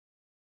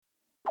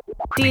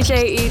DJ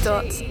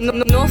E-Dot,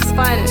 North's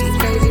finest,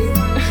 baby.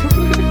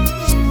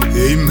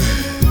 Amen.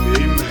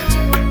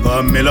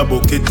 Pamela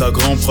Boketa,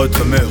 grand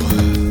prêtre mère.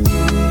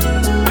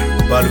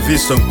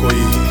 Balvis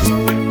Nkoye,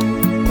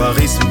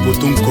 Paris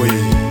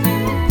Mpotunkoye,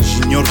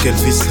 Junior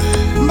Kelvis.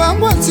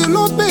 Mbangwati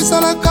lope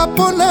ezalaka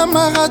mpona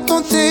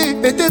marathon te.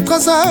 Peut-être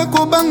aza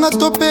kobanga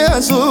to mpe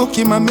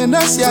azoki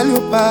mamenasi ya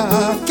liopa.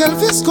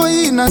 Kelvis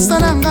koyi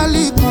nasananga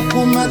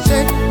likukuma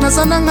te,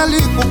 nasananga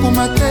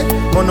likukuma te.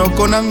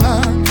 Monoko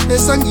nanga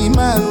esangi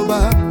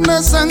maloba,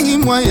 nasangi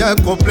mwa ya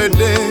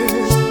komplete.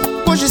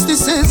 Po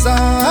justice eza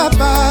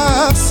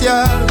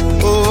partial.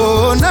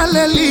 Oh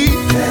naleli,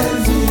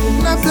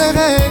 na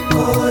pleure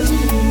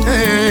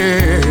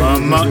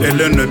Mama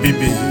Hélène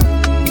Bibi,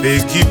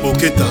 Beki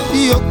Boketa.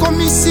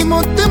 yokomisi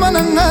motema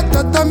nanga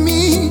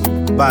tatami.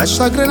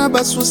 Bachagre na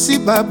basusi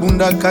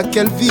babundaka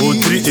Kelvis.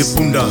 Audrey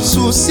Epunda.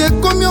 Susi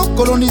ekomi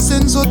okolonise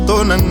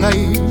nzoto na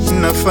ngai.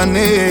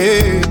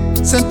 Nafane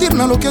sentir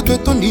na loketo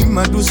etondi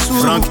madusu.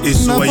 Frank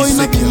Eswa naboyi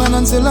Isekia. nabima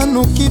na nzela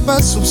noki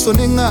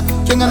basupsone nga.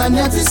 Kenga na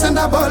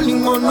niatisenda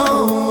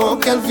bolingono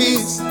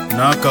Kelvis.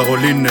 Na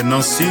Caroline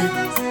Nancy,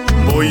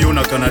 Mboyo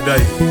na Canada.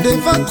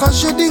 Devant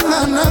tragédie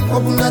nga na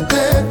kobunda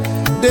te.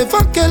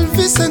 Devant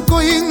Kelvis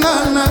nkoyi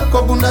nga na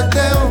kobunda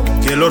te.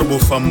 Kelor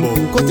Bofambo,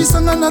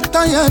 Kotisanga na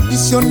taille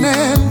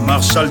additionnel.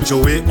 Marshall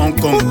Joey Hong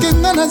Kong.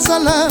 Okenga na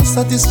zala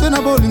satisfait na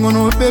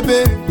bolingono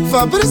bébé.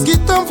 Fabrice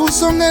Gitan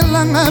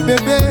vusongelanga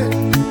bébé.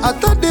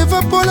 Ata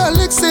deva Paul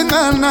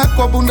Alexenga na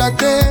kobunda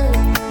te.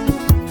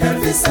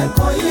 Kelvis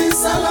nkoyi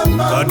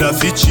salama.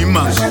 Kadhafi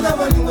Chima, Ashada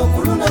bolingo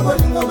kuluna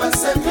bolingo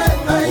basekle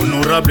ngai.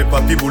 Honorable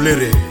Papi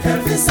Boulere.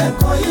 Kelvis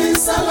nkoyi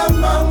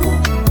salama.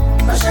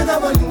 Ashada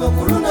bolingo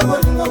kuluna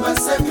bolingo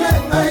basekle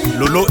ngai.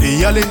 Lolo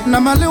Eyale, Na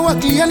malewa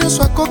kliane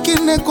swa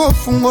kokine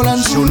kofungola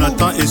nzungu.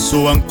 Jonathan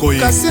Esso Nkoye.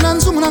 Kasi na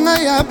nzungu na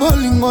ngai ya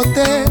bolingo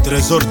te.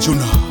 Trésor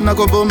Juna,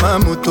 Nakoboma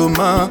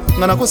mutoma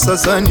nga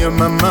nakosazania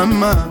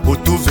mamama.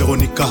 Botou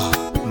Véronica,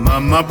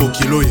 Mama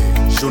Bokiloye,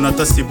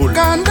 Jonathan Sibol,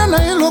 Kanda na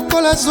ye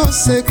lokola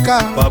zoseka.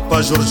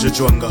 Papa Georges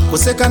Joanga,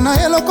 Koseka na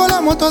ye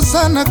lokola moto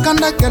aza na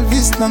kanda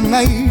Kelvis na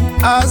ngai.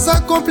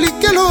 Aza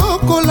komplike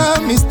lokola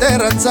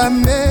mystère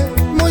nzambe.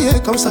 Moye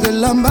kausaka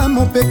elamba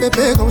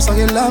mopepepe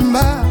kausaka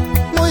elamba.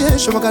 Moye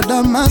shobaka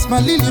damas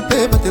malili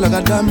pe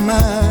batelaka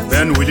damas.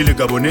 Ben Willy le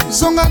Gabonais,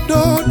 Zonga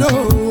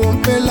dodo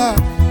ompela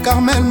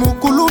Carmel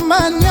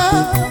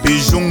Mukulumania.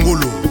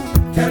 Bijungulu,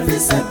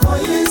 Kelvis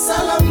nkoyi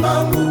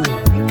salamamu.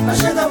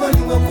 Asheda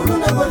bolingo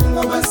kuluna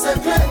bolingo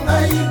basekle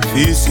ngai.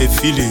 Fils et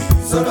Philly,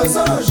 Zolo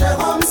zolo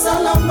Jérôme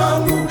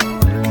salamamu.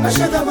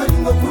 Asheda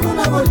bolingo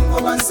kuluna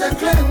bolingo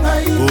basekle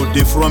ngai.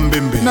 Godefroy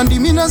Mbembe,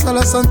 Nandimi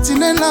nazala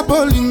sentinelle na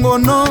bolingo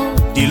no.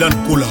 Dylan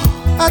Kula,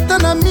 Ata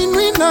na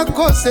minui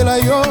nakosela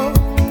yo.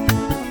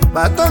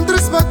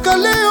 Batandris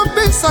bakale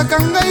opesaka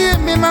ngai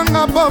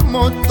ememanga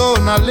bomoto.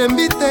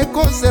 Nalembi te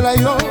kozela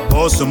yo.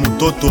 Boss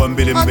Mutoto Ata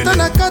Ambelembele,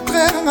 na 4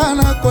 heures nga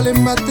na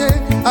kolemba te.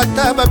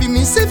 Ata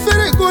babimisi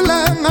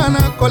feregola nga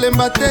na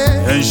kolemba te.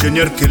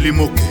 Ingénieur Kelly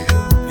Moke,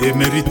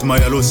 Émérite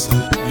Mayalos,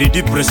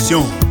 Lydie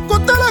Pression,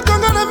 Kotalaka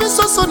nga na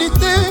miso soni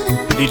te.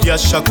 Lydia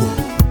Chako,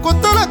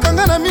 Kotalaka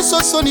nga na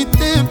miso soni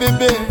te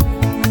bebe.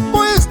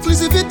 Po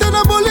exclusivité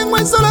na bolingo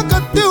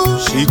ezalaka te o.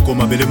 Chico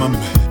Mabele Mambe,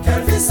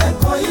 Kelvis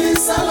nkoyi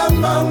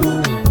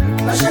salamamu.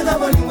 Asheda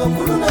bolingo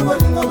kuluna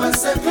bolingo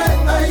basekle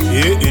ngai.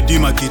 et Eddie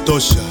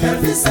Makitosha,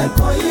 Kelvis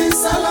nkoyi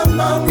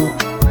salamamu.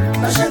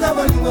 Asheda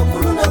bolingo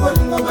kuluna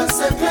bolingo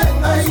basekle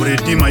ngai.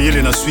 Freddy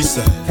Mayele na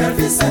Suisse,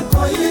 Kelvis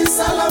nkoyi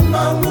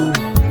salamamu.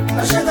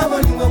 Asheda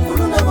bolingo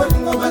kuluna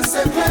bolingo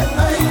basekle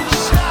ngai.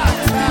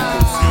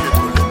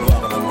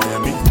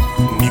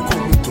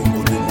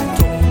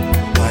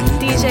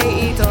 DJ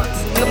E-Dot,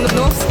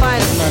 North's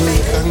finest, baby.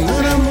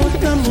 Kangana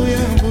motambo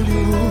ya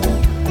bolingo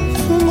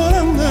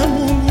fungolanga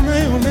mungu na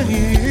yo na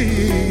ye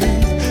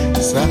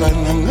sala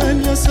nanga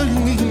nyonso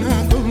lingi na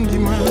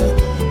kondima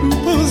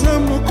mpoza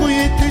moko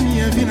yeteni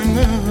ya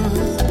binanga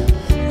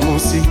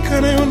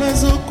mosika na yo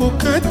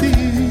nazokoka te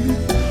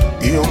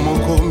yo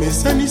moko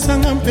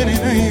mesanisanga mpene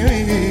na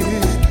ye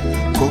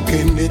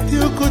kokende te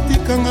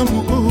okotikanga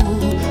moko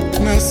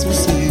na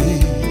susi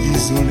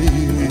isole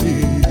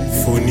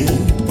Foni,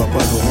 Papa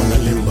Laurent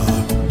Nalemba,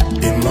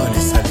 Emma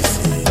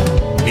Lissalisi,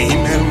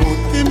 Inel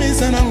motema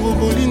eza nango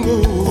bolingo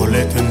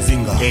Colette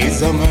Nzinga,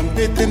 eza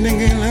mampete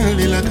ndenge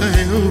nalelaka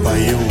yo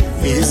Bayo,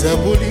 eza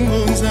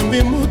bolingo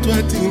nzambe moto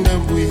atinda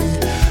bwe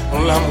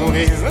lamour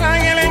eza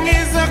ngelengi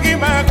soki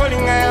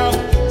bakolinga yo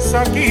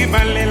soki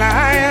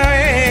balela yo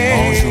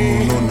Ange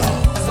Monona,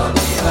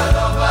 soki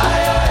baloba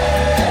yo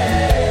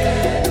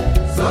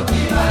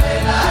soki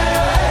balela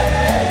yo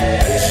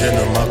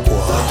Eugène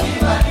Makwa, soki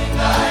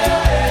balinga yo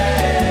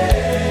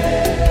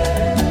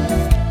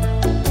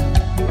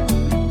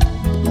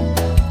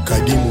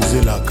Kadi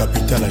Mouzela,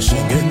 capitale à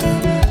Schengen,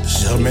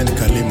 Germaine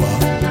Kalima,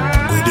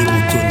 Godé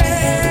Boutoni,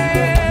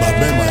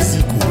 Babin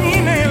Mazikou,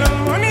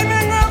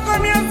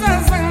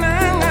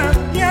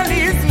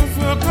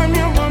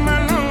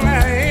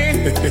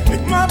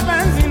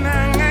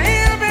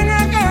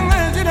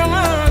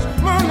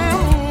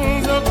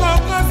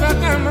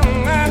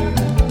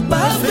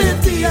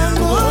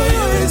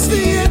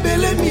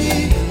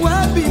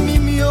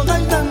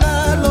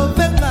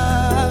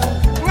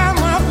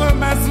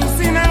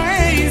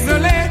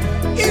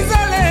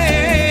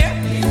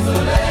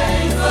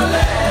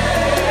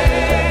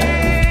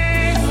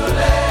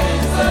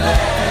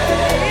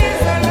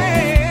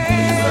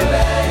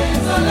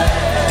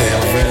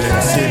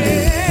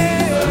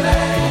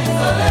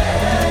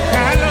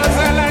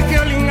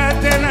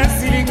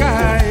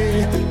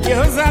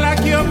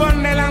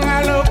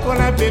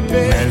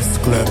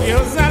 bébé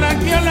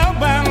yozalaki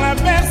olobanga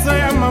berso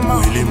ya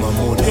mama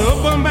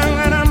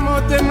yobombanga na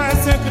motema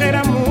secret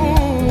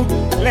d'amour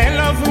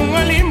lelo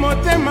fungoli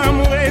motema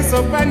amour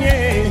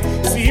esopanie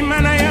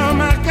nsima na yo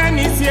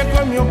makanisi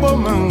ekomi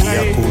oboma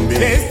ngai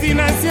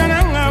destination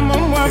nanga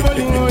momwa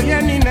bolingo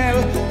ya ninel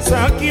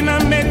soki na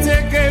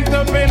mbeteke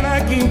to mpe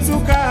na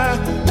kintsuka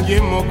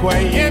ye moko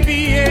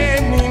ayebi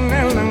ye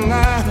ninel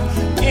nanga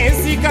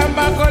esika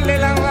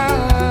bakolelanga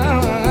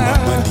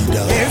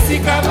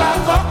esika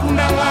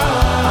bakokundanga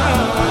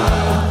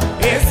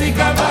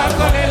esika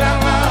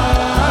bakolelanga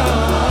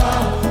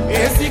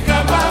esika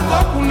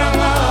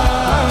bakokundanga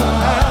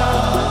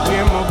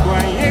ye moko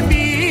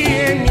ayebi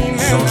ye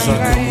ninel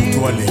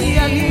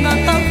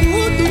yalingaka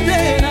kutu te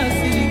na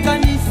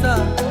silikanisa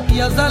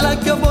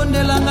yazalaki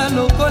obondelanga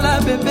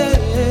lokola bebe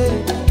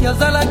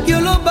yazalaki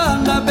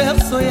olobanga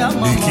berso ya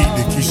mama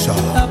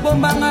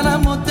abombanga na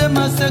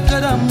motema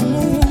secret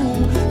d'amour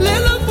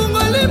lelo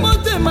fungoli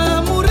motema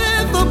amour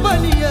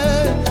ekopanie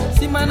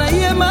nsima na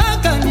ye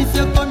makanisi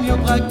ekomi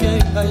obrake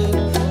ngai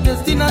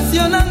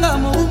destination nanga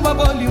morumba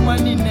bolimwa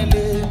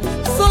ninele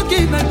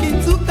soki na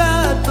kintsuka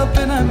to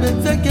mpe na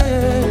mbeteke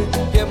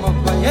ye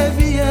moko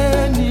yebi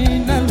ye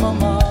ninel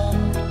mama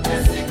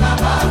esika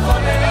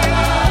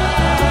bakolelela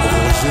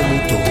Roger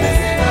Moutongo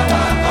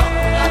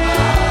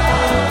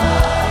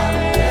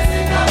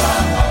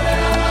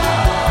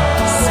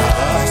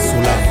Sarah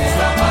Soulak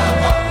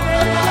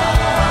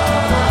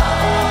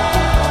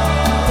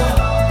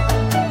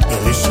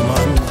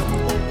Richman,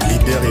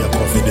 leader ya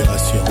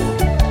confédération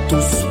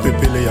tous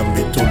pepele ya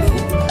mbetolo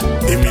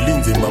Emilie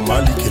Nzemama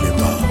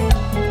Likelema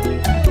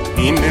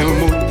inel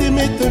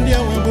motema etondi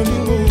awa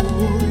bolingo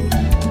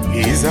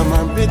eza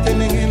mabete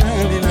ndenge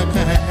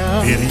nalelaka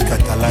Erika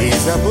Talai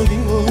eza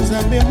bolingo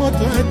nzambe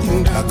moto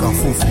atindaka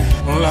mfufu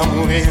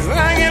lamour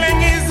eza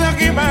ngelengi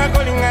soki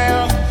bakolinga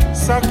yo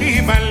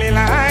soki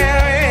balela yo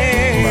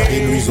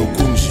Marie-Louise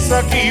Okunji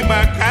soki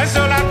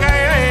bakazolaka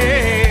yo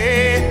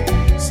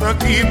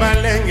soki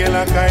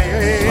balengelaka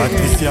yo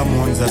Patricia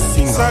Mwanza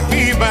Singa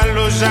soki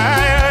baloja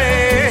yo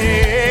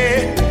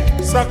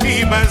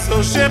soki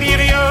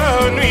bazosherir yo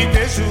nuit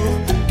et jour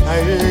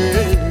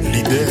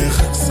leader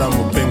Sam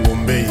Opengo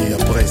Mbei ya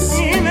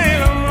presse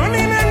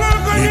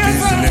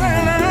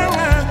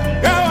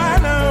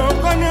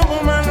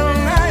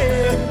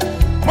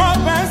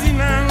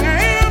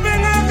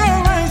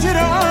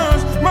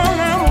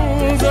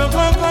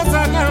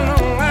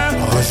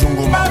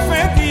Rajungo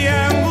bafeti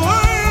yango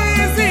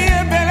esi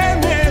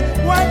ebeleme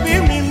wapi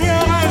mimi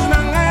orange na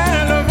ngai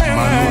alove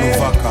Manu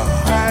Vaka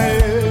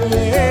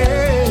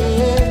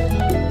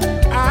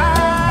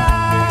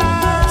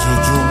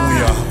Jojo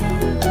Mouya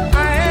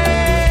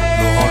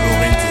Laurent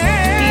Laurenti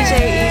DJ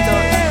Edo,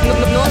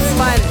 North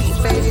Finest,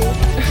 baby.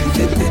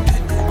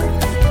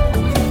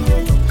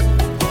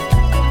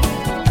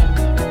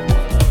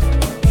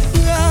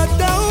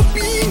 ata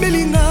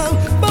opimelinga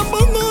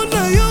bambongo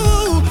na yo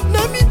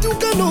na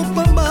mituka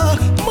nopamba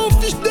mon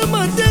fiche de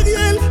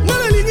matériel nga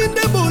nalingi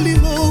nde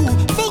bolingo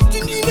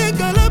fortune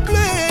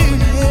inégalable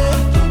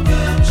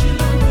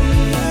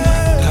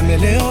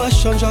caméléon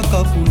achangeaka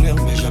couleur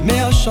mais jamais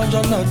achange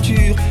en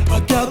nature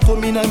ate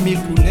akomi na mille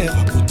couleur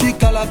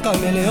akotikala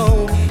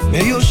caméléon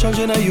mais yo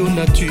change na yo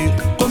nature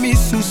komi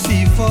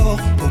souci fort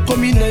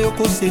okomi na yo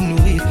kose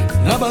nourrir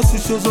na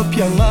basusi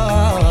ozopianga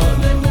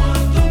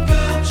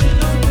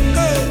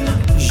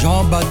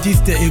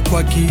Jean-Baptiste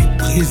Ekwaki,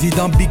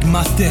 président Big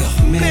Master.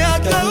 Mais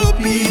ata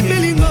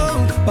opimelinga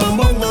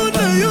bambongo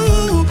na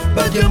yo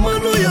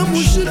badiamano ya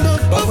mushina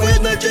bavoye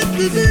na jet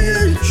privé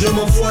je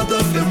m'en fous à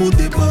faire mon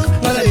départ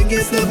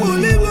nalengese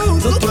bolingo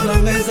nzoto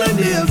nanga eza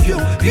nde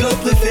avion bilo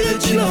préféré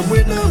tina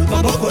mwena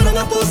maboko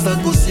nanga posa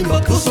kosimba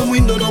poso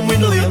mwindo na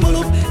mwindo ya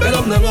molo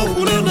belam nanga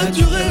couleur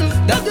naturel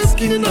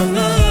dateskini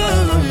nanga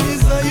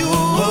eza yo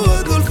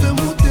adolphe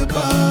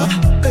motepa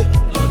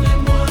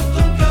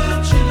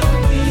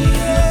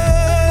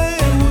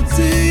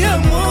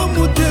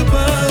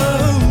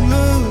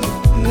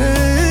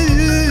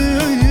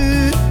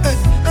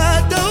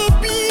ata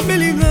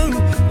opimelinga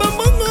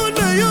bambongo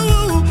na yo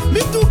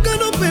mituka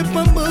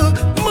nopepamba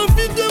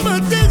mavide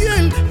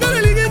matériel nga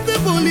nalingi te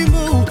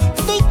bolingo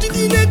fortune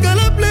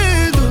inégalable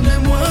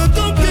donne-moi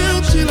ton cœur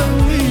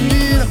chilangi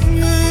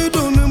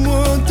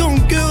donne-moi ton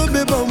cœur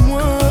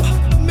beba-moi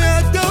mais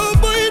ata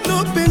oboyi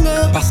nopenga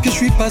parce que je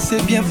suis passé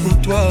bien pour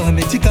toi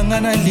mais tikanga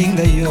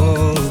nalinga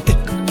yo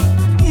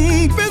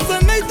pesa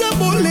ngai ta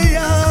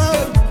boleya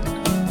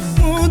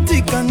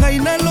tika ngai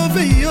na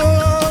love yo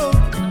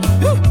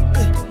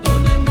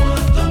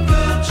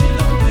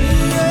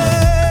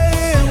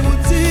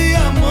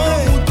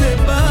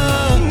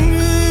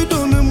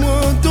donne-moi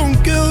ton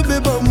cœur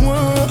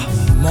beba-moi.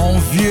 Mon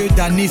vieux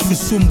Danis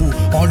Sumbu,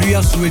 on lui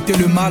a souhaité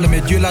le mal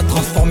mais Dieu l'a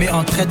transformé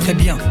en très très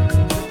bien.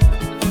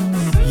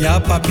 Ya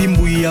Papi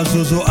Mbouy, ya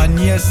Zozo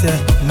Agnès,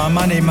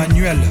 Maman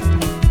Emmanuel.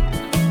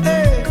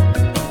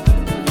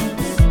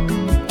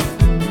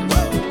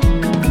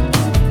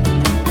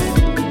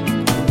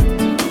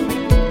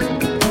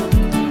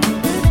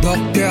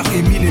 Docteur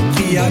Émile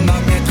Priana,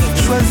 maître.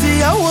 Choisi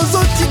ya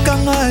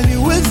ozotikanga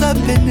liweza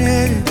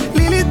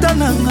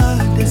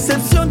nanga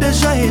déception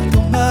déjà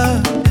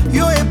etonga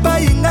yo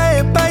epai nga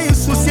epai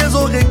souci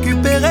ezo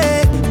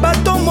récupéré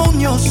batombo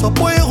nyonso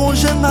po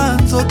eronge nga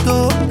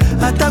nzoto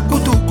ata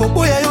kutu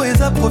koboya yo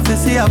eza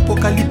prophétie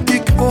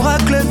apocalyptique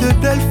oracle de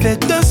Delphes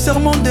un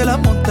sermon de la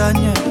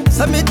montagne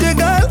ça m'est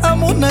égal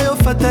amour na yo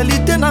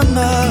fatalité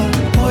nanga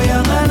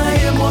oyanga na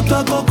ye moto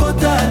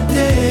akokota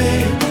te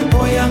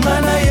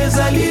oyanga na ye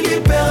ezali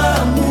libera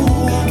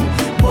amour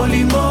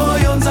bolingo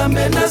oyo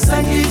nzambe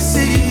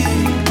nasangisi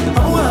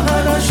oyanga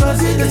na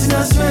choisi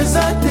destination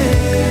eza te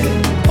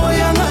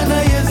oyanga na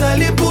ye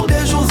ezali pour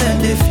des jours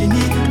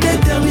indéfinis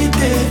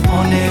d'éternité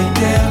en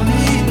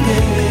éternité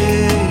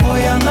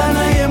oyanga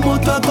na ye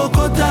moto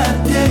akokota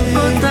te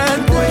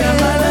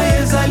oyanga na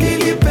ye ezali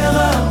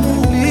libera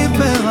amour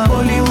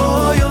bolingo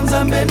oyo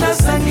nzambe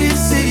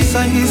nasangisi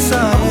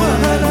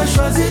oyanga na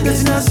choisi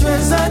destination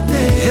eza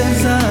te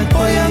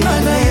oyanga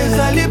na ye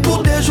ezali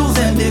pour des jours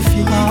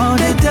indéfinis en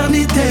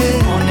éternité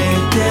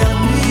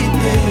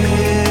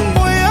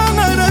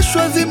oyanga na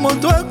choisi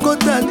moto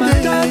akota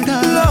te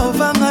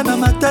lovanga na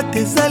matata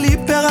ezali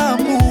per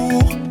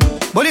amour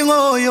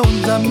bolingo oyo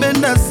nzambe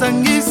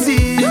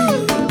nasangisi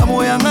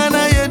oyanga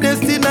na ye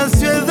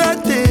destination eza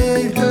te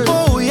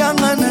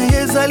oyanga na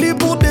ye ezali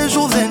pour des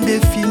jours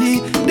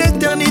indéfinis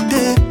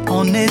d'éternité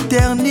en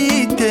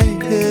éternité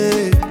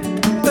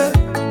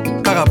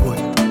Caraboy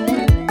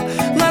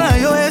ngana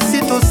yo esi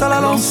tosala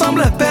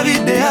l'ensemble père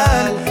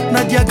idéal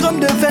na diagramme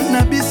de veine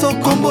na biso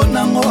kombo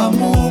nango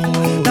amour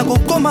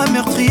nakokoma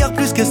meurtrière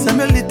plus que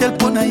Samuel Little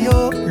pona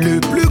yo le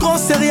plus grand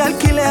serial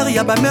killer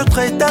ya ba meurtre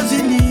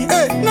États-Unis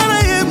ngana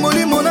ye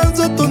molimo na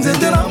nzoto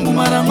nzete na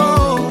mbuma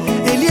nango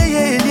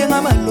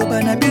elienga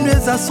maloba na bino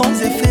eza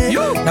sans effet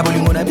na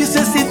bolingo na biso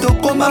esi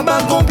tokoma ba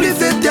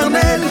complice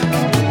éternel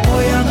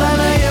oyanga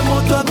na ye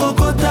moto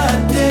akokota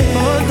te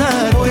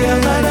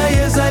oyanga na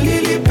ye ezali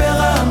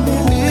libera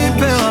amour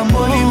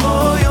bolingo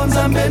oyo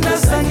nzambe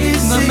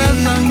nasangisi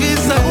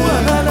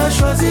oyanga na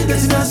choisi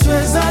destination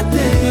eza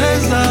te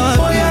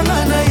oyanga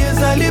na ye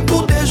ezali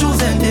pour des jours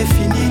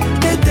indéfinis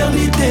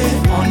d'éternité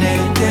en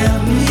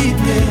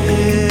éternité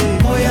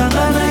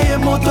oyanga na ye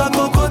moto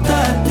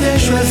akokota te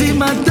choisi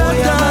matata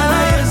oyanga na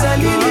ye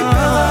ezali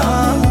libera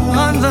amour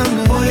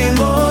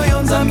bolingo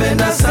oyo nzambe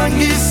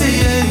nasangisi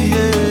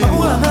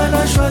oyanga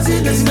na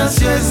choisi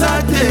destination eza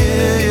te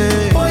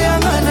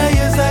oyanga na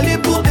ye ezali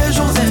pour des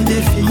jours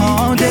indéfinis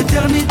en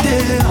éternité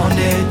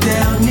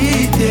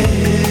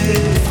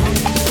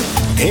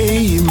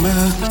Hey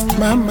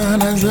mama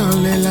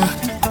nazolela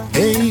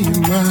hey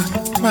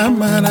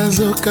mama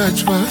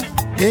nazokachwa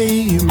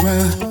hey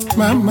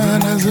mama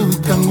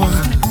nazotangwa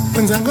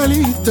nzanga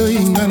lito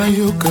inga na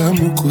yoka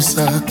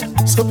mukusa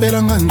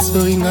sopelanga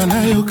nso inga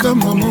na yoka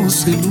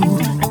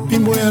mamoselu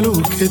bimbo ya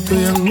loketo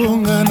ya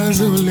ngonga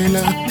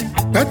nazolela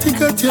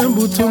katikati ya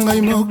mbutu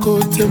ngai moko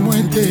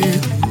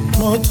temwete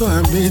moto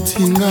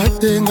abeti nga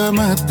tenga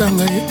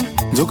matanga ye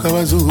nzoka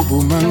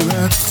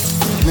bazobomanga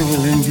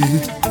nengelengi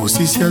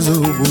osisi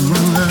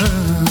azobomanga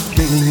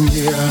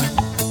nengelengi ya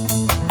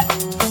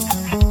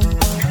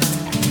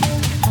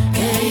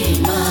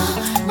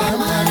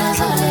mama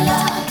nazolela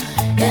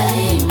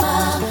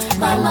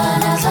mama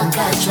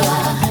nazokachwa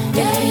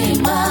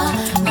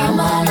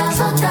mama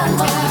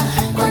nazotangwa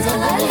kwanza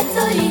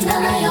nalito inga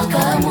na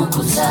yoka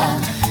mukusa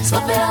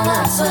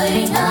sopelanga so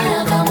inga na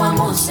yoka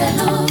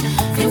mwamuselu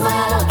fimbo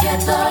ya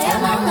loketo ya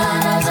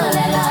mama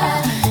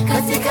nazolela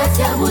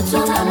katikati ya butu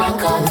na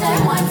makote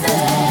mwete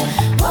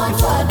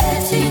moto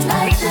abeti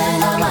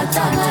naitenga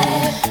matanga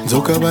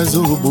nzoka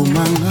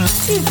bazobomanga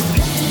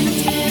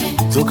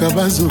nzoka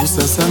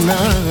bazosasanga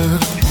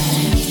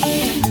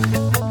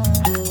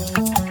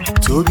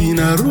tobi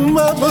na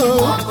rumba bo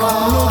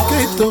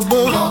loketo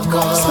bo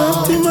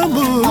santima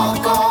bo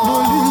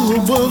bolingo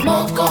bo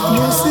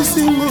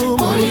mosisi mo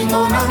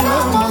bolingo nanga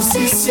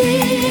mosisi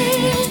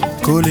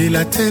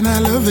kolela te na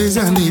love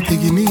eza nde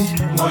tegini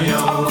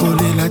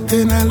kolela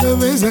te na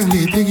love eza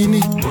nde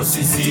tegini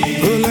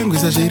olango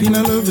exageri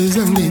na love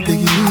eza nde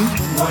tegini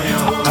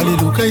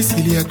aleluka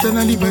esili ata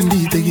na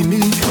libandi tegini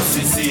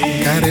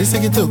karese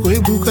kitoko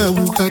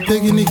ebukabuka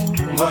tegini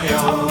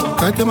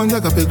kate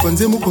manzaka mpe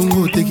kwanze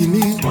mokongo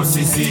tekini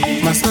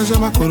masaja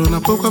makolo na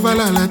pokwa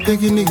balala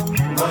tekini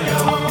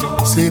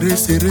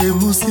sere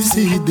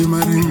mosisi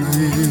demarenga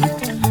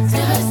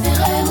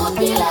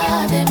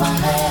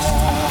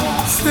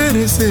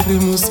sere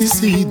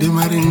mosisi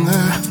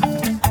demarenga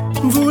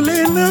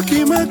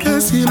mvulenoki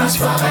makasi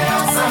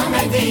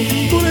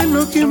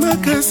mvulenoki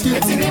makasi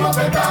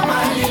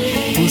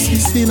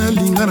mosisi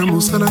nalinga na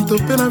mosala nto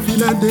mpe na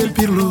villa del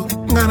pirlo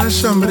nga na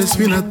chambre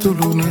esui na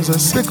tolo naza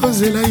se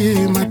kozela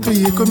ye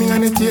matoi ekominga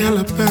neti ya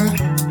lapin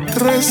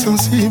très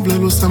sensible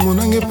losambo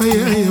nange epai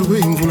ya yawe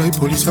mvula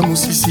epolisa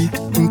mosisi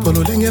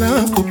mpolo lenge na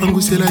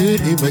kopangwisela ye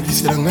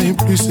ebakisela ngai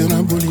plus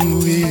na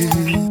bolingo ye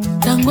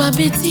tango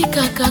abeti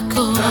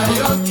kakako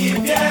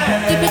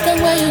epe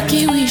tango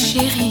ayoki wi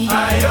sheri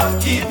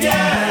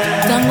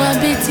tango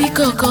abeti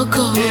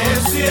kokoko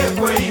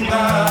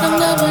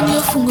tango aboni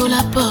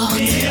ofungola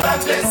porte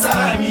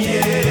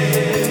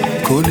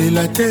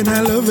kolela te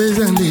na love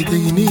ezande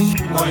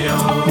technique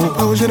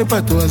mopao je ne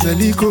pas toi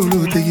azali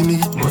kolo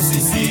technique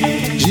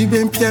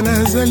jibe mpia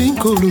nazali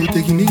kolo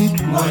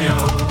technique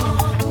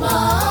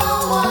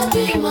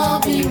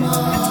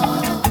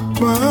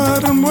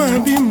Moi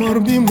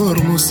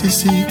bimor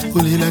mosisi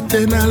kolela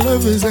te na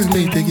love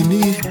ezande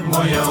technique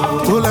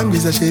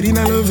olambisa sheri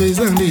na love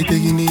ezande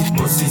technique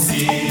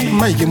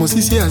Mike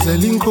mosisi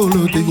azali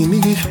nkolo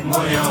technique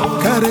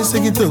karese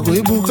kitoko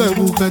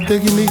ebuka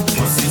technique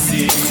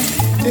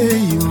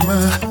Hey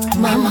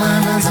mama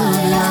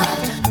nazola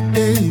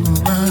Hey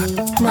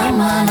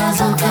mama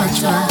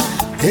nazokachwa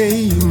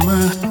Hey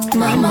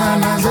mama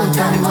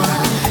nazotangwa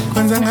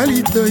Kwanza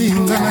ngalito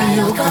inga na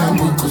yoka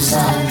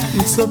mukusa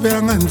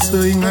Nisopera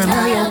nganso inga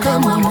na yoka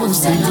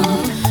mumustelu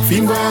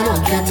Fimbo ya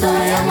roketo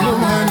ya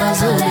ngoma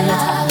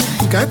nazola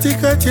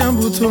Katikati ya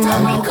mbutu nga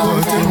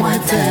mikote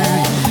mwete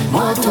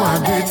Moto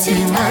abeti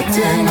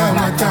ngatenga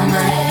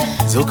matanga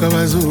Zoka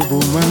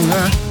bazubu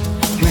manga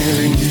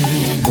Melengi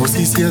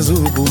Mosisi ya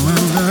zubu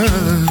manga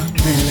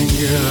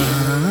Melengi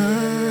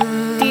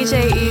DJ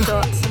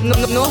E-Dot,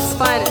 North's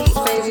finest,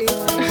 baby.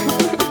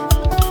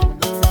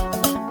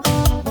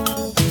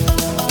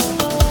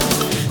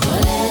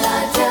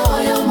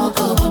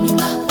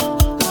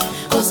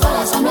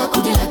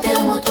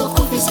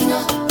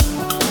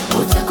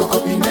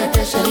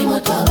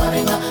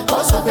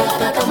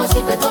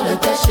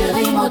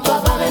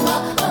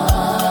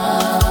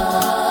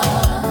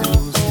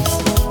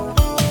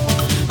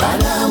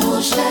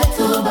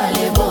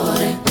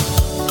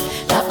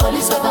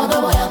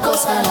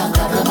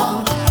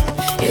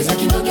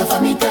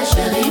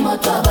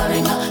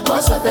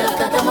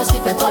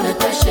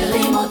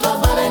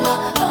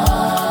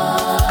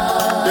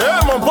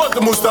 Mon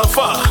pote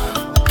Mustapha,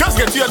 qu'est-ce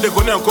que tu as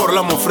déconné encore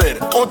là mon frère?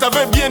 On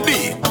t'avait bien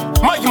dit.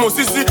 Mike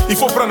Mosisi, il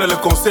faut prendre le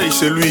conseil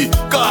chez lui.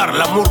 Car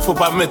l'amour faut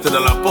pas mettre dans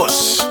la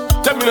poche.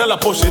 Terminer la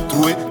poche est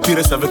trouée, tu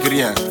restes avec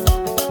rien.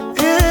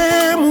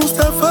 Eh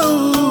Mustapha,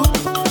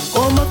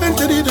 on m'a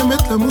interdit de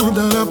mettre l'amour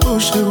dans la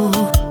poche.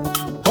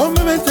 On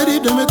m'a interdit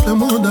de mettre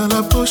l'amour dans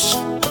la poche.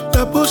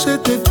 La poche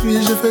est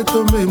détruite, j'ai fait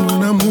tomber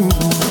mon amour.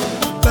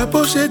 La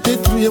poche est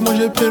détruite, moi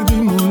j'ai perdu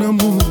mon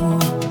amour.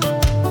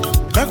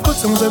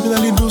 Rakosa mzabi na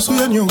lidusu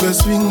ya nyonga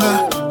swinga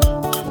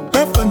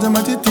Napanza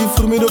matiti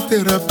furmi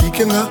doktera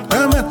pikenga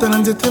Namata na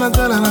nzete na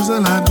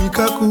zala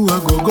Nikaku wa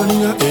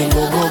gogolinga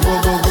Gogo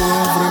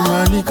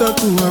Vrema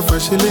nikaku wa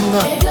fashilinga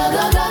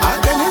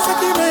Akanisa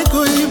kina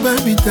iko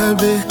iba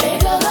bitabe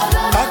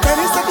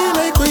Akanisa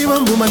kina iko iba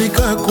mbuma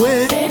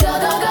likakwe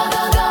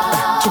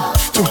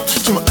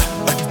Chuma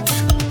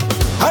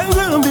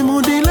Anzambi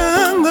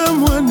mudilanga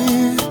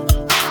mwani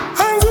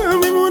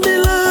Anzambi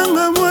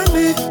mudilanga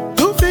mwani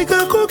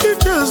Tufika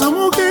kukichaza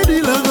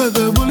mukedi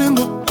lagaga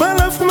bulingo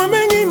Malafuma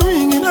mengi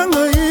nwingi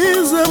nanga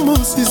iza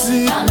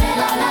mosisi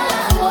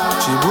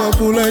Chibwa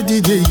pula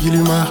DJ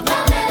Gilima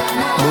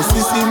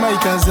Mosisi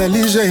Mike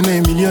azali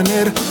jeune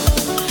millionnaire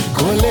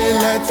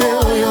Kolela te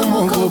oyo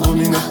mongo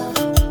buminga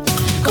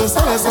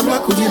Kosala sambla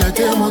kudila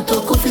te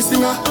moto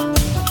kufisinga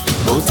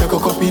Bosa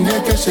kokopine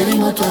te sheri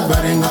moto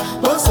barenga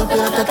Bosa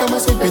pera tata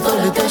masi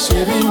petole te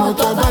sheri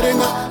moto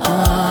barenga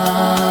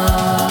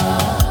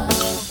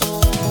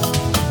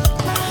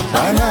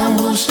Ana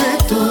mouche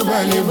tout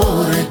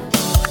balibore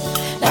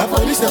La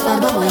police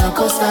pardon ya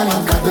kosa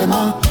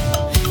l'encadrement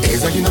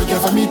Ezaki no kia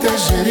famille te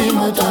sheri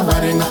moto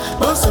barenga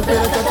Bosa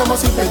pera tata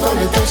masi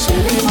petole te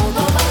sheri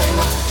moto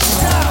barenga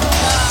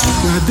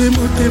Nade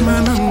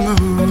motema nanga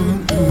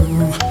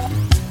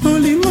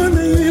Olingo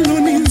na yelo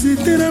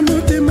nizite na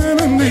motema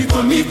nanga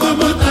Ikomi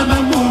kobota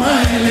bambuma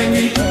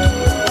elengi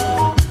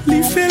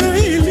Lifelo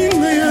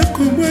ilinga ya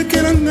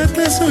kubwakela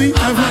ngata soi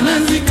Avana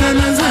zika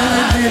na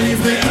zara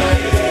délivre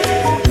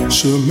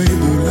Chemin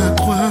de la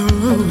croix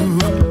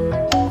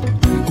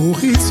Au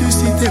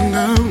ressuscité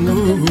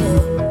ngango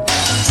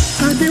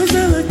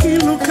Adeusa la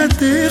ki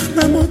locataire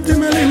Na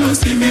motema lelo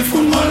simi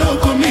fungolo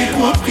komi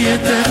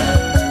propriétaire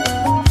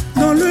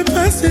Dans le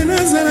passé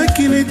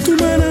nazalaki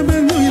letuma na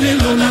bando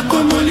ilelo na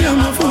komoli ya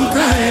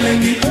mafuta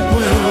elengi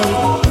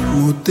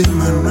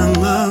motema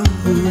nanga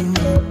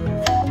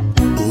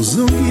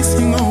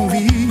ozongisinga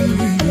envie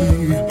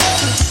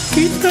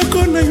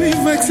kitako na yo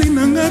vaccine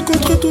nanga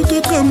contre tout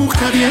autre amour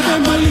carrière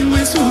amalingo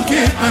esuki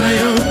epana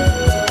yo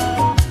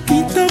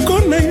kitako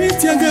na yo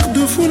etia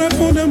garde fou na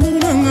mpo d'amour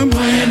nanga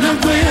moye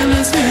nakoya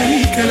na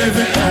série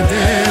keleve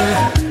adele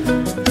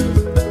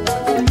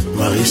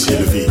Marie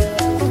Sylvie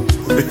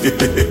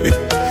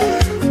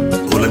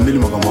olandeli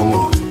makambo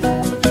yango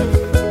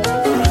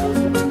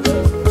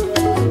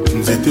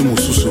nzete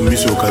mosusu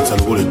miso okanisa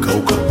lokola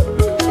ekauka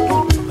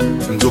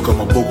nzoka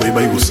maboko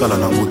ebai kosala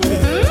nango te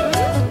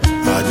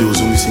ade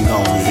ozongisi nga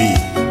envie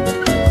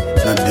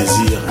na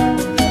désir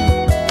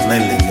na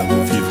elengi ya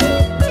kovivre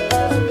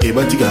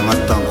ebatikala nga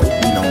ntango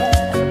minango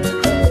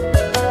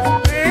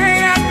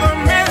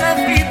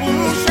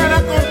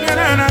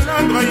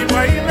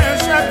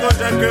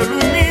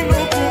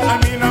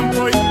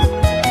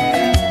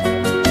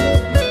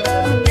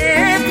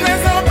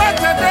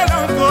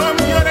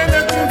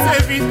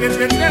Vite,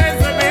 te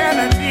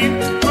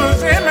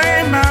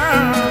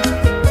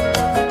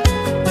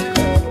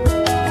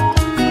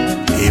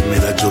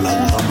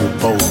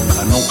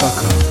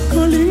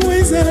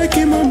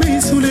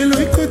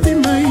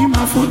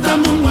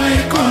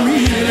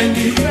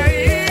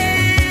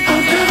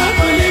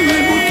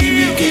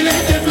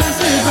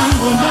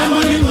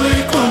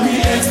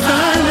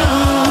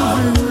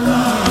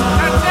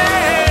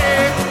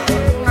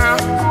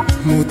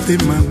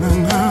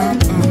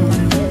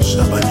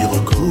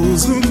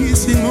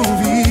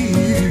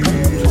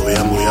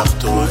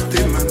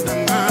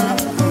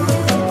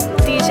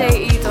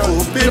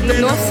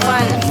North's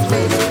finest,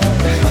 baby.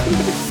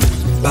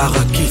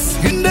 Barakis.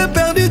 Une des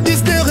perdues,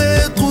 10 de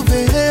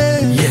retrouver.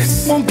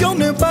 Yes. Mon cœur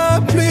ne bat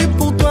plus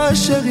pour toi,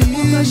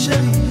 chérie.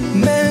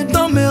 Mais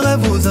dans mes rêves,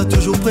 vous a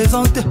toujours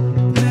présenté.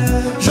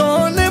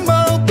 J'en ai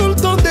marre tout le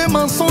temps des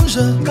mensonges.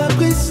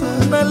 Caprice,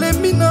 dans les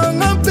mines,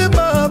 un peu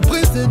ma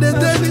prise de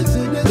détails.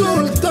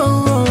 Tout le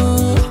temps.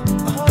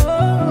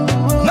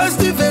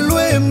 Nastive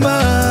Louema.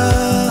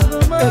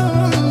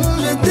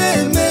 Je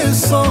t'aimais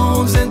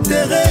sans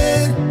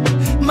intérêt.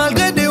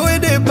 Malgré des hauts et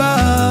des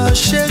bas,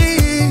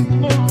 chérie.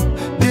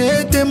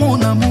 T'étais mon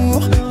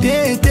amour,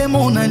 t'étais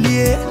mon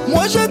allié.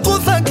 Moi j'ai trop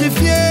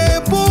sacrifié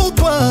pour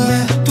toi.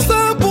 Tout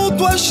ça pour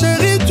toi,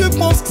 chérie, tu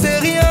penses que c'est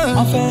rien.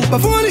 Enfin,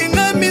 parfois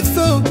l'inga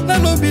miso, na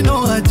lobi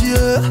non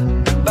adieu.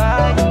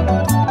 Bye.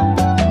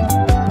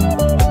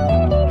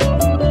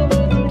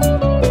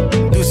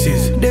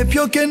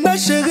 Depuis que na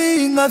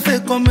chérie, n'a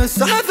fait comme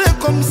ça, fait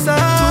comme ça.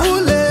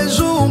 Tous les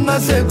jours, n'a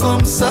fait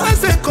comme ça,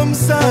 c'est comme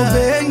ça.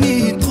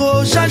 Obéni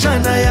trop, jamais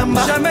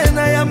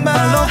na yamba.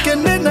 Alors que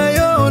nena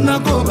yo, na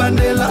ko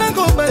bandela.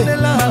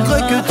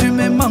 Malgré que tu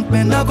me manques,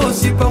 mais na ko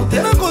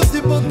supporter.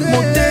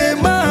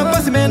 Motema,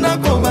 passe mais na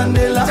ko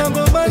bandela.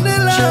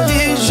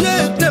 Chérie,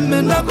 je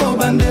t'aime, na ko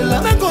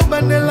bandela.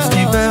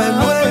 Steven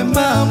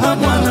Wemba,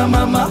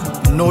 mama.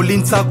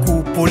 Nolin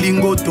Saku,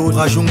 Polingoto,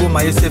 Rajungo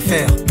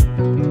SFR.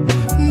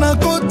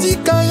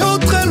 Nakotika yo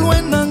très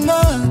loin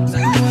nanga.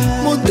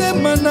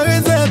 Motema na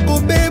reza ya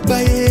kobeba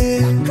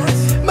ye.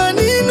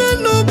 Manina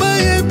no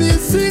baye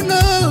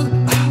bisinga.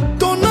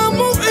 Ton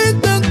amour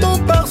est un temps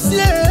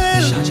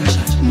partiel.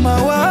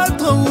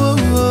 Mawatro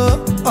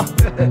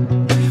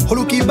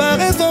Oluki ba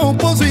raison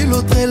pose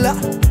l'autre est là.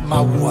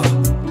 Mawa.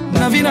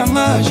 Na vie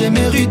nanga je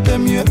mérite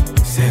mieux.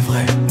 C'est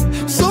vrai.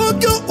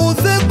 Soki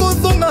ose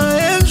kozonga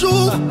un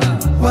jour.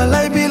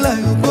 Walai bila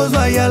yo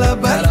kozwa ya la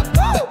balle.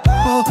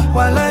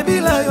 Voilà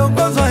bila yo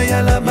kozwa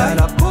ya la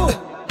balle.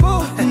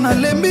 Na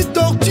lembi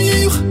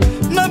torture,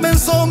 na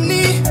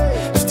insomnie.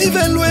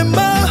 Steven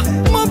Wemba,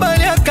 mon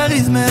bali à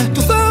charisme.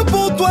 Tout ça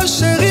pour toi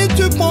chérie,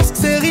 tu penses que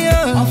c'est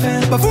rien. Enfin,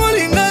 parfois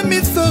l'inga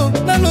miso,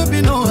 na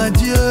lobi non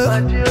adieu.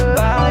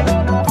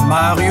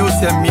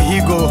 Marius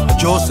Mihigo,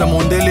 Joss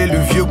Mondele le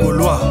vieux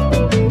Gaulois.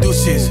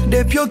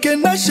 Depuis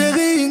que na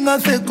chérie, n'a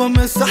fait comme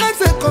ça,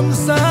 c'est comme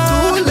ça.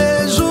 Tous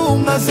les jours,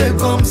 n'a fait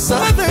comme ça,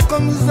 c'est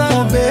comme ça.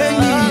 On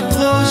bénit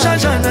trop,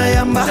 jamais na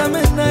yamba.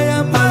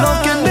 Alors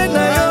que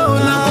nena yo,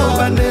 na ko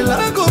bandela.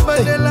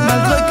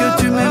 Malgré que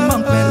tu me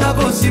manques, mais na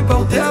ko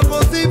supporter.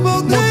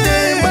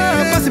 Motema,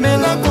 passe mais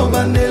na ko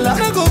bandela.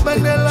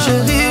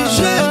 Chérie,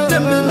 je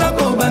t'aime, na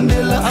ko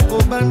bandela.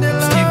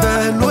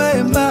 Steven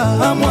Wemba,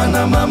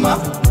 mwana mama.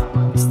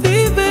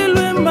 Steven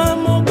Wemba,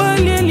 mon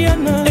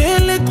balieliana.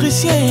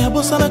 Électricien,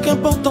 abosalaka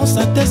importance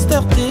à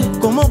testerte.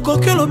 Comment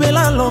coquille au bel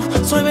alors,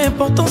 son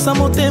importance à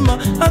mon thème.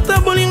 Ata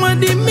bolingo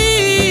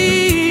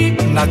demi.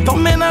 Nathan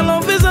mène à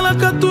l'envers à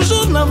la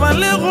toujours na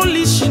valeur au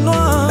lit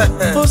chinois.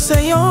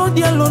 Océan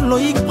Diallo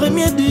Loïc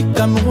premier du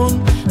Cameroun.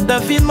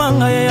 David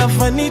Mangaya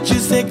Fanny tu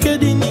sais que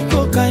di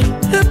Nico Kai.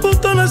 Et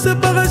pourtant la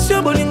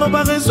séparation bolingo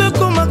va résoudre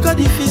comme un cas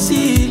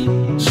difficile.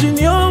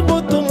 Junior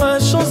Botonga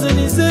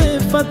Champs-Élysées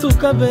Fatou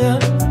Kabea.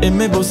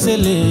 Aimé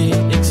Bossele,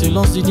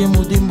 excellence du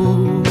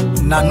Diemodimbo.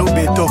 Nano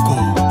Betoko,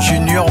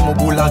 Junior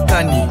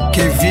Mobulakani,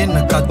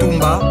 Kevin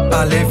Katumba,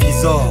 Alain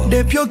Visor.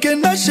 Depuis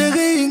que na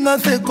chérie, n'a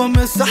fait comme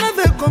ça,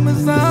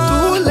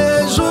 tous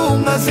les jours,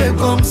 n'a fait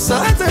comme ça,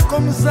 c'est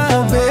comme ça.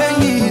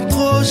 Béni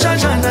trop,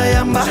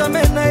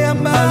 jamais na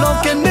yamba.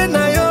 Alors que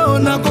nena yo,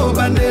 na ko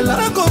bandela.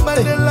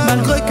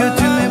 Malgré que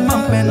tu me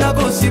manques, mais na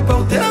ko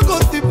supporter.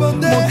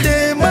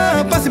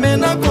 Motema, passe mais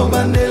na ko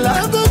bandela.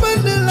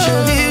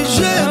 Chérie,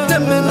 je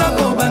t'aime, na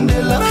ko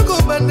bandela.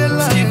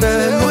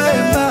 Steven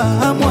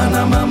Wemba,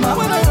 mwana mama.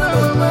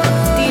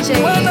 DJ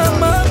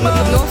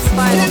North's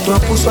finest, Toi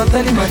pour soi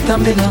tali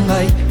matambe na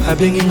ngai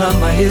abengi nga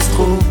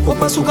maestro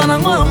opasuka na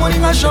ngo amoni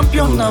nga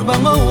champion na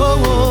bango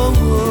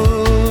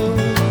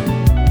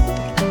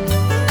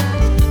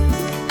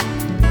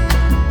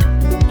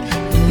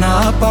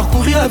na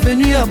parcourir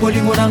avenue ya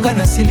bolingo na nga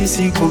na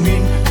silisi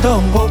commune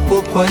tongo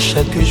pokwa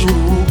chaque jour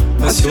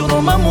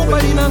asurnoma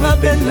mobali na nga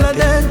Ben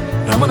Laden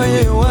namona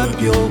ye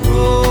wapi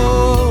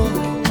ogo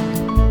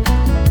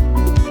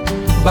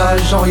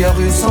Bajan ya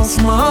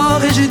recensement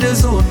régie des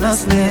zones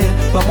nasne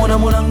bamona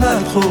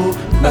monanga tro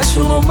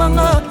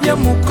basurnomanga ya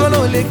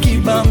mukolo leki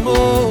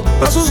bango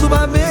basusu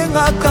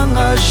babengaka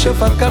nga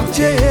chef à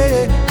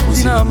quartier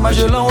usina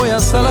Magellan oyo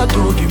asala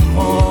tour du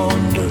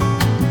monde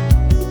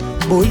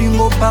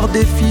bolingo par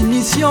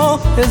définition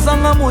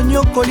ezanga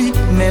monyokoli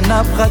mais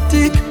na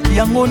pratique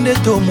yango nde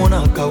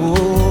tomonaka o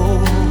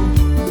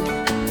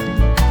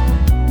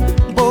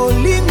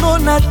bolingo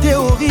na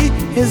théorie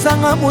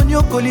ezanga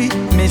monyokoli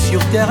mais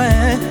sur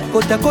terrain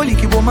kotakoli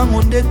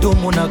kibomango nde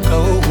tomonaka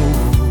o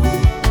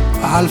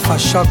Alpha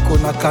Chaco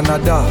na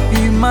Canada.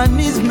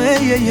 Humanisme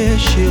yeye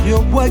chéri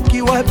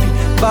obwaki wapi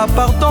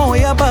bapardon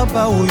ya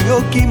baba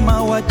oyoki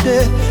mawa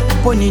te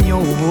mpo nini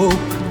oo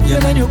ya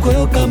nani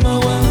okoyoka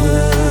mawa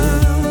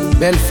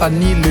Belle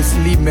Fanny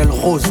Leslie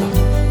Melrose.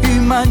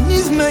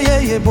 Humanisme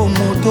yeye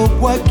bomoto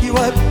bwaki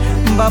wapi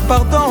mba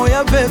pardon oyo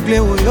aveugle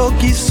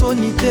oyoki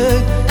soni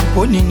te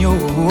mpo nini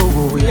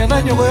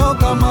yana nyoko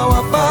yoka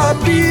mawa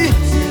papi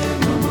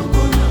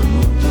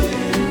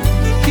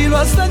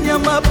kilwasanya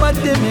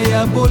mapateme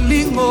ya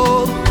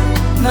bolingo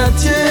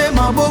natie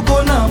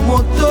maboko na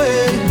moto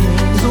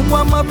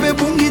zumwa mape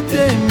bungi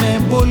te me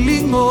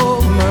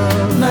bolingo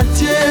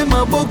natie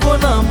maboko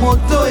na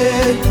moto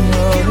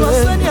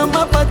kilwasanya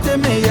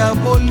mapateme ya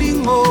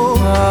bolingo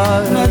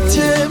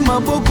natie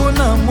maboko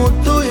na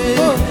moto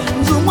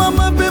zumwa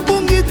mape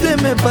bungi te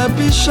me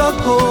papi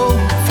shako.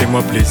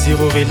 Fais-moi plaisir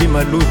Aurélie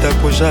Maluta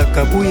koja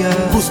kabuya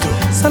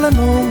sala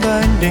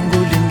nonga ndengo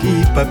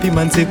lingi papi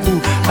manzeku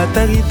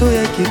atarito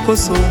ya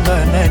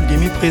kikosonga na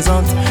ndimi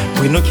présente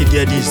mwino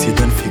kidiadi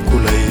sidan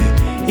fikula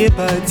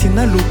yeba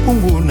tina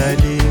lupungu na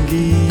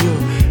lingi yo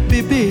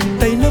bébé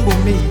taina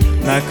bomei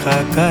na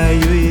kraka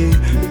yo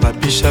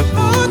papi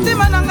shako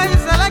motema na ngai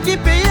ezalaki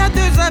pays ya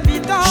 2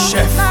 habitants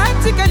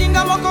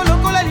natikalinga moko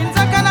lokola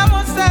linzaka na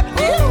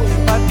mosapi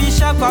papi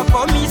shako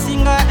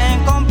akomisinga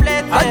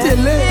incomplète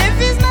et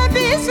fils na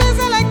biso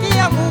ezalaki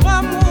ya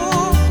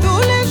mouramour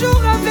tous les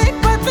jours avec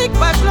Patrick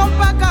Bachelon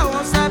paka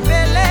on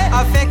s'appelait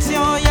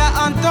affection ya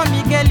Anton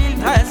Miguel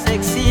ultra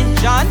sexy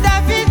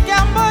Jean-David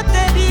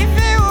Gambote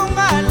dife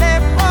unga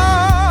lepo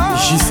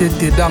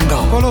JCT Danga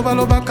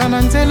kolobalobaka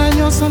na nzela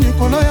nyonso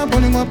likolo ya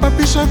bolingo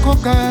papi shako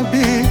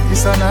kabi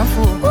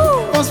isanafu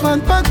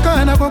Osman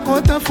paka na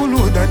kokota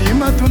fuluda di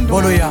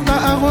matundu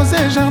na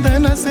arrosé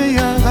jardin na se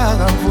ya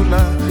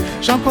mvula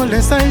Jean-Paul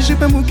Esa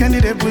Egypte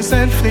mukendi de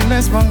Bruxelles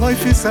freelance bango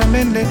ifisa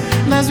mende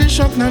nazwi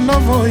choc na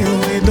lovo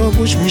yo edo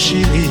bush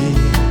bushiri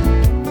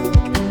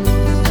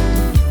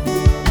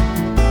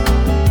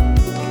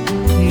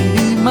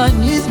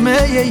humanisme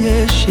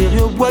yeye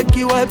chéri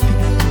obwaki wapi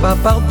ba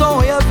pardon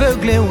oyo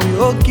aveugle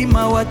oyoki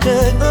mawa te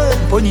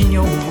mpo nini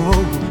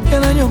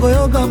yana nyongo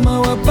yoka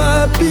mawa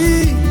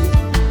papi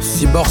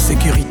Cyber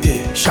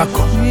sécurité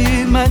chako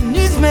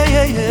humanisme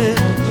yeye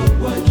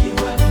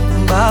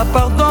ba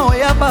pardon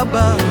oya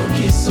baba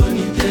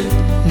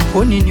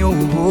mpo nini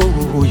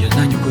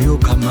yana nyongo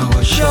yoka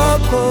mawa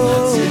chako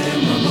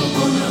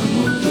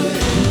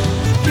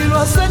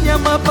kilwasanya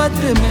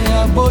mapateme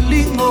ya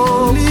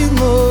bolingo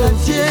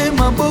natie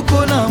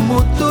maboko na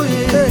moto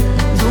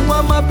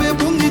zumwa mape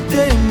bungi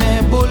te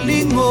me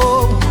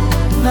bolingo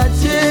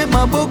natie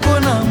maboko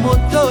na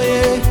moto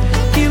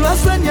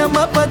kilwasanya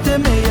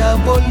mapateme ya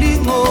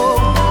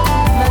bolingo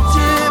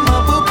natie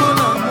maboko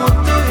na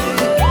moto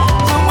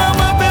zumwa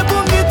mape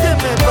bungi te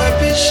me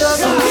papi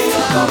shaka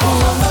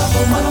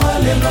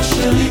lelo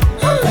sheri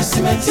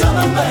esimetiere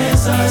na ngai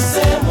ezala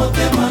se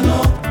motemano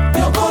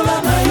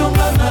yokola na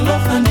yonga na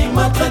lof na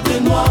ndima traite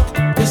noir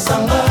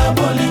esanga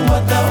bolingo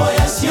ataro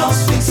ya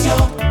science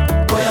fiction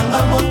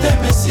koyanga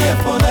motema esi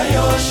epona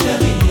yo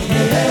sheri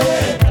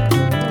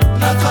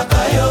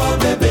nakaka yo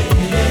bebe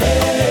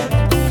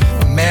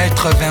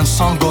Maître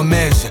Vincent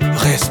Gomez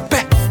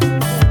respect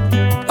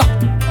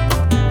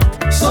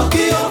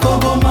soki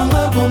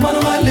okobomanga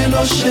bomananga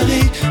lelo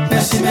sheri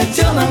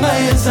esimetiere na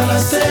ngai ezala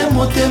se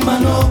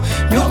motemano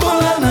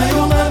yokola na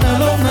yonga na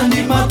lof na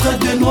ndima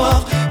traite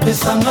noir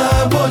esanga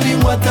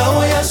bolingo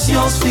ataro ya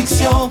science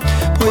fiction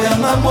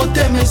koyanga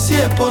motema esi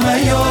epona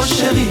yo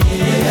sheri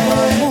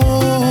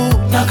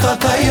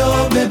nakaka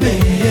yo bebe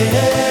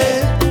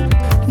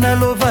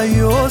naloba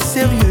yo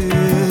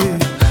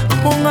sérieux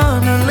mponga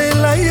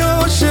nalela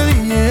yo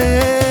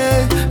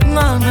chérie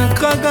nga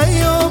nakaka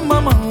yo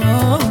mama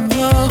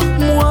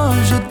moi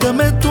je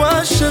t'aime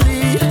toi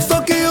chérie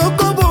soki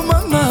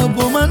okobomanga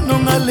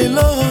bomanonga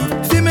lelo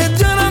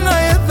simetiana nga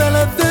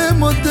ezala te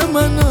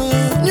motemana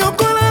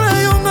nyokola na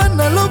yonga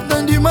na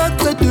lobda ndima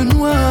traite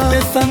noir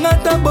pesanga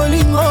ta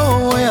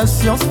bolingo ya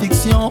science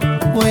fiction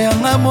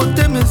oyanga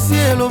motema esi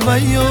eloba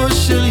yo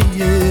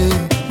chérie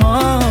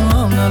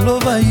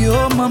naloba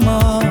yo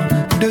mama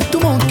de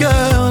tout mon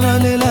cœur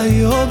nalela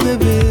yo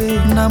bébé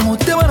na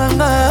motema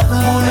nanga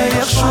mon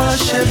meilleur choix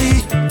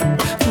chérie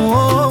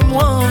oh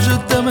moi je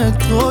t'aime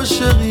trop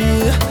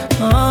chérie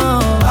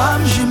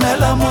âme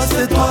jumelle à moi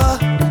c'est toi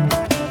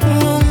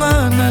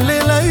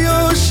nalela yo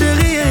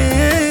chérie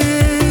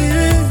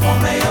mon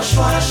meilleur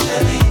choix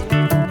chérie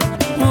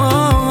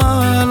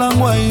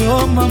langwa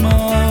yo mama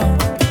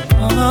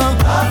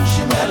âme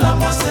jumelle à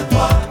moi c'est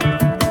toi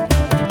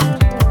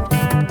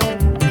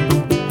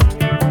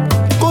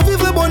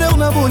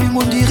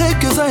on dirait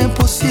que ça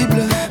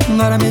impossible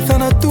ngala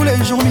metana tous les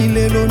jours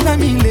milelo na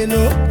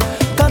milelo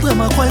cadre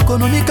macro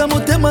économique à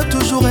motema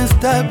toujours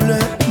instable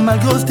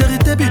malgré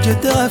austérité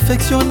budgétaire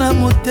affection na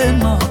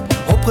motema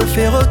on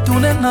préfère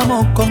retourner na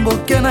mon Congo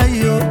kena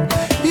yo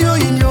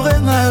ignoré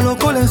nga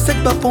lokola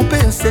insecte ba pompe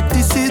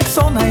insecticide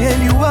son na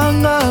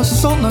eliwanga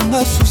son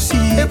nanga souci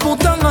et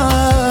pourtant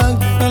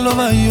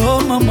naloba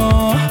yo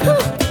maman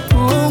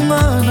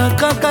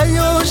nakaka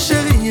yo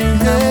chérie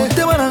na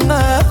motema nanga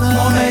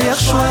mon meilleur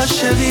choix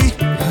chérie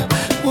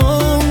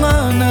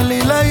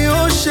nalela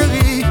yo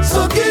chérie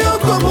soki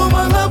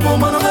okobomanga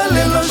bomananga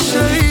lelo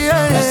chérie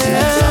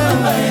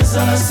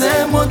se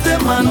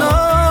motema no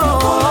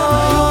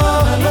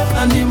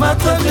andima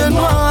matin de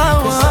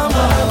noir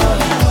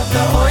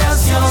oya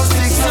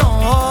science-fiction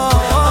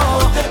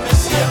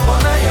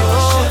mpona yo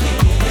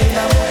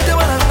na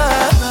motema na nga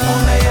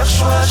meilleur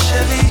choix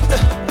chéri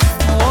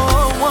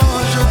oh moi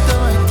je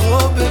t'aime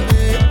trop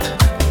bébé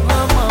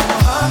maman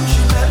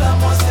jumelle à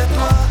moi c'est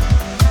toi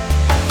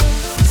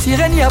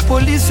sirene ya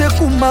polise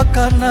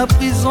ekumbaka na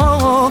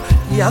prison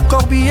ya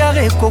corbillard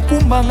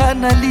ekokumbanga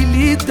na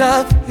lilita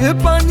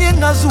epanye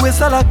nga zu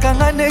esalaka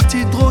nga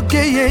neti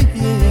droge yeye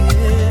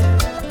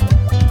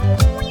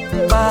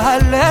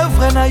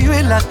balèvre na yo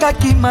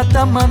elakaki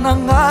matama na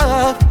nga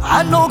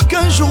en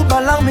aucun jour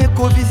balarme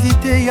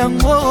ekovisite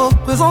yango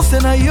présence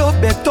na yo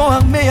beton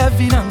arme ya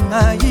vi na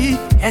ngai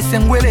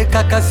esengo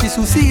elekaka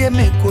sisusi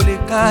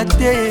emekoleka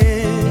te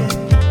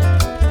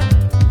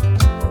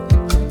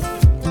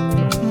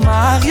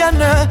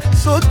Marianne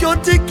soki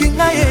otiki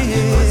ngai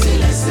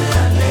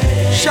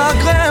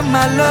chagrin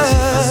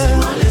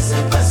malheur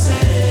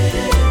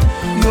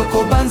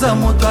yokobanza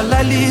moto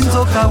alali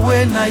nzoka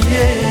we na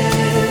ye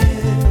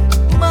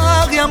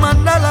Maria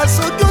Mandala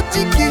soki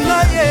otiki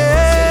ngai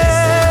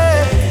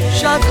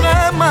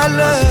chagrin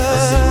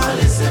malheur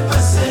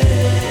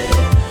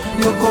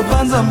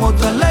yokobanza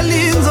moto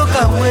alali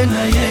nzoka we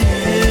na ye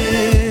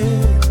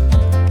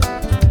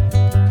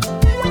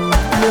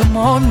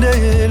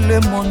Le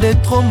monde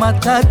est trop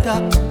matata.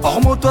 Or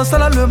moto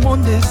asala le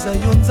monde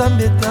ezayo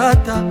nzambe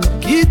tata.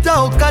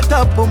 Kita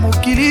okata po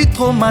mokili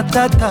trop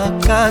matata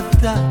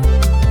kata.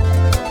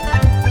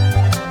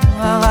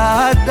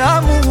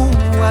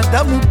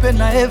 Adamu pe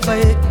na Eva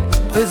ye.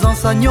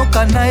 Présence a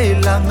nyoka na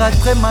elanga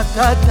très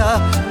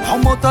matata. Or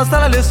moto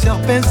asala le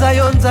serpent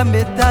ezayo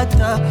nzambe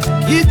tata.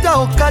 Kita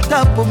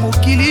okata po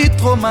mokili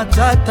trop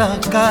matata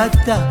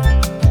kata.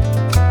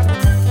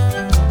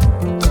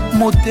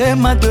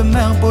 Motema de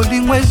mer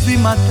bolingo ezwi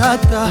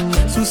matata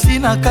susi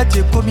na kati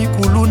ekomi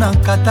kulu na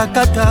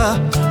katakata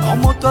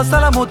moto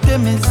asala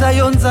motema eza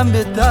yo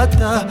nzambe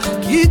tata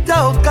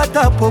kita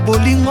okata po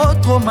bolingo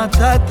tro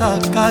matata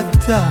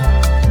kata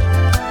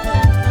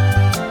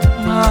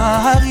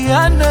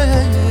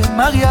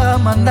Maria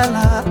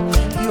Mandala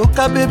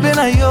yoka bébé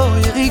na yo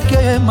Eric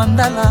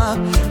Mandala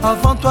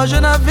avant toi je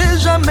n'avais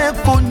jamais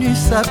connu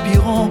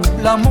Sapiron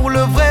l'amour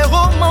le vrai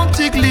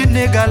romantique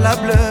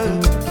l'inégalable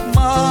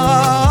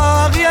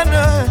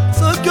Marianne,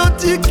 soki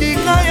otiki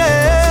ngai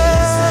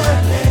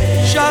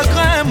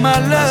chagrin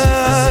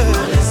malheur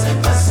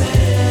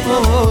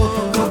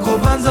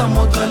yokobanza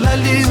moto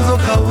alali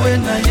nzoka we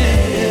na ye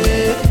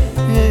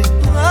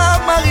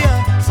Maria,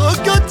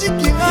 soki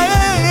otiki ngai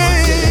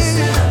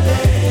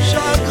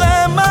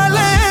chagrin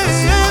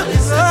malheur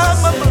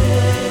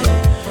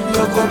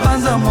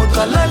yokobanza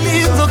moto alali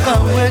nzoka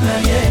we na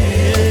ye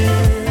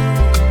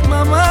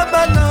mama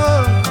bano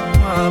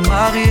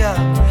Maria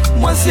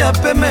mwasi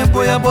apeme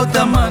boya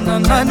botama na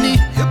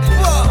nani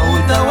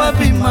uta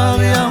wapi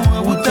Maria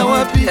uta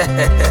wapi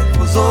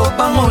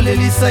uzobango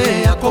lelisa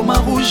ye akoma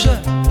rouge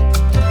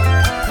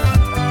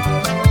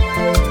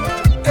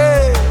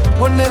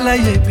ponela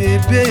ye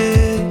bebe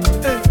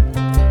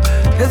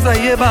eza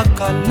ye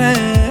bakale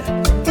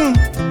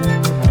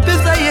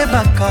eza ye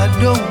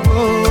bakado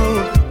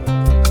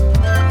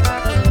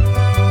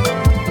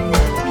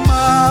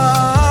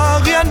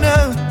Marianne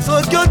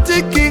soki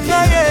otiki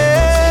ngai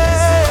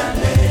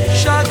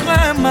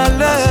chagrin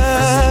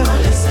malheur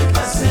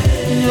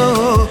yo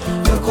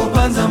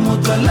yokobanza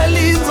moto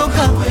alali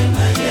nzoka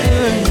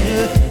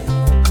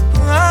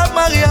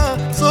Maria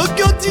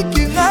soki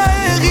otiki ngai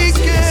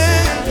Erike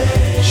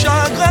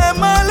chagrin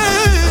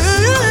malheur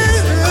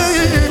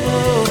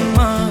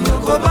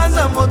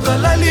yokobanza moto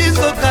alali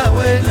nzoka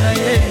we na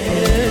ye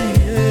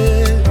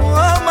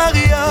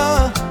Maria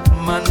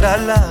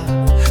Mandala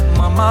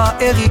mama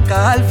Erika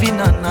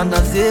Alvina na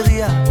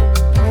Nazeria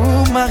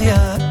Maria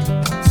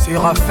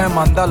Séraphin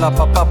Mandala,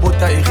 papa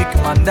Bota Eric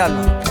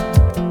Mandala.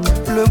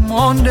 Le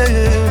monde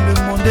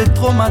est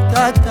trop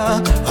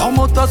matata.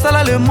 Remonte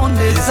sala le monde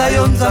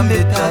ezayo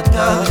nzambe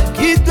tata.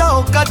 Kita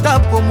okata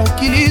po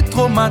mokili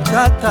trop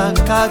matata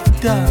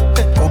kata.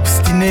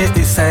 Obstiné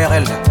et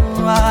SARL.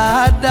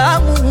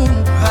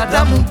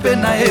 Adamu pe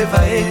na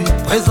Eva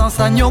présence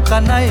a nyoka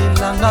na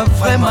elanga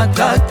vraiment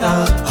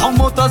tata.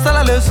 Remonte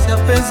sala le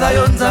serpent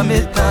ezayo nzambe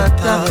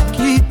tata.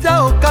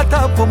 Kita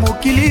okata po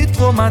mokili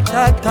trop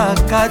matata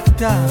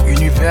kata.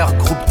 Univers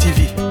Groupe TV.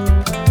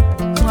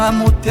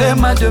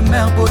 Motema de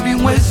mer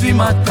bolingo ezwi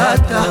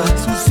matata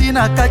susi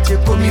na kati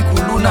ekomi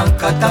kulu na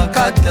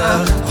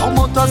nkatankata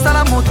moto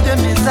asala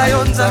motema eza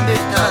yo nzambe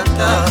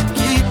tata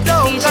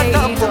kita okata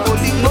po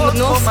bolingo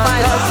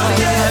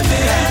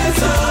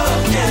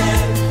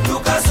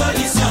luka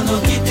solution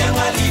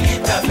okitenga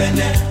lilita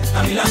pene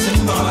ambulance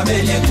mbongo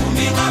babele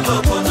kumbinga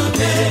bokono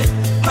te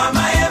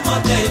mama ye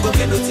mote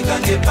ebokendo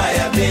tikange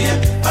paya beya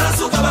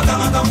balasuka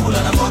bakangaka mbula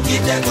na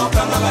mokite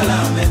kopanga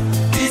balame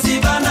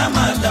Bana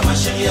mata ma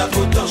chérie à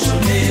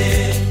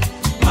cotorchonner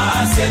ma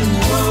scène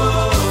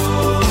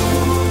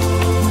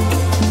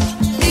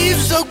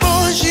Yves Zogbon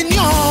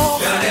Junior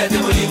Père de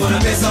Bolingo na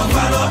pesa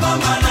palo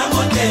mama na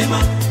motema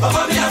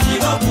Papa bien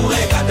vivant pour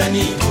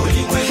ekatani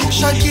Bolingo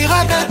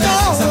Shakira Gata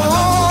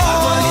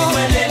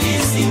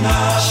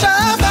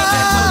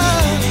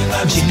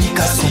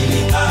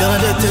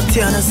Bernadette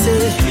Tianase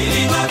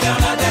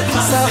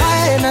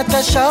Sarah et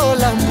Natacha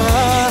Olama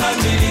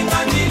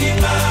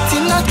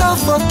Tinata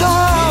photo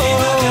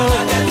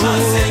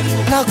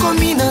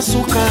Nakomi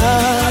Nasuka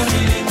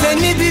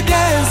Lenny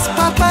Bidens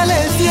Papa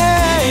les vieux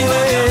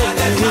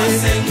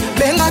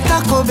Benga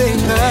Tako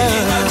Benga.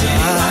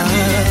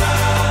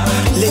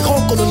 Les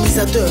grands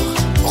colonisateurs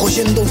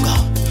Roger Ndonga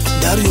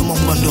Dario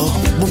Mambando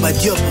Bouba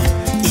Diop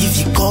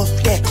Yves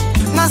Kote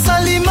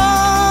Nasalima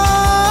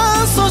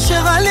So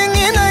Chera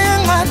Lingi na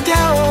yenga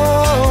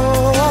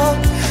teo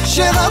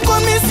Chera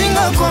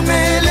komisinga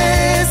komele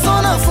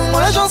Sona fungo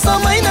la jansa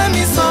maina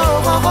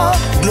misoro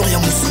Gloria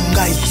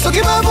Musungai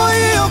Soki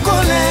baboyi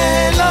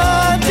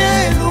okolela Te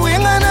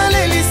luenga na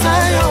lelisa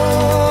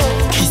yo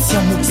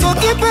Christian Moukiba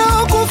Soki pe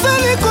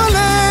okufeli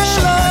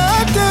kolela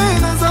Te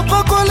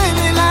nazapa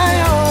kolelela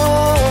yo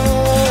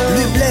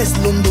Lui Blaise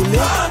Londole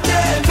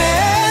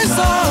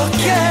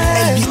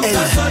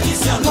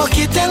LBL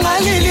Mokitenga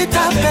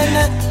lilita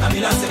pene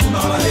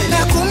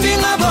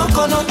Nekumbinga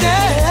bokonote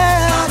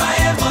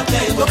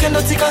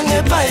Bokendo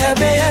tikange pa ya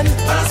BM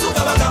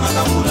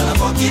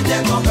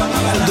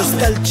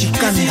Dostal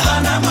Chikanda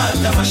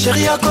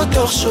Chéri à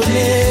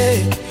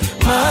Kotorchone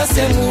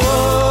Masemu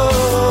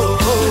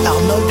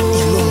Arnold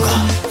Ilonga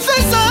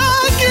Fesa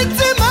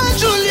Kitima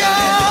Julia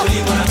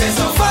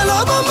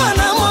Falobo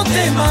Mana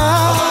Motema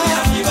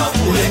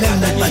Oulenem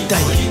na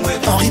bataille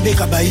Henri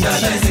Bekabaïdi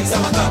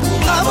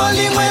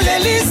Nabolimwe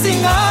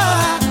lelisinga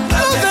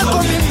Love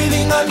komi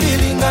bilinga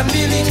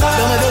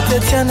Bernadette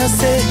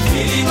Tianase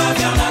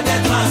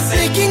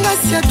Ekinga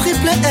sia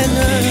triple N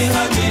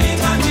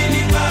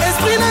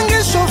Esprit nange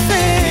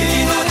chauffé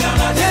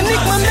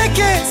Yannick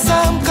Mameke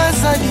Sam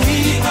Kazadi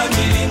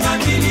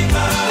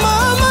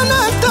Mama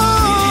Nato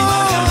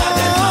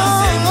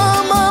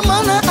Mama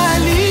na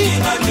Ali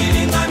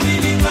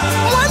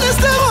Mwana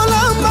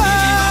Sterolamba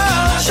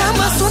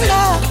Chama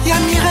Sunda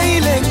Yamira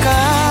Ileka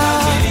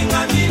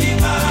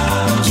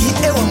Qui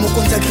est au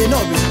Mokonza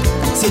Grenoble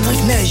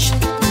Cédric Neige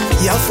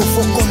Y'a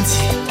Fofo Kondi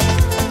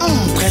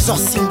Trésor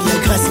Singia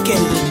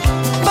Graskel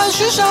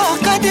Bajuja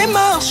Arca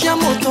démarche Y'a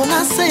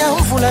Motonase Y'a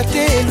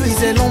Mvoulate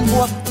Louise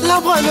Lombois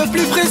L'arbre le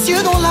plus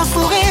précieux dans la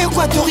forêt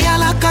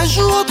équatoriale à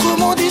Cajou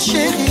autrement dit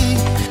chéri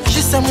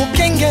Jissa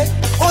Mukenge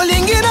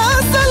Olingi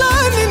na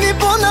salami ni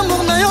bon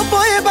amour na yo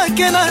boye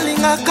bakena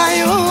linga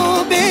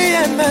kayo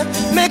BM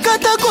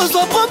Mekata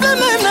kozwa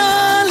problème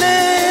na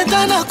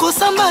leta na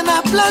kosamba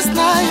na place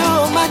na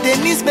yo ma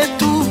Denise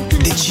Betou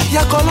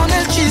Ya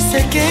colonel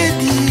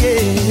Chisekedi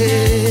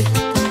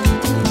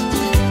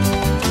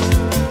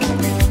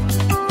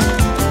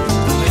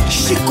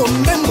Chico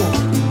Mbembo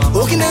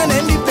Okina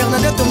na Mbi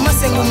Bernadette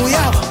Masengo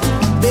Mouyara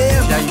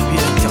BM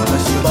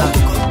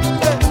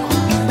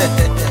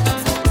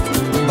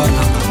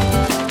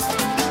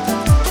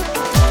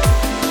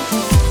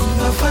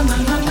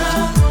Bafananana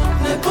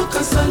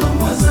N'époque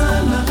Salomoisa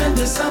La reine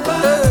de Saba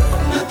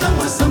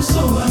Natama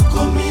Samso a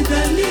commis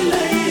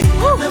Dalila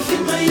La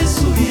firma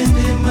Yesu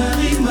viene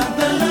Marie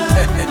Magdala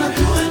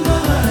Naturel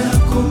Mara a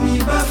commis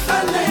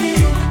Bafana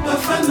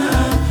Bafana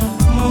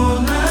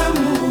mon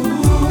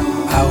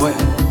amour. Ah ouais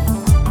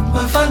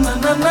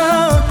Bafananana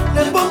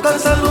N'époque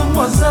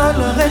Salomoisa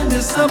La reine de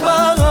Saba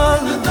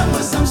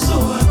Natama Samso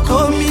a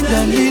commis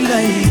Dalila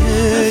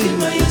La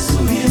firma Yesu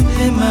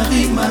viene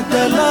Marie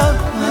Magdala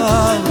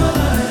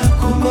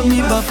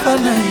Komi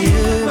Bafana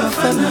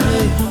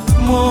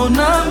mon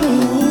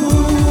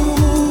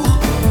amour.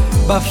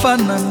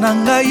 Bafana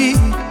nangai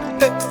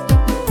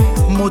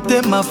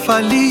Motema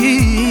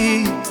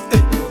fali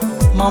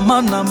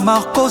Mama na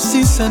Marco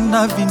Sisse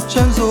na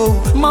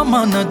Vincenzo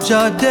Mama na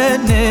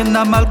Jadene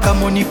na Malka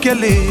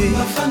Monikele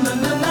Bafana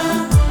nana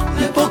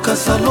N'époque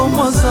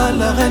Salomoisa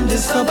La reine de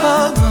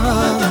Saba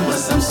Natama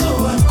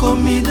Samso a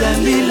commis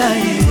Dalila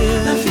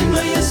La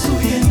firma Yesu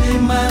viene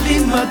Marie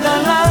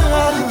Magdala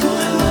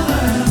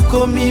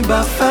Komi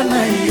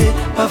Bafana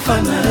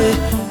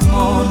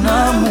mon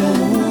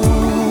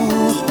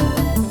amour.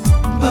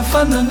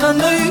 Bafana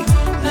nangai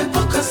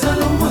N'époque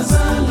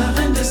Salomoisa La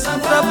reine de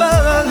Saba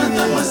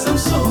Natama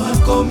Samso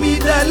a commis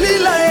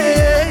Dalila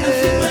La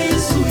firma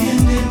Yesu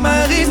viene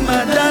Marie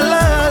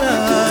Magdala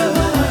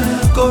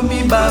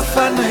Komi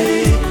Bafana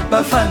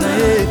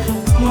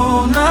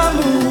mon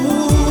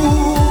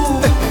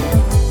amour.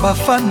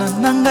 Bafana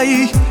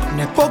nangai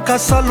N'époque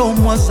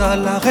Salomoisa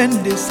La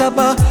reine de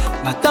Saba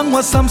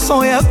Matangwa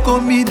Samson ya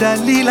komi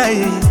Dalila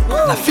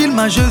Na film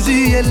à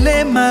Jésus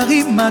elle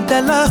Marie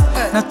Magdala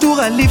Na tour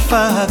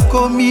Alifa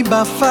komi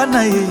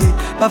Bafana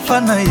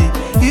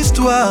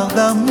histoire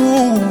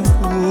d'amour.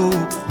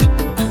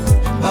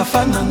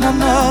 Bafana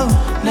nana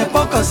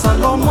N'époque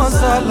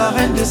Salomoisa La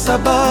reine de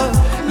Saba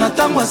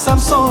Natangwa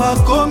Samson a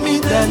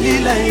komi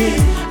Dalila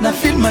Na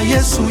film à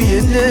Yesu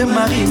yende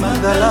Marie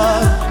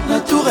Magdala Na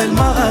tour El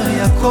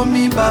Marari a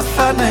komi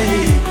Bafana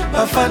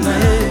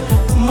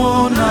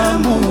mon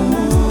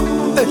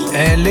amour.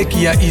 Elle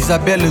qui a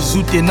Isabelle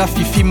Zouté na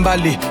Fifi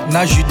Mbale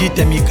na Judith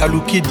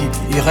Mikalukidi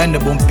Irène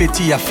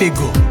Bonpetit ya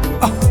Fego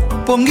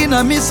pongi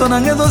na miso na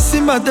ngai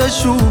ezosimba te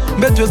shu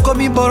mbeto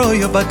ekomi bolo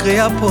oyo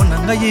bakrea mpo na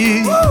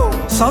ngai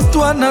sans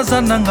toi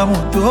naza nanga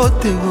moto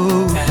te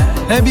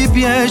ebi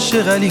bien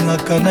chéri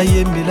alingaka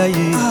nayembela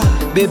ye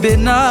bebe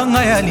na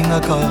ngai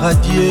alingaka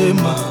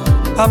radiema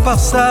à part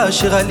ça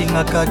chéri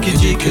alingaka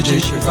kidikeje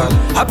cheval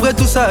après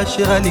tout ça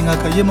chéri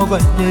alingaka ye moko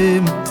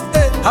yema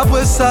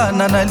après ça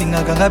nana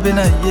alingaka nga pe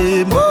na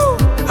yema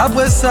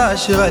après ça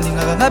chéri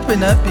alingaka nga pe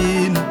na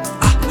pina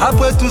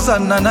après tout ça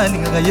nana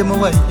alingaka ye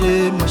moko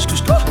yema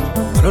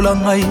balola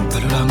ngai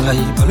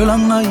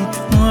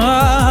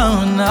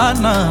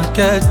nana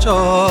kecho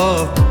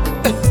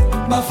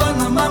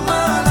bafana mama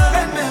la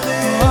reine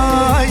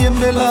mère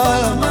yembela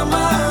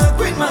mama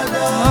queen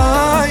mada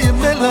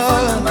yembela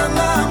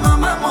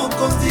mama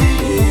mokonzi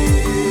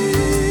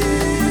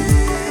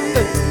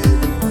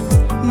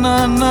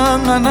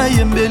nana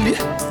yembeli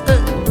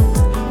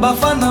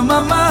bafana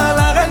mama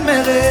la reine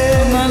mère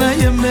nana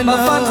yembela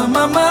bafana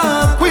mama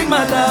queen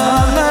mada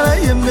nana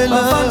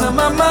yembela bafana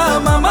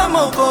mama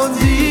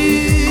mokonzi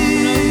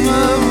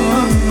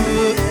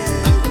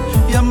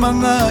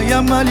yamanga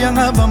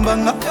yamalianga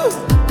bambanga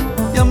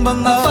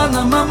yambanga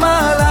fana mama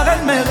la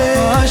reine mère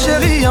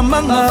chérie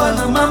yambanga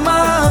fana mama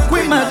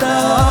queen mada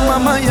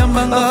mama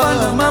yambanga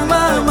fana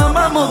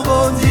mama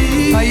mokonzi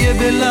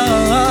ayebela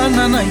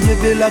nana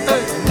yebela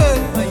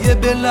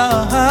ayebela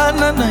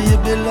nana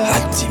yebela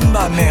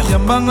atimba mère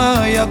yambanga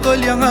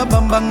yakolianga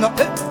bambanga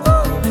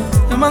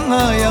yambanga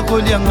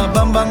yakolianga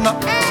bambanga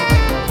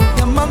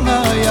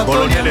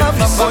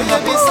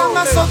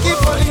oyebisanga soki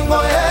bolingo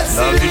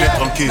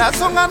esili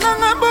nasonga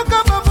nanga mboka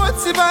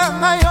baboti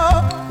banga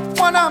yo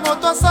mwana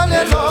moto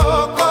asala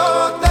eloko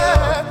te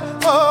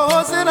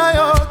oze na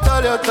yo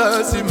taliata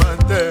nsima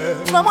te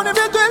namoni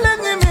bieto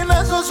elengi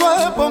mina zozwa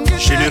ebongi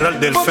général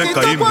delphin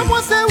kaimbi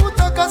mwase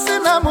utaka se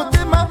na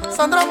motema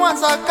sandra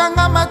mwanza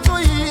akanga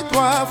matoi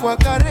 3 fois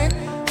carré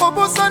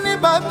obosani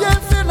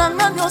babienfe na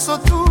nga nyonso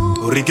tu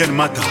Rigen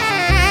Mata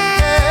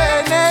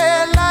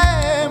enela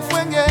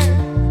emfwenge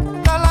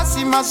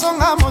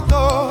masonga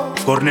moto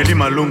Cornélie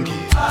Malungi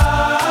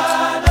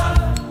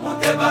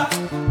Muteba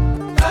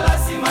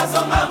Talasi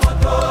masonga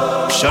moto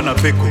Shana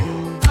Peko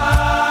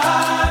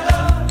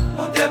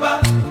Muteba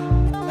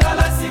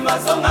Talasi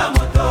masonga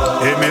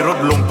moto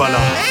Emerald Lompala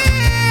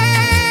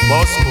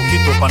Boss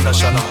Okito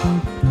Pandachala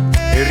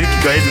Eric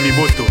Gaël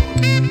Miboto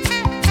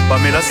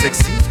Pamela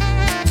Sexy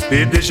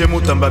PDG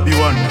Mutamba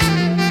Biwan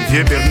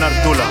Vieux Bernard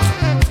Tola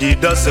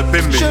Didas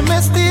Pembe Je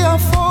m'estrie en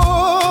faux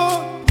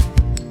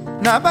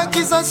na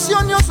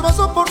bakisation nyonso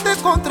bazoporte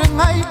contre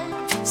ngai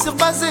sur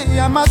base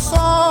ya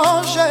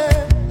masonge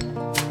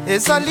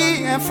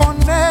ezali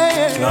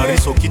infondé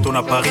Clarisse Okito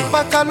na Paris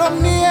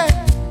bakalomnie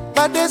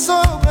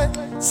badésordre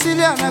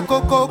silia na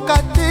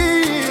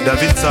kokokati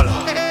David Sala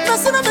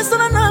nasina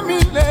misana na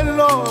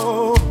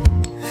milelo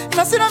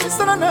nasina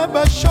misana na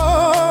basho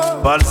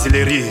Bal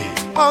Silerie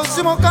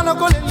ausi mokano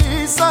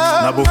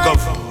kolelisa na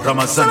Bukavu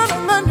Ramazani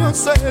nanga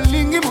nyonso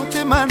elingi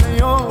motema na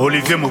yo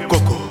Olivier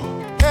Mokoko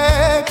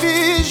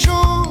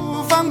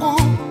bijou vangu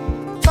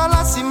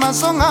talasi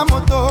masonga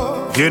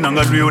moto vie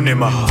nanga lui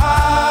onema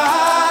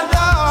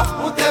ada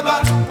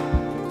uteba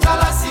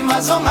talasi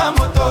masonga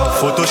moto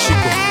photo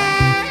Chico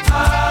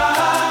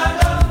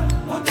ada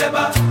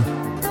uteba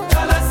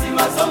talasi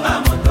masonga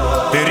moto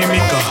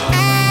Perimika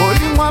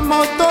bolingwa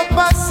moto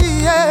pasi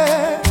ye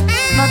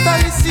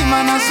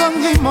natalisima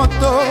nazongi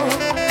moto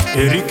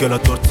Eric la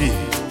tortille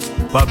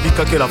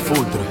Babika ke la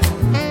foudre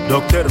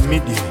Docteur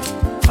Midi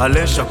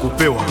Alain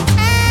Chakupewa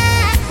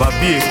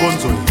Babi et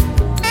Konzoi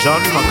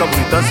Jean-Louis Macabou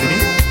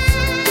États-Unis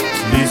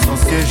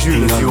Licencié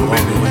Jules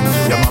Ziombele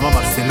Yamama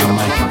Marcelin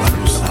Mike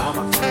Balusa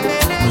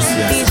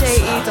DJ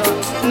Edo,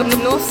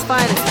 North's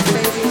finest,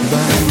 baby.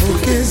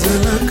 bamoke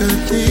ezalaka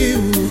te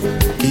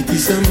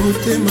kitisa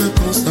motema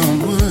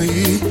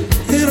konsamwai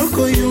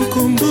eloko yo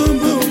nkombo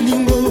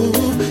bolingo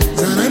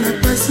zala na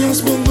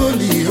patience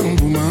bongoli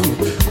yambuma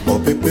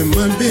mopepe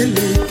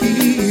mabeleki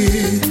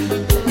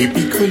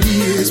epikoli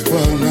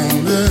espoir na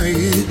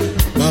ngai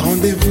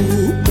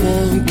barendez-vous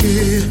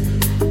manqué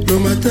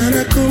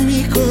lomatala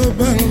komiko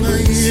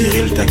bangai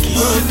Cyril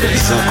Takis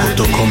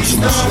Zakoto comme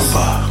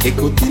Simosopa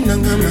ekoti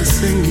nanga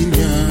masengi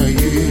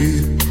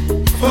nyaye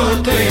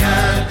Foto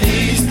ya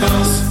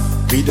distance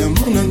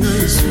vidamour nanga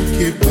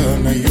esuki epa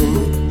na yo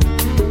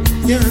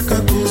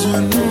yaka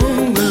kozwa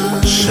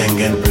nonga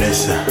Schengen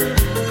Place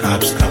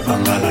Caps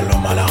Kapangala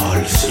Lomala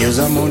Rolls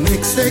yoza mon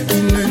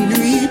exeki na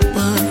nui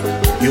pa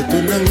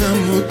yotonanga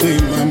moto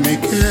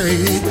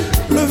emamekai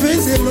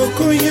loveze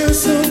eloko ya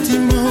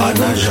sentiment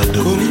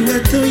kolinga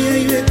to ya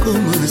yo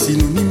ekoma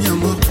sinonime ya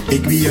mort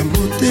aiguille ya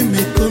motema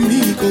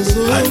ekomi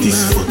kozona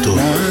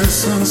na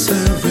sens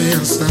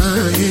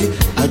versailles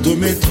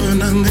adometre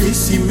na ngai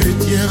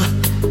cimetière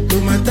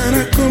tomata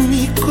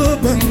nakomi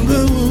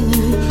kobango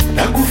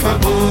nakufa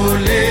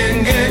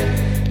bolenge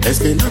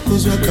eske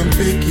nakozwaka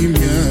mpe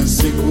kimia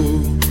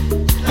seko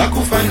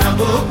nakufa na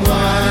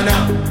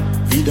bomwana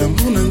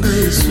vidambo na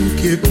ngai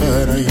esuki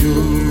epara yo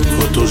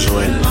Photo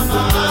Joël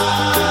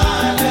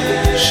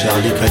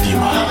Charlie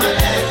Kadima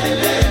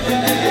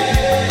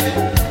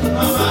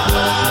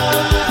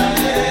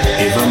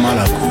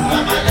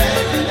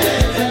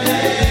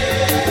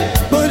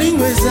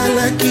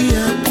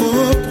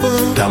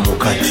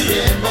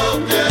Kati.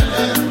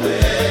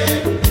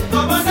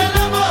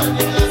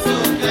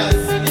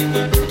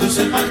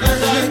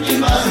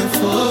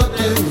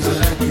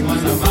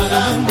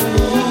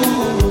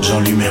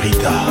 Jean-Louis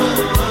Mérita.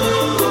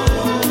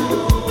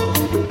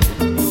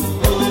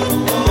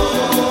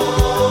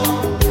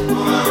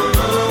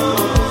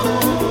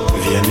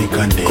 Vianney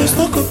Kandé.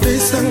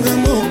 Kostokopesanga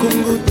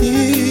mokongoti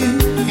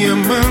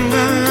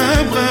yambanga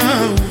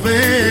bras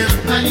ouvert.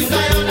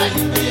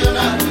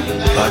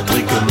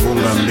 Patrick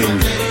Mbunga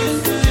Mbengi.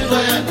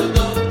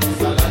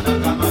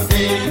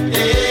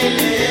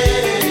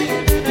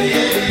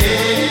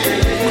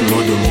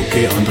 Claude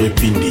Moquet, André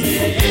Pindi.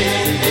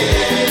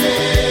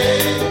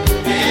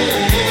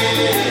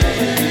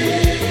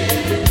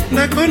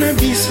 Nakona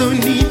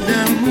bisoni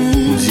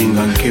d'amour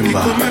Zinga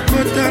Nkemba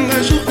Ekomakotanga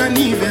jour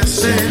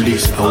d'anniversaire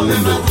Simplice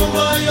Awundo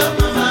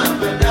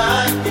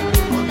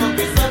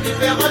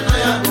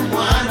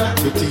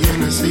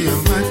Kotiana se ya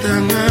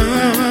matanga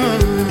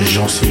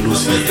Jean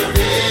Silousi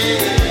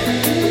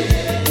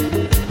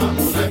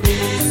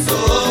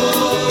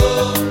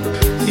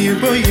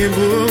Yebo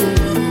yebo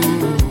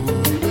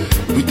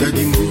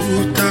Boutadi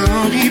Mouta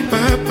Henri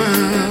Papa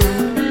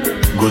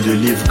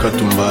Godelive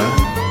Katumba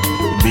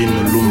Bin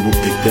Lumbu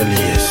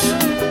Etelies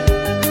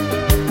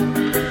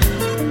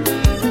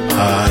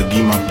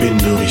Guima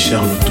Pendo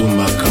Richard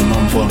Lutumba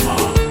Kamamvwama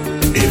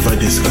Eva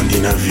de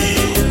Scandinavie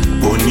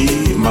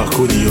Boni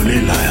Marco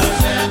Diolela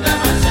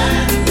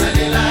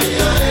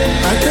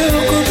Ate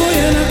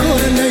okoboya na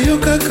korenda yo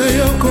kaka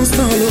yo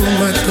Constant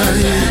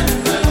Lomataye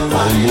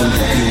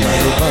Rombondo Pima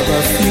Baba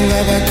finga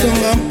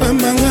batonga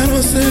mpambanga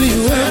roseli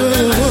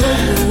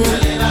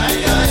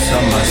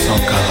Sama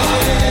Sankara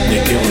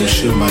Neker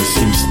Roche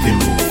Massim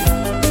Stembo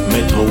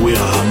Maître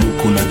Ouera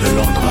Hamukuna de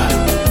Londres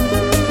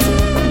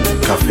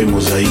Café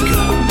Mosaïque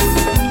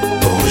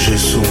Roger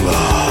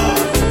Sunga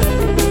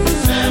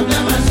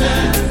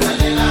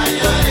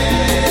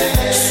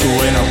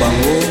Souena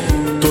Bango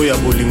Toya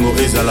Bolingo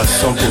Ezala 100%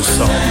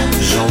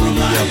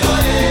 Jean-Willy Yaba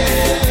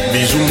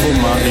Bijou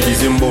Mboma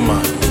Élysée Mboma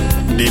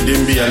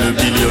Dédembi à le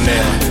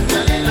billionnaire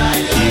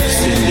Yves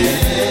Sende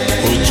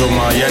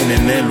Ojoma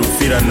Yanene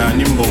Lufira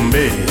Nani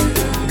Mbombe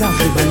Garde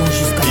le ballon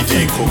jusqu'à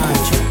DJ Coco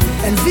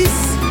Elvis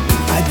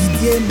à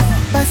Didier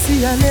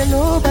Basi ya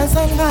lelo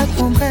bazanga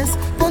tendresse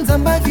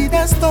Ponzamba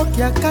vida stock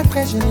ya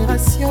 4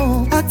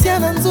 générations Atia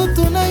na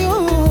nzoto na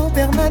yo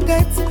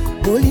Bernadette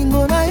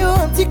Bolingo na yo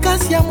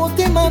antikasi ya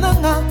motema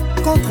nanga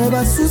Contre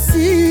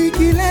basusi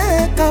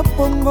kileka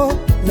pongo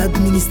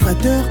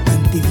L'administrateur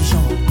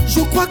intelligent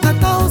Je crois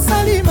kata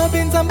osali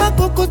mabenzamba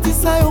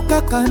kokotisa yo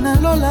kaka na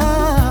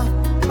lola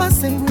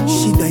Masengu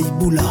Shida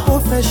Ibula O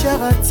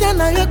fraîcheur atia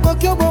na yo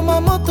kokyo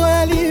boma moto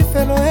ya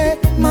lifelo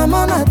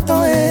Maman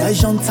nato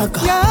Agent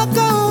Saka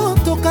Yaka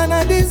otoka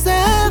na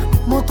désert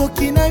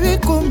Motoki na yo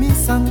ekomi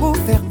sango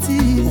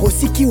fertile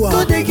Rosikiwa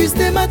To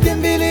déguste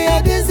matembele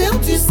ya désert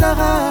du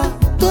Sahara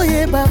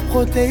Toyeba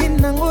protéine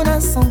nango na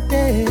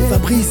santé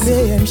Fabrice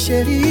BM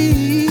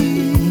chéri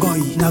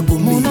Ngoy na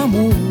Gombe Mon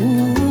amour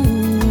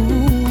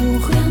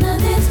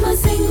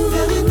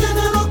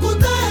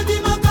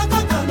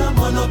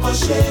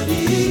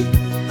Chérie,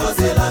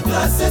 osez la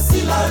classe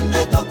si la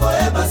nette au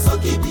koeba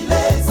soki bile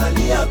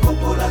ezali ya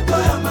kopola to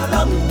ya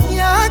malamu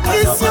ya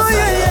Christian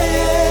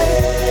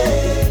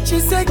tu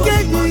sais que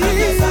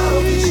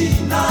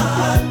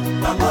original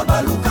bango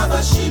baluka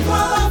ba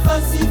chinois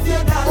falsifié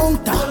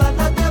Onta la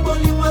nate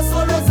bolimwa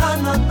solo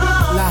zanana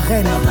la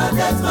reine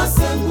Bernadette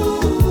Masengu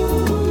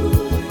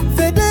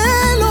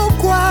Fidèle au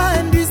quoi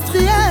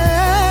industriel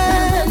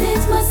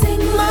Bernadette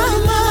Masengu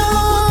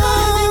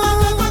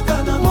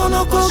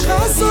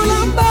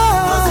Solamba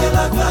c'est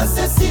la grâce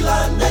si la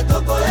nette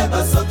au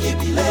koeba soki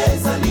bile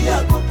ezali ya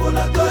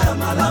kopola to ya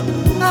malamu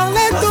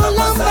Arlette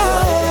Olamba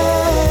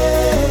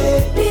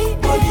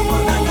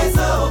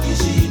Olimonangeza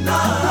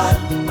original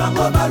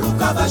bango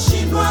baluka ba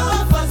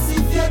chinois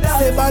falsifié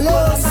c'est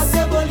balos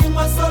nate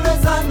bolimwa solo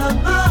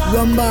zanana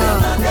Lwamba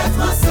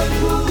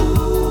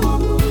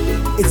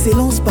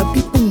Excellence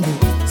Papi Pungu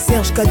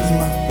Serge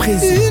Kadima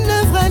président Une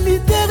œuvre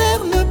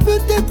littéraire ne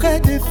peut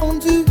être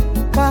défendue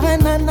par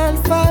un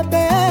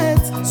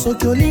analphabète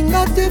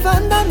Sokyolinga te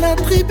vanda na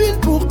tribune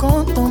pour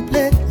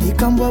contempler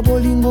Likambwa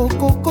bolingo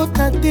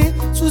kokotate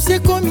Soucie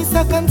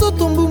komisaka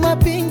nzoto mbuma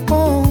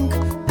ping-pong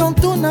Dans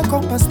ton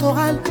accord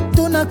pastoral,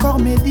 ton accord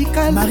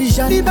médical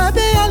Marie-Jeanne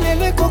Libabe ya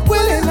lele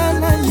kokwele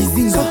nana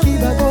Soki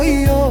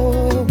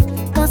baboyo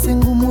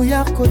Masengu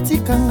mouillard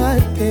kotikanga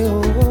te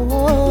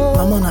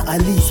Maman na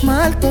Alice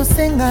Mal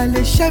Tosenga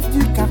le chef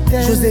du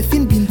cartel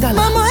Joséphine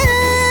Bintala Maman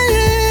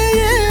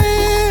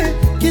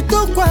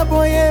kitoko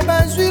aboye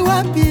bazwi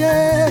wapi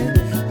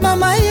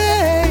mama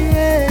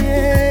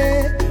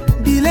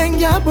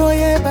bilengi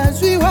aboye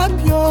bazwi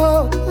wapi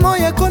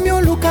moye komi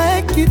oluka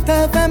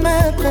ekita 20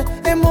 mètres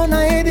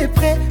emona ye de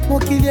près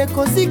mokili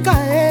ekozika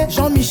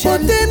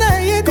Jean-Michel ote na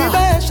ye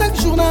biba chaque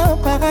jour na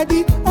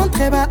paradis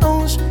entre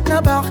baange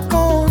na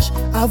barcange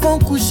avant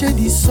coucher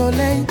du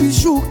soleil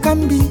bijou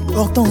Kambi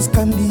Hortense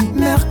Kambi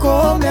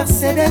Merco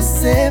Mercedes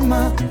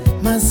Sema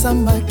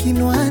Masamba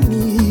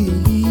Kinwani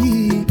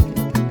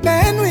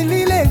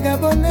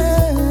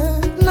bonheur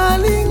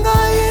nalinga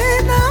ye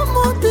na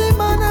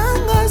motema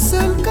nanga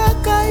seul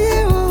kaka ye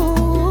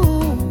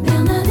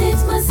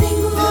Bernadette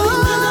Masengo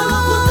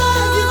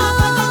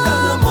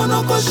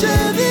monoko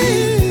chéri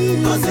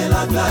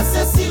kozela glace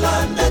esila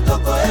nde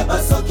tokoyeba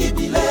soki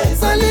bile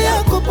sali ya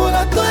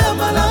kopola to ya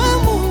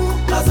malamu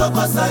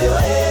nazokosa yo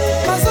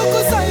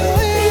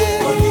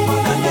olingo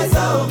nanga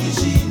eza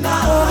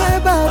original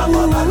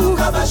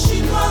baluka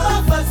bachinois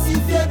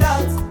bafalsifie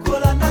date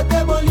kolanda te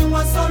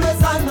bolingo solo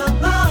eza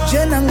nanga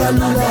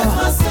jenangalula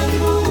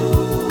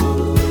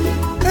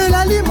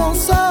elali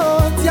monso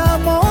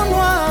diamant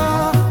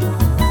noir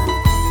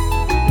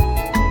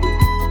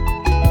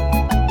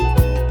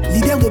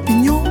leader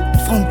d'opinion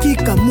Francky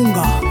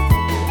Kamunga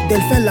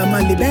Delphin Lama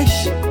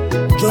Lebèche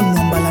John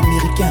Mwamba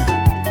l'américain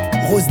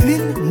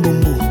Roselyne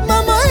Mbombo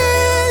Maman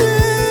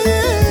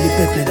le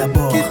peuple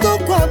d'abord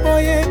Kitoko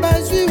Aboye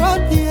Bazui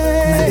Wapie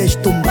Nadège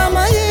Tomba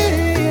Maman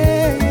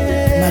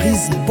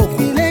Maryse Mpoko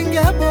Ilenge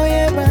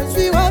Aboye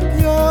Bazui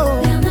Wapio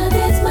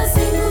Bernadette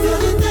Masengo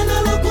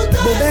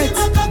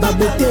Bobette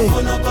Baboté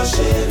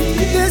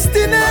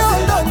Destiné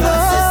Ondono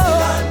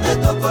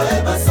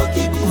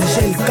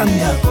Angèle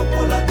Kambia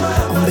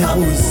Amber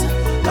Rose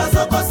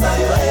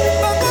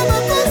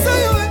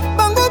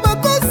bango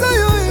bakosa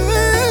yo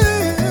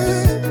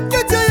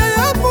ketia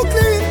ya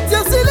boucli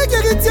tiersile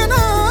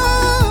keritiana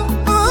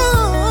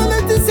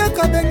Laetitia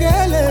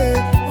Kabengele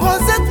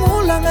Rosette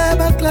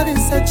Moulanga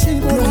Clarisse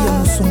Chibo Gloria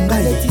Musonga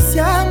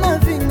Laetitia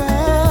Mavinga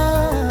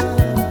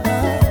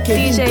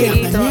DJ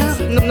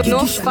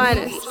North's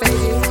finest,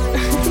 baby.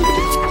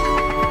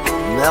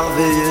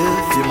 Merveilleux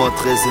fut mon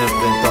 13e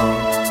printemps.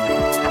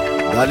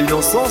 Dans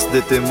l'innocence de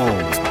tes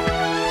mots,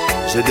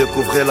 j'ai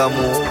découvert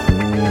l'amour.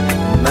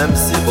 Même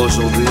si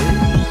aujourd'hui,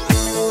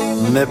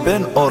 mes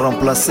peines ont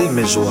remplacé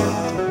mes joies,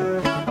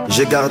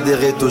 je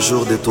garderai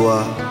toujours de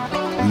toi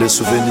le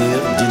souvenir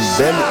d'une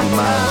belle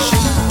image.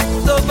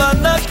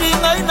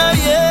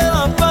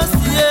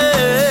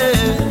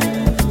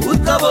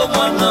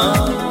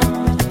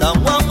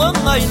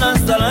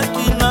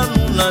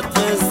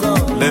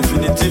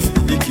 L'infinitif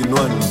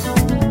Ikinwani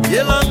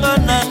Yelanga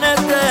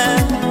nanete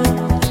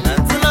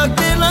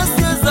Nantilaki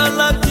lansi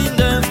ezalaki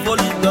nde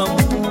folidamu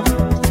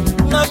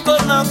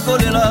Nakona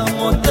kolela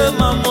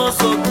motema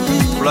mosoki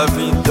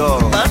Flavindo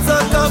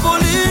Banzaka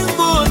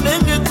bolingo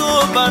ndenge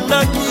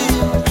tobandaki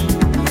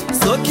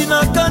Soki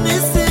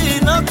nakanisi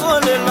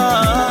nakolela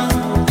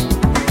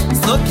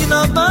Soki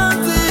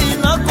nabandi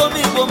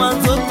nakomi boma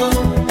nzoto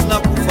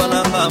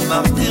Nakufalanga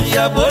martiri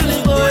ya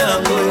bolingo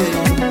yango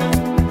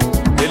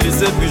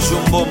Elise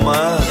Bijumboma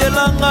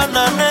Yelanga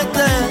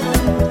nanete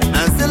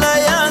Nazela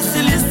ya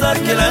silisa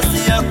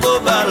kelasi ya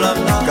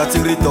kobalanga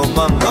Katiri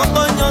Tomanga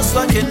Kongo nyonso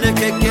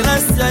akendeke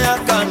kelasi ya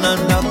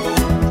kanandako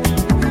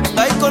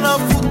Ngaiko na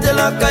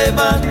futela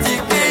kaeba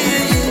tike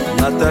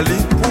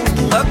Nathalie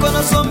Ngako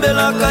na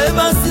sombela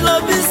kaeba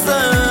silabisa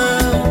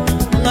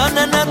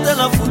Nganenete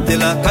na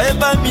futela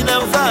kaeba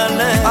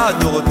minervale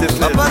Dorothée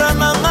Fela Babara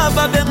nanga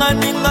babenga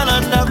ninga na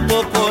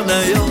ndako pona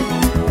yo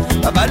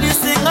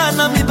abalisinga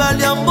na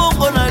mibali ya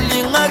mbongo na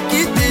linga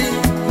kiti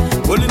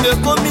olinge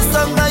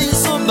komisa ngai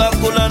somba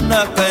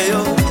kolandaka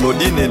yo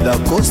Claudine da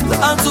Costa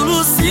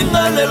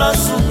anzulusinga lela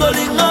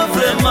sundolinga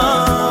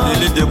vrema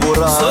Lili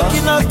Debora soki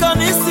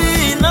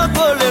nakanisi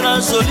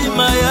nakolela joli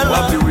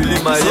mayala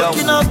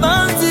soki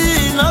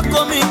nabandi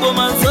nakomi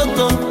boma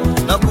nzoto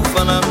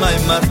nakufa na ngai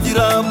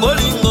martira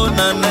bolingo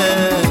nane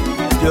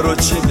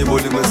Pierochini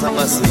bolingo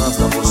ezanga silence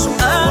na mosuku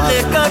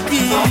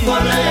alekaki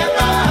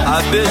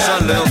Abe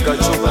Jean Léon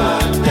Kachoko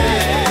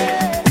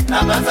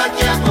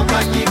Nabazaki ya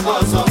kopaki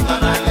kozonga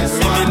na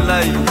leso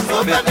Mimilai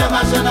Sopate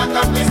machana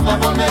kapis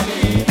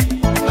babomeli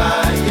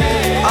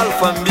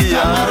Alpha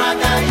Mbia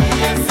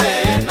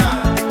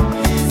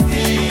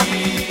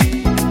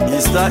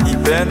Ista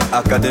Ipen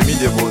Académie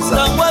de Beaux-Arts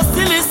Tangwa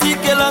silisi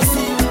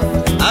kelasi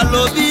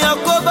Alobi ya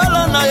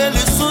kobala na ye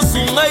lisusu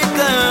ngai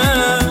te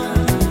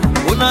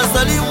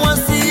Unazali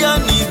mwasi ya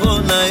nivo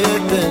na ye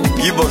te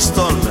Guy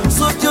Boston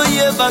soki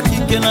oyebaki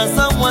ke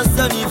naza mwasi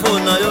ya nivo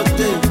na yo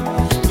te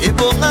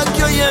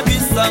ebongaki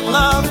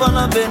oyebisanga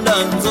fana benda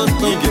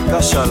nzoto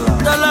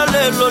tala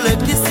lelo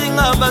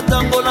lekisinga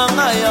batango na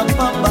ngai ya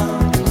pamba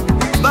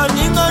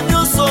baninga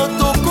nyonso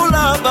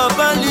tokula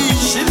babali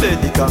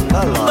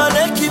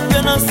baleki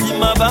mpe na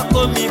nsima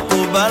bakomi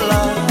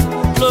kobala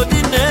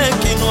Claudine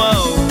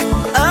Kinwao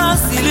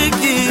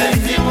asiliki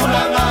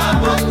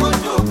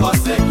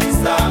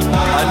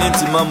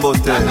Aniti Mambo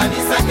te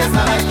Akanisake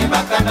salaki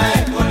bakana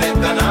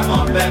ekoleka na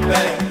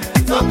mopepe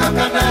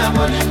Sokakana ya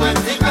molingo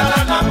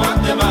etikala na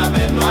motema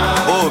benwa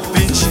Oh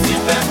Pinchi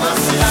Ipe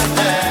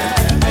konsilate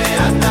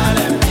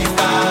Eyatale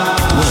mpika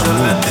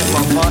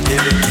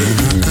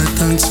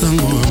Tunakata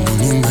nsango wa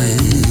moninga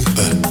ye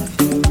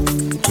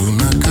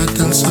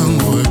Tunakata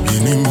nsango wa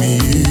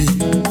bienemi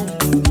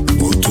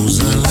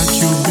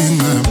Otozalaki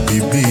obenga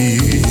bebe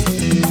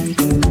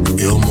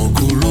Yo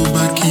mokolo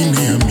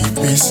bakine ya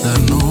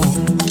mipesano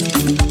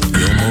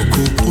Yo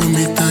moko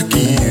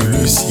prometaki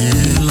le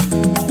ciel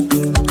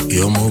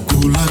Yo moko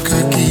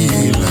lakaki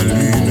la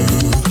lune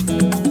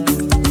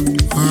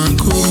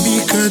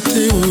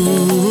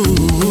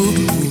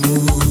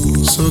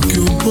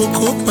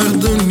boko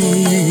pardoni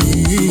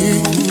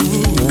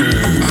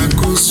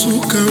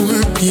akosuka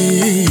wapi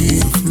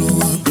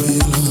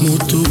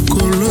moto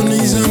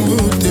koloniza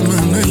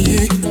motema na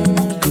ye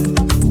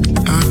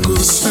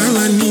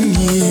akosala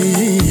nini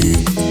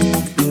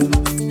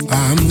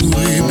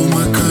amour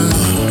ebomaka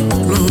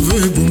love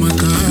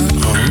ebomaka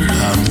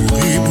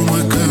amour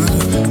ebomaka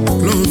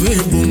love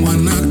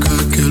ebongwanaka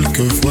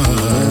quelquefois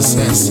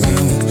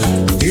assassin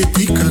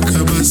etikaka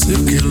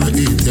basekela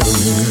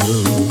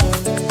éternel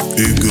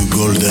Hugues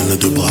Golden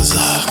de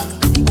Brazza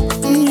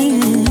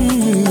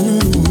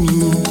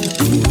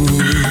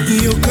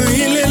yoka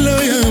elelo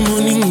ya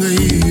moninga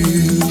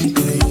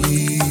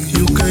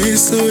yoka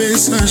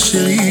esoesa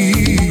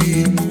sheri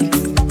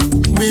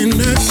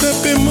bendaka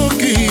pe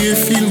moki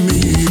efilme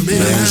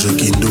Benjo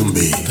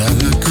Kindombe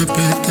talaka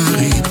pe ta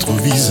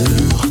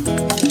rétroviseur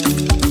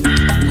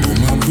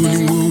moma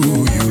bolingo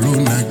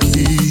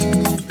yolonaki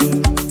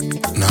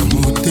na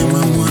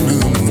motema mwana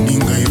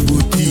moninga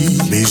eboti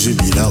BG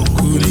Bilao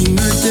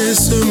kolinga te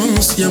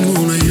semence ya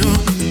mona yo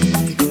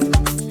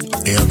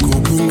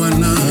ekobungwa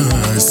na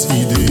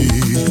aside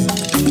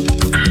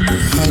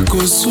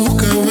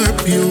akosuka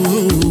wapi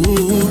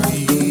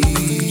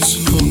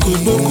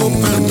sokoboko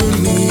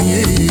pardoni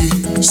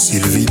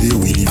Sylvie de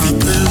Willy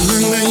Vita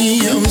ngai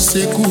ya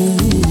oseku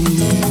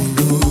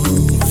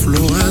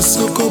Flora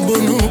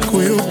sokobono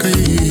koyoka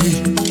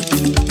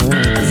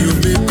yo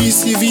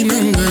bebisi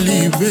vinanga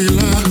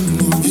libela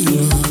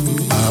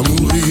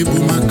amour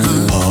ebomaka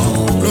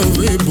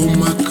love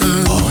ebomaka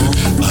amour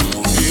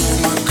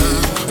ebomaka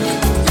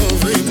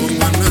love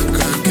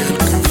ebomwanaka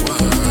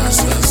quelquefois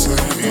assassin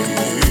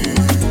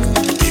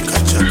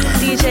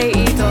DJ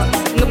Ido,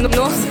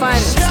 North's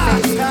finest.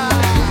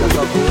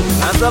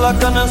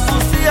 nazalaka na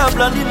susi ya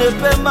blandine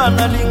pema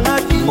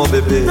nalingaki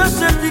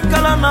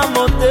nasetikala na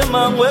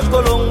motema ngo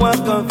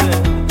ekolongwaka ve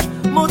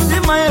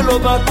motima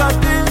elobaka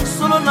te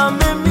solo na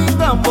memi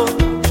ngambo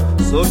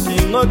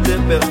soki ngo te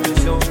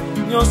perfusion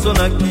nyonso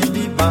na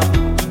kidiba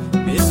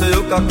miso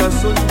yokaka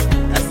soni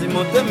asi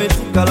motema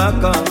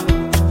etikalaka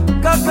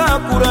kaka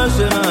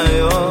courage na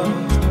yo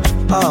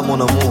ah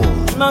mon amour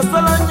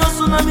nasala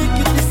nyonso na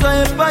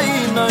mikitisa epai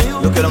na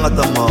yo yokelanga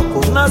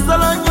tamako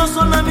nasala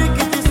nyonso na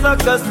mikitisa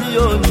kasi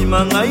yo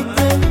ndima ngai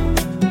te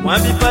mwa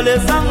bipale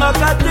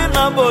ezangaka te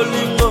na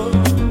bolingo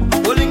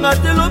kolinga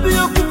te lobi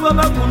yokufa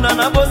bakunda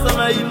na bosa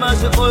na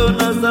image oyo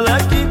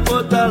nazalaki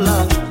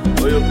kotala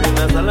oyo mpe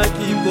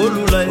nazalaki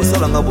kolula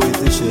osalanga boye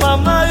te chéri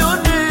mama yo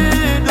nde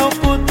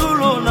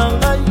dokutulo na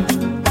ngai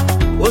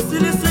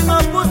osilisinga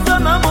posa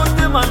na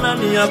motema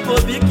nani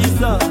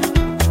akobikisa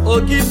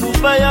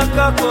okibuba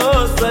yaka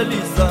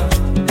kosalisa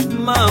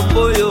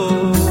mambo yo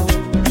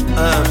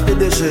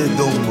PDG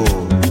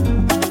Dongo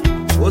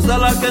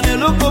ozalaka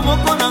neloko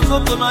moko na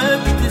nzoto na yo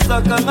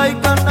ebitisaka ngai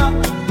kanda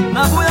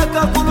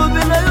naboyaka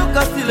kolobela yo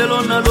kasi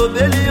lelo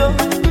nalobeli yo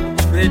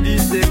fredi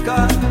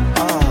seka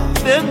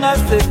benga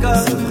seka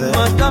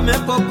matame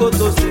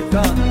kokoto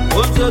seka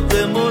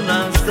onzotemo na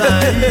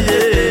nsai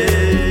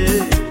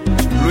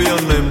Louis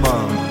Onema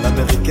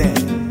l'américain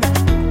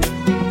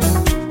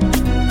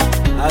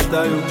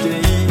ata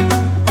yokei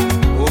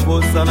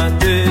obosana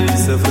te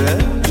c'est vrai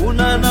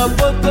una na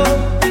poto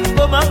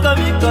komaka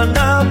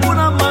mikanda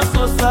mpuna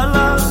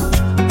masosala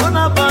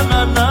mpona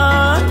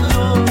banana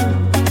yo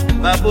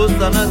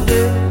babosana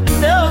te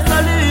nde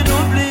ozali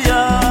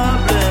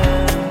inoubliable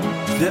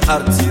de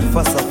artir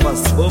face à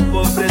face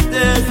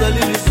bopauvreté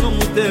ezali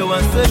lisumu te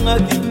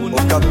wasengaki kuna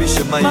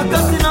okapishe maina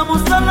makasi na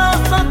mosala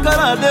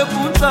sankara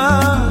dekuta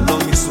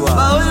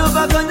baoyo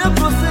baganya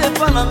prose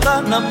epa na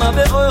nga na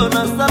mabe oyo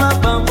nasala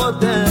bango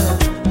te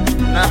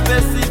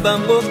napesi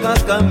bango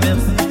kaka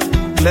merci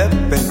Club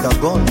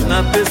Pentagon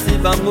napesi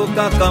bango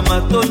kaka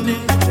matondi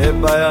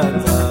ebaya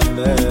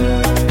nzambe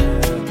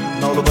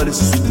na oloba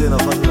lisusu te na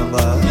vandi na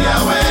nga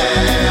yawe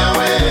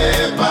yawe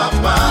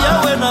papa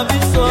yawe na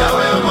biso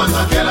yawe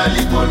omotokela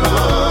likolo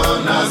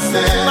na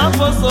se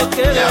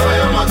naposokela yawe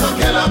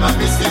omotokela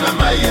bambisi na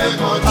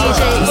mayebo DJ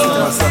Ido,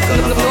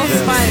 North's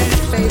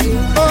finest, baby.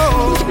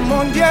 Oh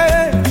mon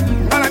Dieu,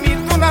 ala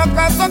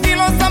mitunaka soki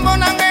losambo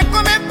nanga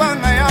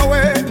ekomepanga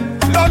yawe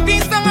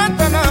lotisanga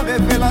tana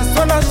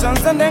revelation na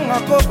chance ndenga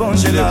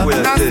kobongela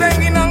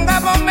nasengi nanga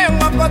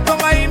bomengo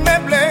kotonga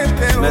imeble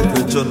te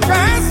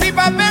kasi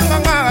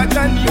babenganga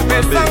atandi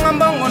pesanga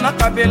mbongo na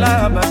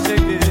kabela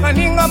basheke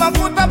aninga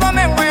mafuta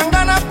bomengo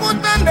yanga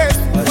nakuta nde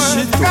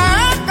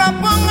kaka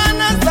ponga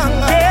na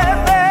zanga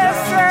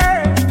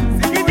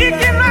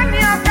sikidikimani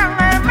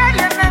akanga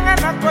emeli nenge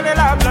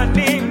nakolela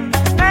blanding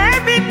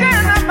naebite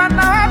na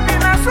banda wapi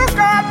na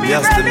suka wapi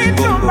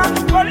belituba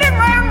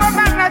kolingo yango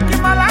bangaki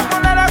malamu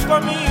lela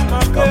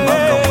komimoke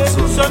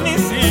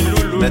sonisi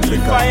lulu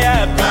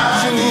ifaya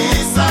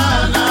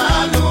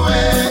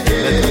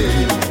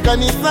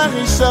kanisa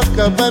Richard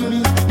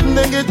Kabambi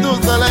ndenge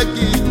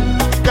tozalaki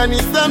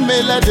kanisa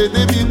mela de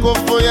debi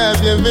kofo ya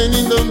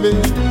bienveni ndombe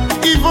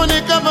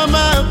ivoneka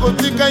mama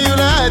kotika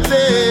yola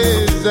te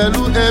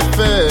jalou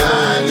efe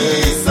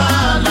kanisa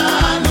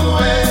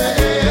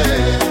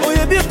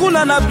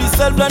toza na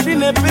Bruxelles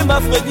Blandine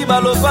Pemba Fredi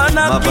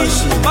balobanaki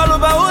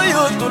baloba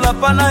oyo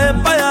tolapana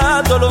epai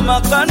ya Dolo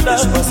Makanda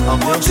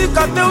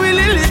motika te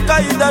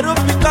wililika Idaro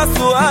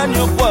Picasso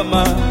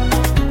anyokwama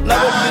na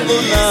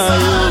bolingo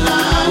na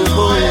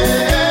yo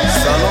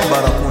Salon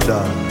Barakuda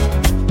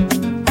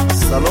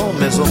Salon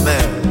Maison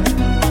Mère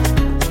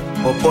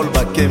Paul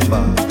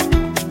Bakemba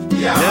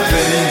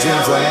Bienvenue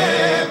Nzenza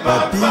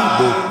Papi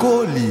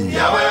Bokoli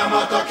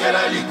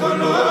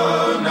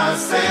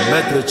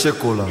Maître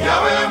Chekola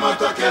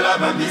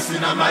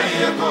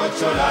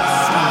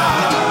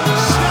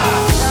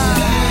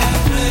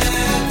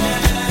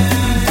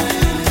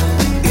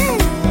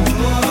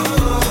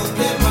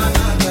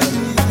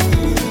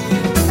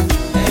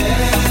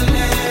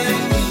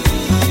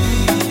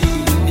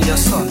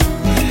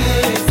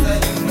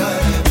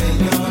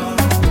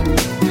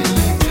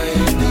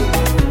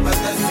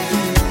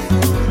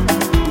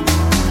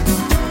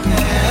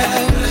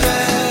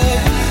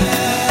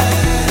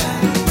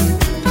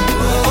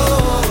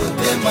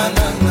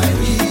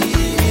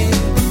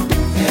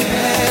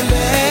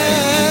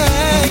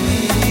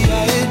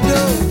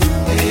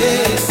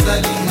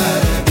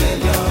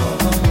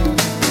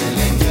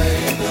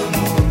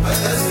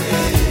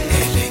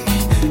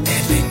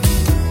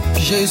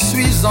Je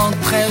suis en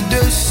train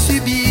de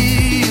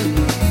subir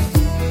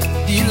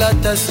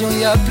dilatation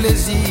et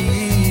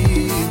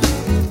plaisir.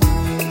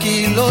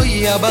 Kilo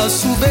ya ba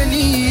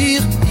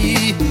souvenir.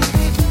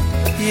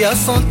 Ya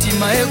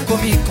sentiment et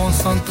commis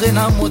concentré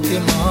na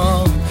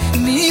motema.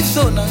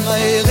 Miso nanga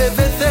e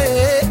rêvé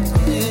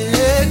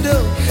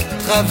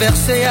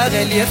traverser ya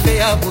relief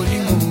ya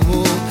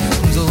bolingo.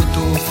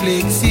 Nzoto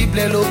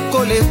flexible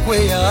lokole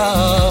kweya.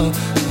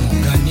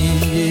 Mugani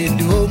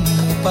edo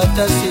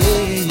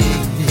mupatase.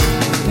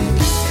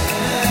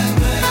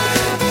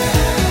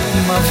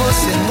 Ma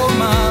voix est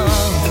ngoma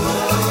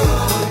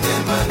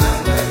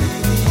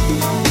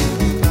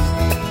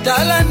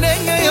Tala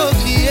ndenge yo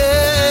kriye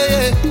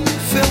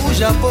Feu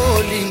rouge a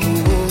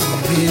bolingo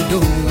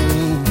rideau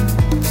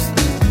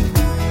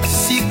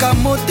Sika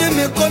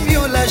moteme comme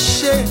yo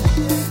lâché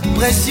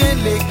Pression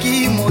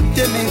leki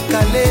moteme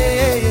calé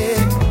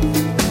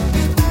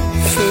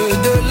Feu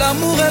de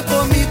l'amour est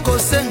commis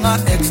kosenga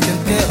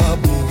extincteur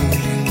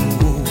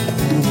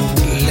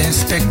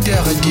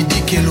L'inspecteur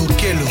Didi Kelo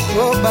Kelo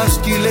Oh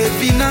bascule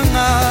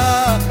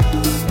vinanga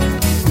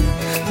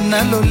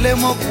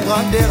Nalolemo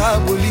courandera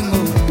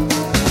bolingo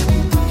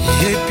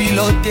Et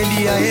pilote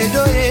lia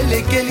edo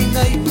elekeli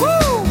ngai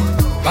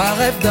Par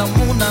rêve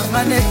d'amour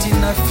nanga neti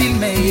na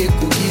filme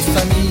ekoki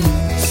famille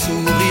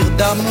Sourire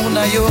d'amour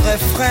na yo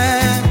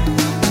refrain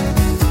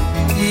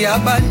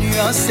Yaba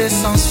nuance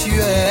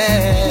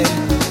sensuelle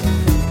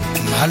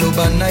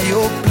Maloba na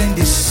yo plein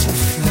de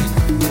souffle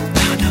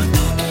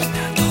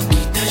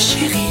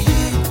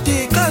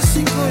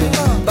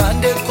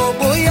Bande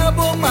kobo ya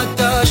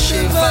bomata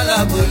cheval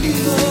à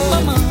bolingo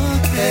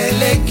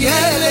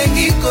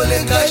Elengi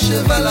kolega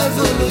cheval à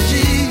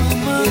zoologie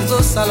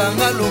Ezo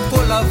salanga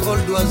lokola vol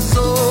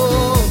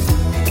d'oiseau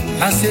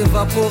A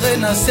s'évaporer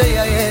na se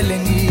ya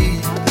elengi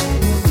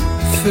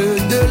Feu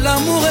de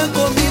l'amour est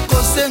commis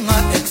kosenga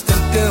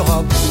extincteur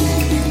à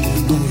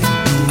bolingo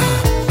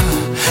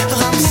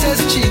Ramsès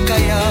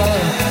Chikaya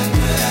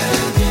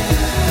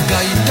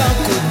Gaïtan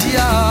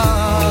Kodia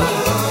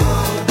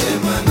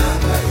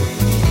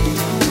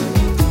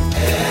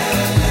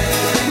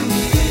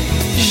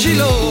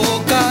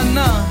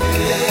Kana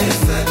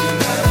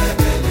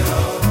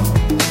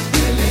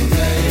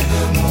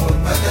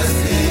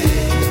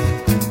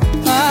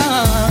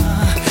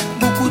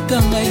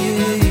Bukutanga ye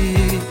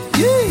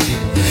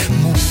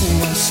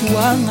Mufuwa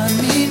suanga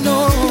mino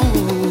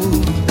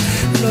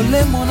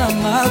Lole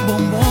monanga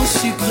bonbon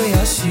sucré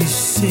à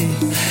sucer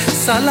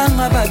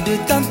Salanga ba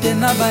détente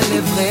na ba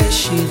lèvres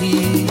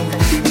chérie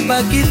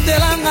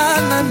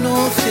Bakitelanga na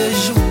nos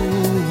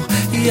séjours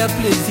Il y a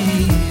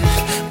plaisir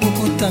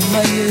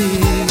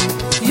Tangaye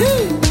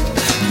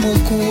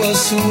Moku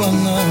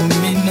asuanga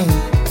mino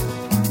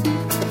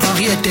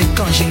Henriette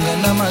Kanjinga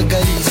na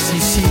magali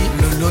sisi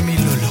Lolo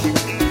milolo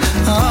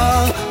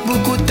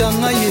Buku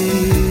tangaye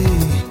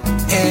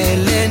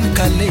Hélène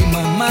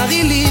Kalema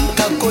Marilyn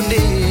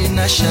Kakone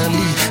na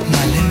Charlie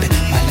Malembe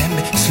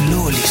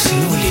slowly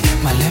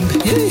Malembe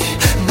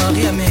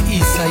Maria me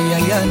Isa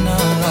Yayana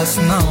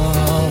Asna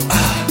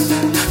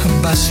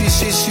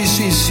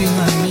Suis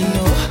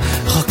Amino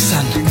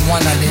Roxane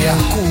Mwana Lea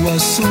Kuwa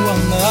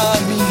Suanga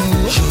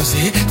Amino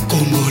José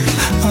Kongolo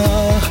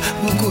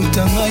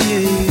Mukutanga ye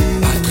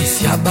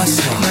Patricia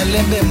Baswa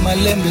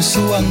Malembe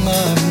Suanga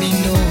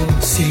Amino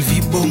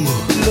Sylvie Bongo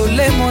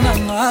Lole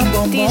Monanga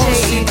Bonbon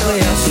Sucré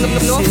à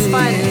sucer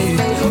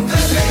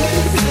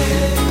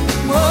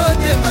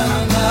Mote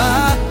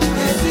Mananga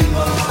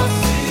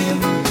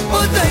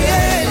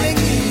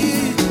Otayelengi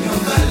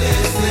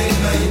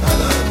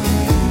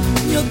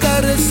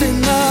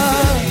Nyokaresenga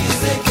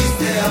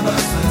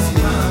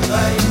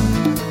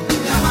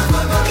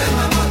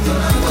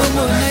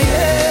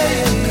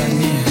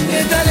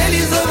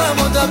Etalelizoba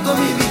moto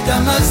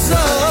akomibitanga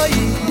soi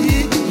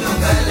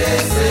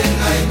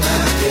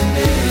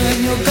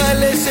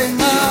Nyokalese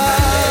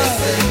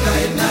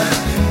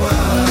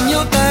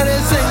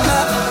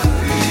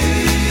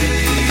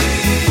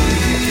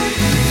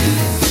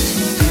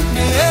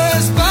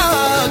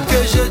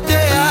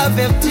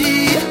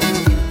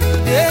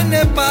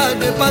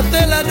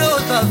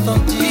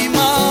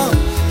sentiment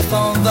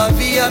sans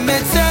avis ya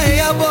médecin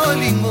ya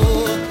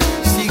bolingo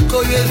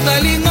sikoyo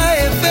ezalinga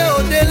efe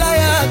odela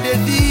ya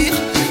dedire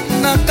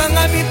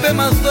nakangami mpe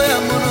maso ya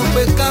monoko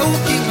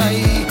ekauki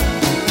ngai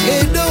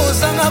edo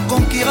ozanga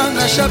concurrent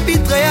na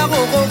chapitre ya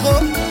rororo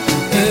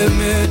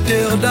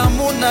émetteur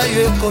d'amour na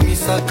yo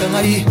ekomisaka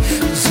ngai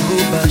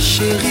zoba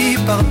chéri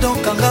pardon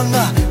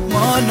kanganga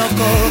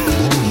monoko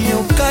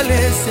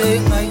niokalese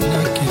ngai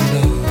na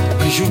kilo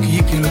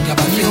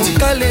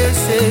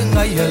niokalese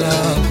ngai ya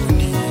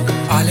laboni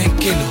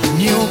alenkelo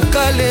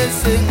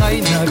niokalese ngai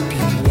na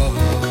pimbwa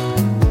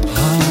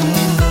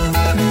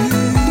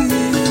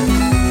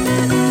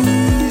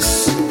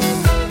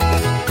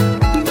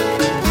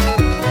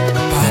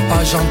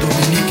Papa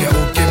Jean-Dominique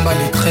Okemba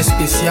les très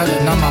spécial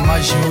na mama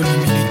Géo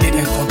l'humilité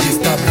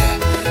incontestable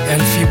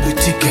Elfie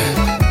Boutique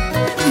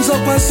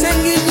Nzokwa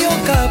sengi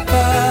nyoka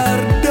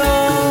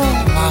pardon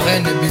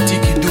Marraine Betty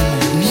Kidumu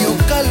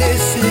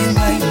niokalese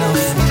ngai na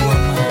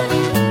fuwama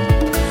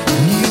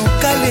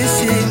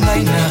niokalese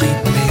ngai na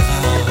riplera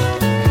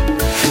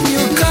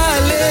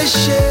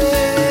niokalese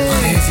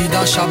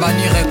Président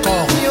Chabani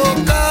Record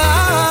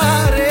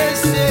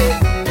niokalese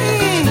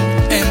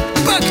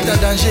Impact à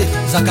danger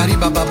Zakari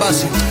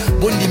Bababasu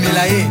Bondi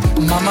Melaye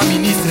Maman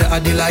ministre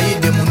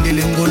Adélaïde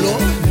Mondelengolo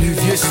le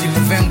vieux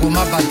Sylvain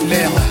Goma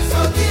Batler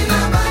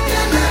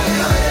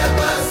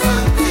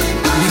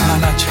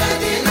Limanacha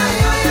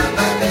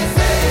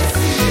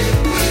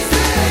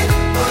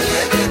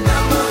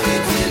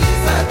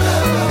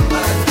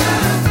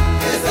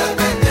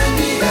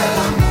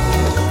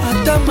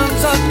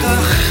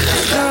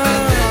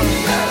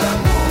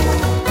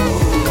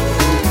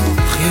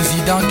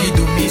Président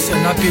Guido Miss,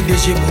 na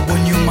PDG Bobo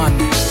Newman.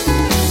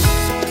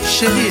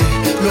 Chérie,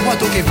 le mois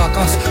toque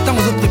vacances. Tant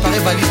que vous préparez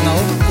valise nao,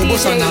 Kobo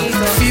Sana,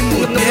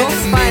 Fimote,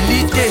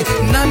 Melite,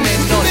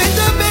 Namenos.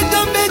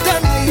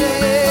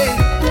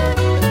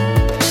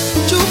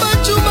 Chuba,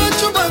 chuba,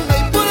 chuba,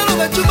 ngai, pona no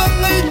chuba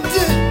ngai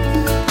te.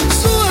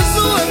 Sua,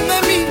 sua,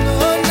 nami, no,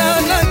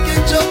 na,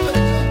 ketchup.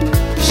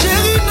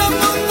 Chérie, na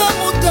manga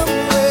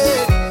motamwe.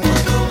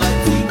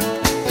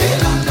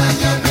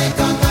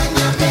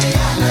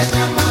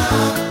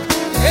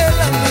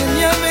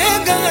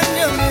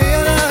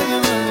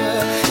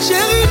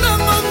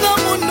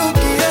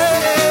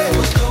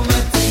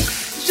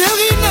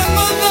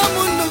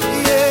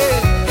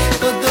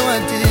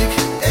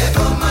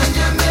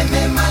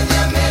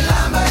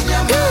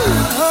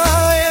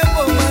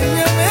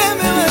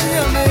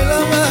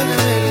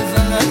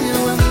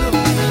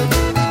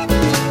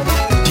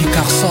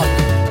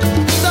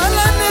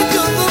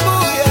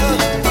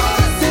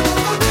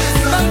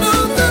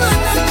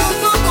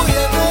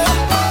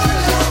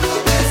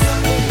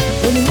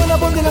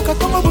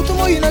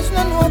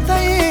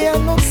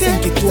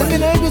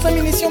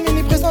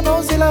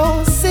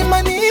 C'est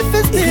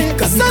manifesté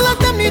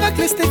salata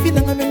miracle Stéphie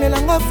nanga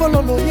memelanga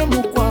fololo ye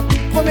mokwa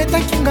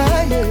prometaki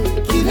ngai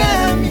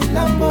kila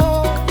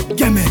milambo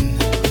gamen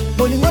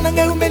bolingo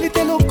nanga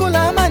umelite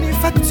lokola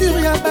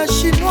manufacture ya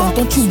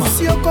bachinois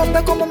si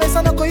okomba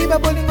komomesa na koyiba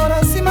bolingo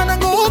na nsima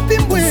nanga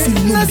opimbwe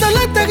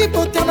nazalata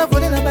ripoter na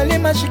vole na bale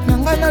magique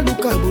nanga na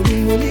luka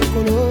bolingo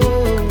likolo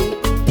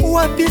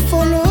wapi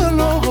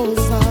fololo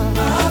rosa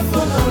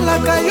la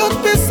caillotte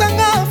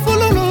pesanga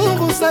fololo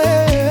rosa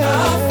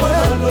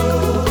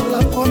la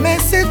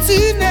promesse est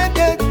une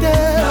dette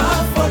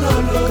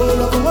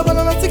Kolo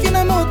balona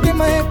tikina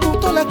motema e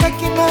pourtant la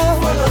kakinga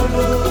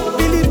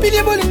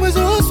Bilibili bolingo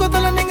zo soit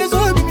la ndenge zo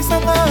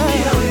bimisanga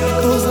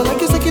Tozala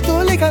kisa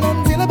kitoleka na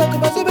nzela bato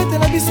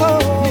bazobetela biso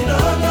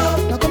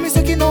Na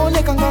komisio kino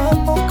lekanga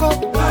moko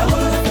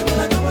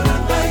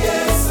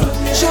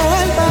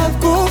Joël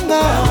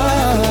Bakonga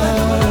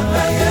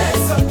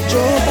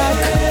Jobak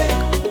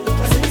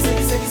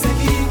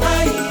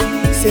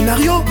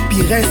Scénario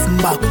Pires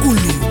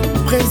Makulu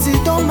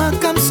Président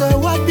Makamse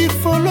Wapi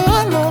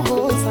Fololo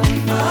Rosa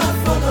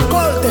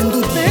Golden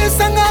Doudou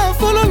Besanga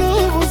Fololo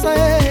Rosa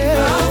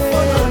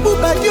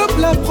Bouba Diop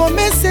la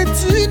promesse est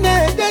une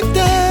dette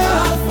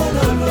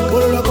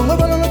Bololo Kongo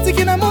Bololo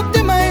Tikina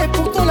Motema et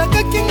pourtant la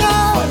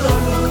kakinga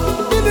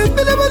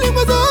Bile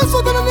Bolingo Zo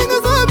Sota na Ninga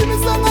Zo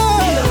Bimisanga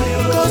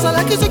Toza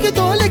la kiso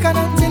kito Leka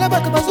na nzela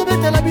Bato Bazo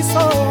Bete la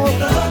biso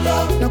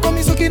Na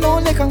komiso kino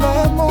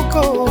Lekanga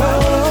Moko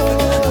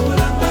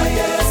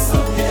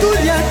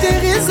Tulia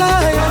Teresa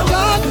ya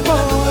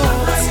Jackpot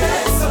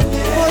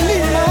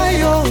Olina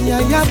yo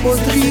Yaya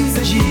Bodri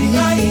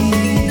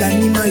Jili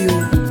Danina yo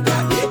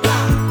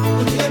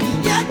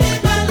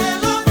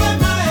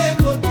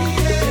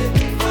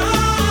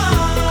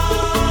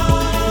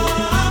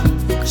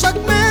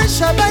Changement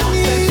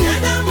Chabani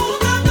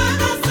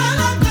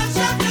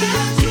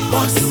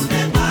Boss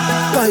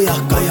Kaya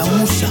Kaya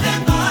Moussa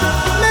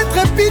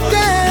Maître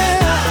Peter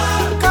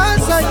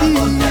Kazadi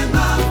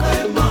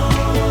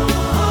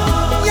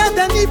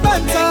Dani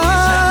Banza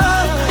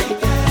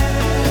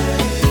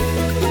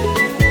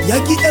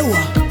Yaki Ewa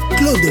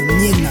Claude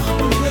Miena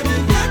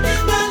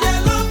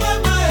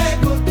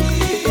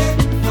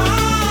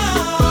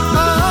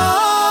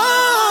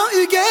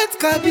Huguette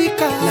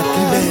Kabika la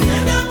plus belle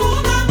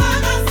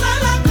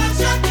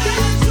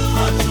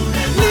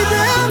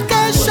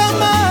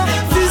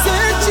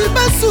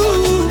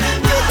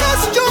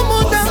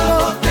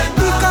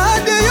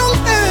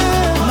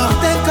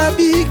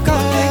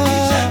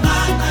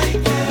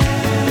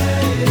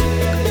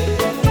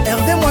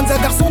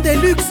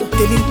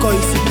Adeline Koy,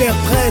 super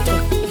prêtre.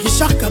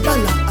 Richard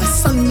Kabala,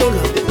 Hassan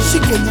Lola,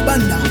 Chico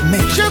Mbanda,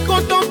 mec. J'ai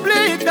contemplé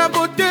ta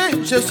beauté,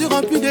 je suis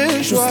rempli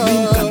de joie.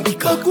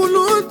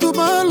 Kakulu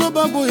tubalo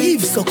baboy,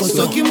 Yves Sokoto.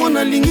 Soki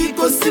mona lingi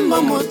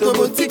kosimba moto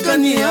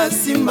botikani ya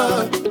simba.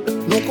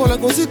 Mokola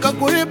kozika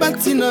koyeba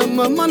tina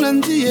mama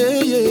nandi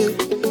ye.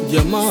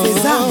 Diamant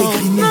César de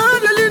Grigny.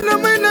 Naleli na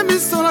maina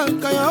misola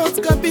kaya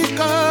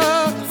otkabika.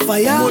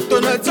 Faya moto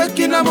na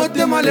tiaki na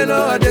motema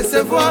lelo a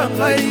décevoir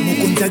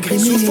ngai.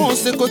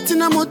 Souffrance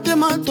kotina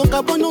motema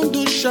toka bonon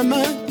du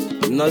chemin.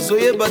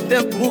 Nazoyeba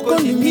te pourquoi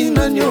ndimi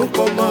nani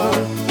okoma.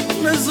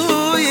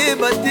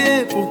 nazoyeba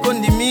te pourquoi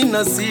ndimi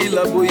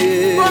nasila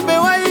boye. Bobe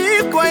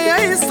wai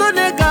kwaya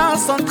isoneka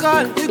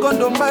central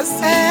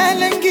igondombasi.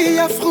 Elengi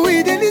ya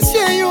fruit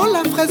délicieux yo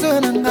la fraise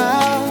nanga.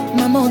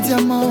 Maman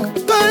diamant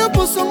kayo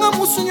posonga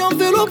musunyo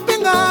enveloppe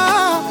nga.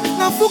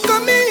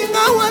 Nafukami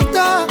nga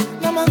wata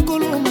na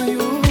makolo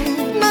mayo.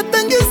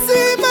 Natangisi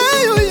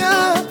mayo ya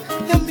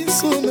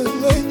miso na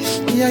ngai.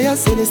 Yaya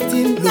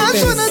Célestine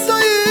Lopez. Na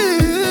toyi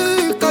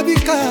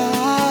kabika.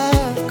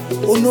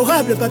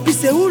 Honorable Papi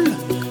Séoul,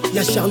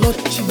 ya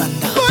Charlotte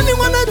Chibanda. Koni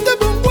mwana te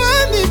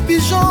bongwani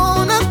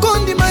pigeon na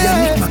kondi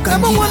maye. Na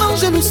bongwana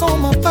angelu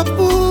sama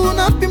papu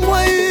na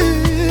pimwaye.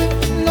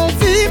 Non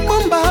vi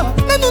momba.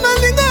 Nanu na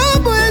linga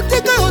boye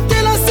teka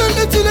hotel a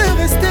seul tu le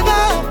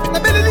resteras. Na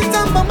belle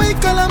litamba mai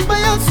kalamba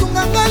ya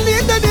sunganga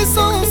linda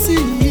d'essence.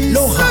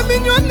 Laura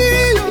mignoni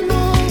yolo.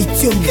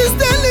 Itiomi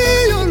Christelle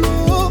yolo.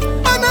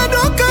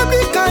 Anado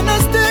kabika na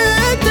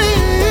stete.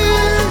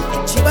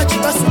 Chiba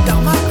chiba sous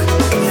tarmac.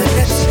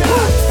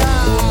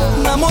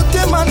 Na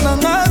motema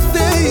nanga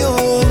te yo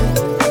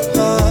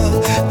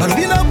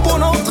nalobi na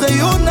mpona entre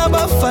yo na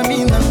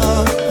bafamille nanga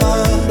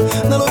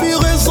nalobi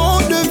raison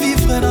de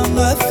vivre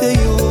nanga te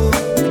yo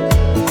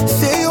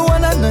se yo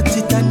wana na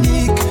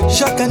Titanic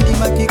chaka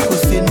ndimaki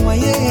kose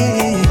noye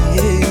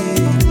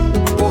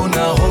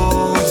mpona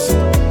rose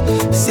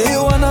se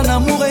yo wana na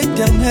amour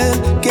éternel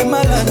ke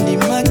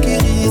malandimaki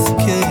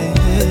riske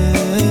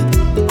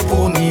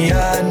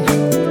poniane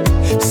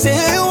se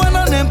yo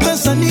wana na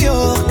prince à New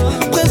York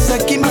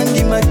qui m'a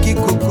dit ma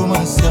kiko comme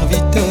un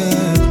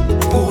serviteur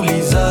pour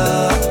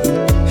Lisa.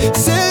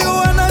 C'est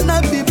Oana na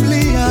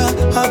Biblia.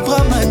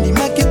 Abraham a dit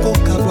ma kiko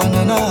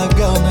kabwana na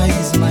Agar na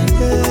Ismaël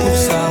pour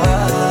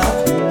Sarah.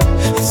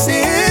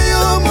 C'est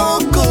yo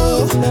moko,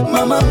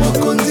 mama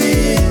mokondi.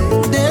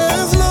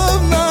 There's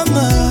love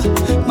mama,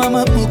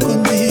 mama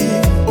mokondi.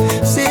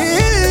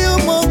 C'est yo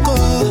moko,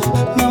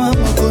 mama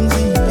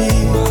mokondi.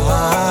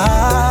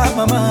 Ah,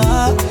 mama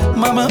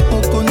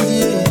mokondi.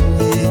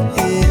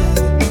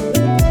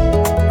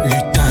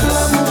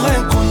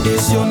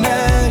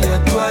 Y'a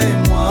toi et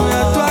moi,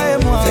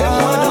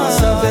 fais-moi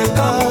danser avec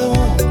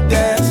amour,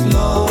 there's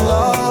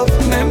love.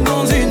 Même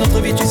dans une autre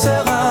vie tu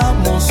seras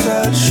mon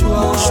seul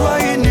choix. Mon choix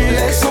uni,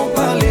 laissons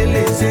parler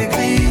les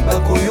aigris.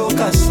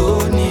 Bakoyoka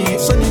Sony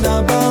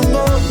na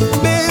bango.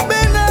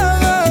 Bébé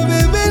nanga,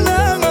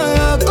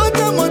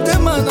 kota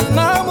motema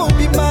nanga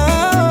mobima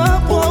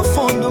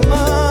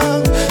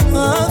profondément.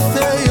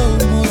 Affaire yo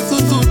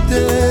mosusu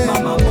te.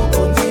 Mama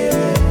mokondi,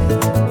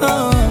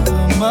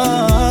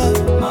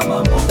 mama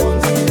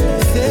mokondi.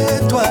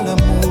 C'est toi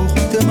l'amour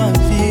de ma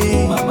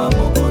vie. Mama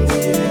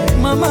mokondi.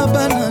 Mama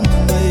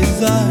banana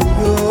eza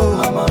yo.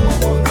 Mama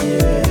mokondi.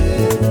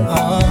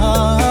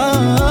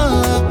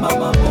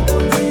 Mama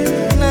mokondi.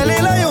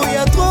 Nalela yo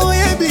ya trop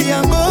yebi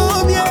yango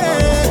bien.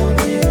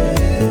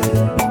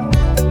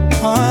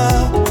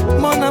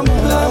 Mon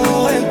amour,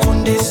 l'amour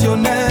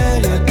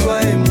inconditionnel. Y'a toi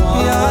et moi.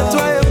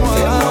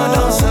 Fais-moi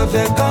danser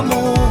avec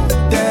amour.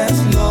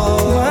 Dance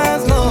love.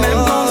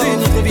 Même dans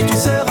une autre vie tu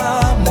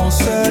seras mon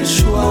seul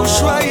choix. Mon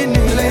choix uni.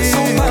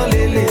 Laissons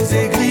parler les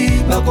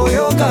aigris.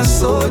 Bakoyoka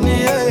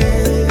Sony.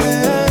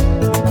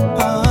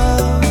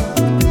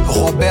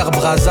 Robert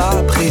Braza,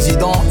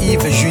 président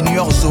Yves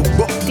Junior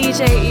Zobo.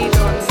 DJ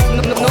Edons,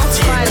 North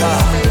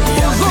Finest.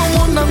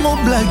 ozomona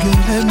moblage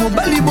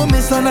mobali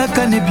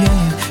bomesanaka ne bien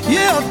ye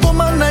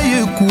atoma na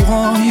ye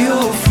courant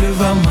yo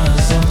fleuve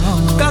amazon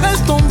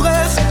caresse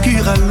tendresse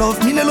cura love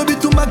minelo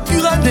bitumba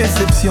cura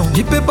déception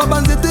lipepa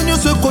banzete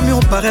nyonso ekomi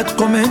oparaître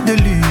comme un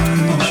déluge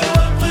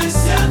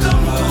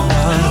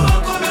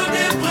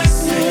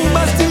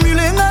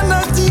bastimule nga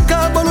na tika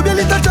balobi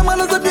elitacha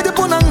malaza bide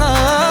mpo na nga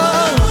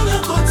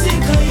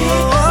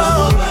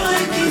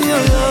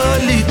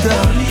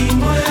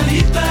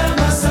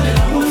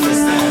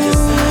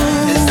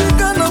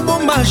esika na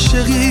bomba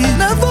sheri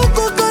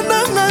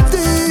nazokokandanga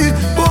te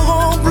po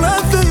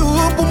remplace yo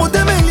po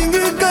motema elingi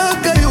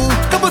kaka yo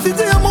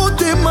kapasite ya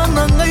motema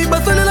na ngai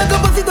basalela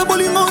kapasite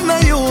bolingo na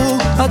yo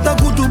ata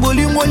kutu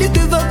bolingo elite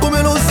eza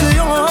komela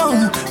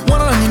océan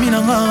mwana na nimi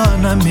na nga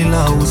na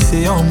mela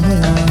océan mu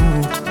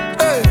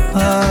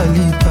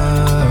alita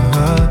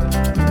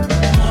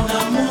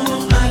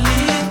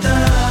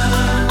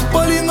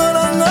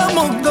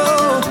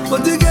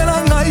otikela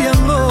ngai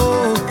yango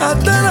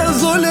ata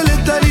nazolela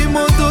etali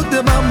moto te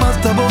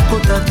bamasta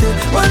bokota te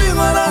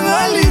olingo na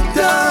ngai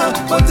lita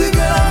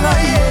otikela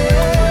ngai ye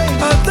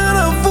ata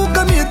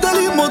nafukami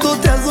etali moto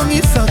te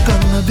azongisaka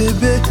na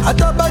bebe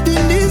ata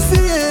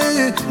badindisi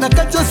ye na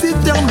kati ya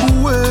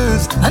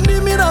sitemboueuse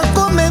andimi na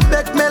kome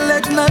bek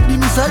melek na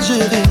bimisa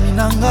jeremi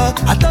nanga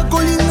ata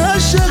kolinga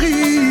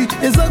sheri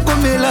eza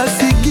komela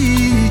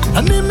siki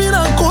andimi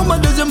na koma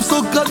deuxième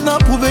Socrate na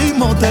prouve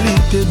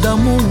immortalité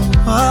d'amour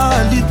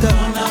Alita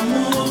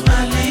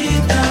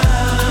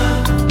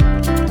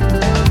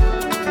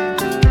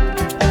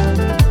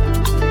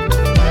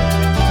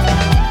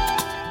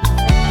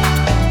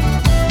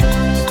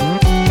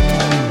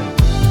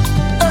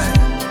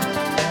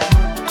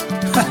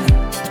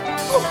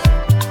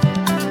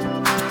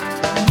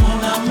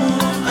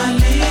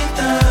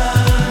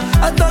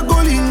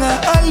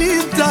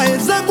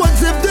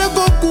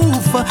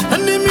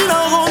Andimi na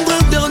rendre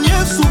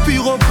dernier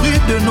soupir au prix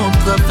de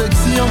notre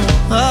affection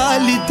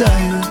Alita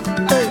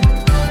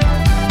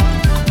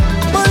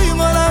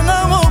bolingo nanga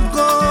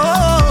moko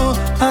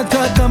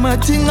ataka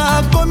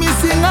matinga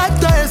komisinga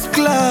ta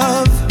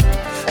esclave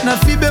na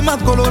fibe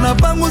makolo na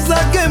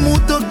panguzake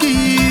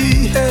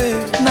mutoki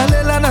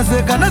nalela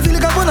naseka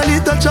nazilika mpo na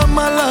lita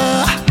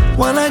chamala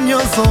wana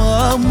nyonso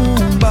amu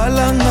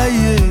balanga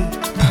ye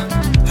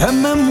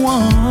aime-moi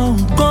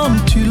comme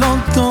tu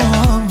l'entends.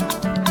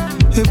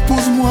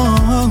 Épouse-moi,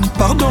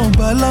 pardon,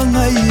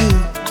 balangaye.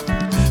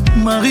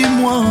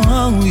 Marie-moi,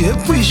 et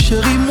puis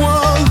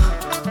chéris-moi.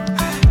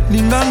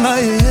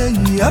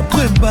 Lingangaye,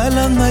 après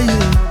balangaye.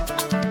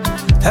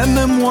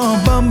 Aime-moi,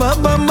 bamba,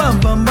 bamba,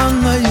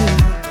 bambangaye.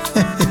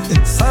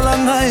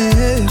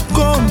 Salangaye,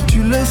 comme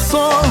tu le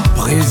sens.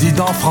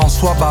 Président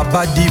François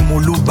Babadi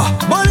Moulouba.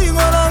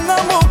 Bolingolanga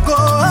moko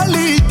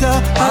alita.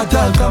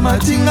 Ataka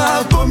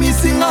matinga,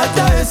 komisinga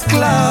ta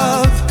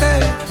esclave.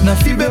 Na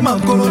fibe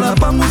makolo na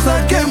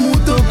pangusake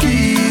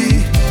mutoki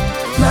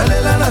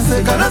nalela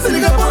naseka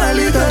nasilika mpo na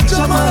lita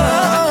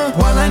chamala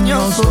wana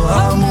nyonso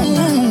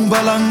amu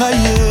balanga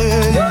ye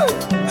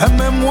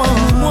aime-moi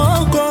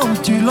moi comme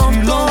tu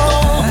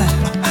l'entends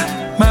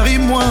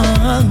marie-moi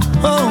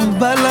oh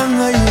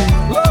balanga ye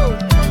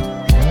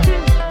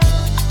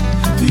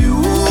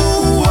you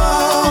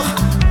are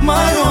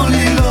my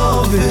only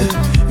love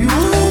you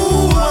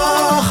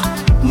are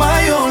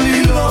my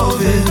only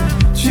love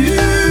tu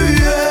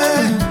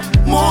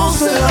mon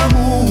seul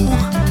amour,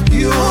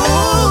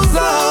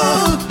 Yosa,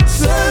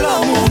 c'est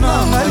l'amour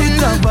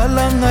Alita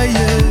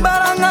balangaye,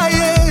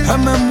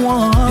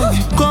 aime-moi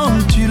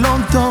comme tu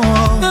l'entends.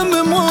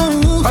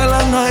 Aime-moi,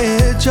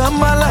 balangaye,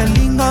 chamala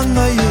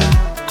lingangaye.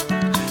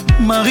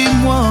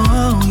 Marie-moi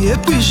et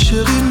puis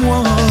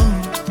chéris-moi.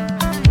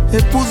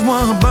 Épouse-moi,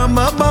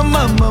 bamba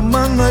bamba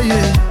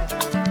mamangaye.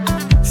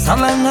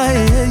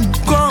 Salangaye,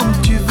 comme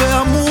tu veux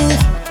amour,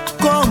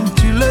 comme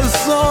tu le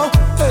sens.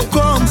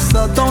 Comme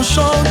ça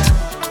t'enchante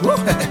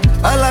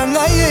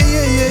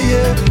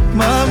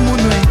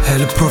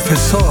El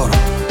professeur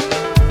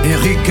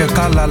Eric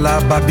Kalala,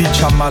 Babi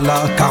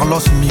Chamala,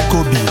 Carlos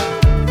Mikobi.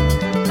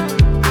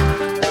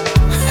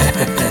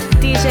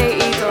 DJ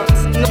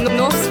Eagles,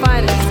 North's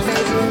finest.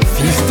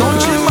 Fiston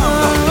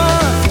Chimamba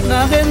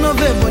na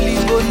renove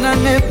bolingo na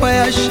nepa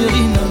ya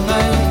sheri na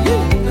ngai.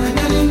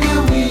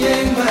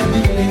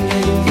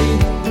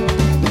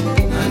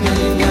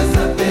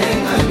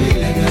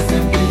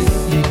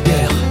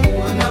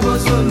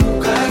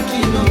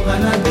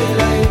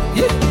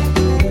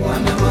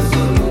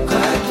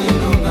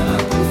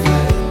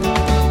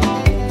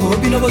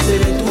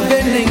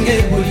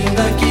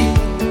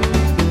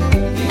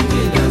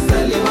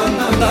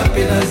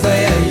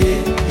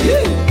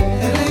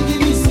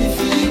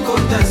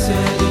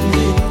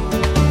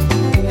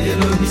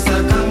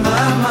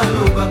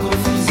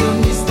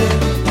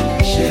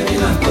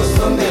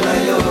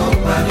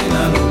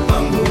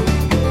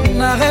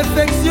 Na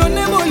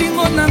reflexionne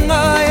bolingo nanga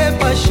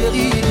epa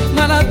chéri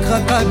nana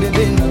kraka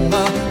bebe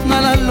nanga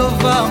nana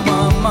lova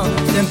mama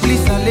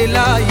simplice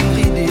alela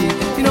iride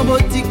ino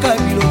botika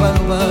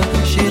bilobaloba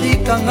chéri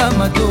kanga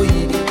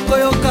matoi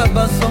koyoka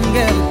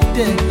basonger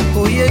te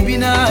oyebi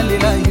na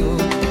alela yo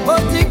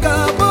botika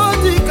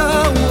botika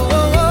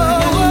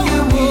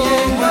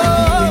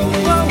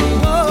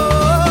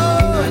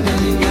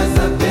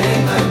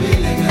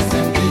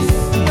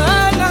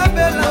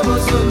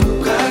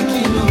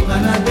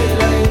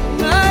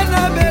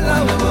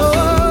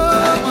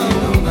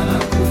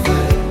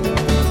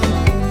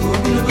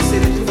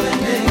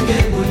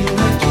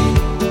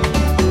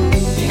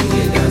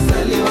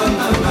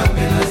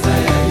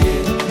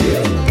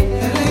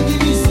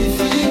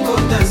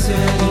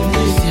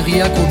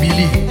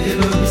Kobili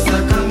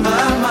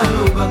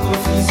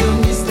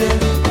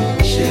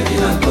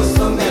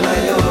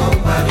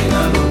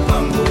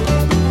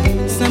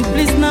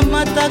Simplice na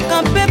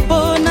mataka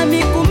mpepo na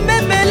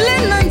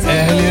mikumbebele na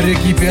nzoto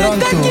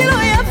récupéranto kilo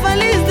ya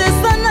valise de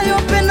sana yo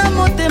pe na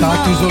motema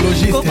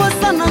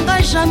kokosa na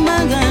nga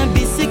jamais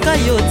bisika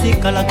yo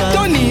tikalaka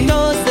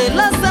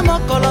toselase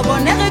mokolo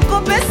bonere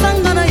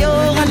kopesanga na yo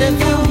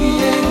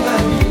rendez-vous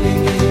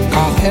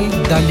Karel,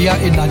 Dalia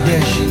et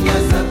Nadège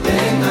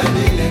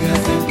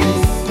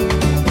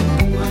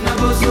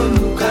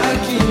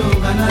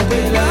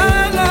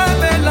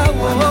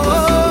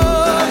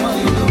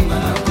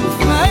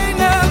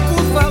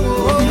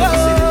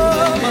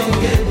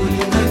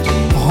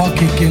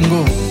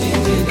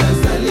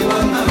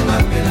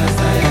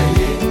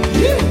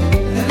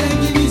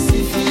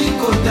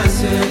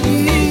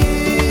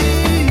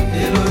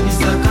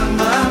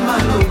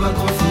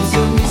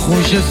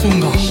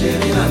Sunga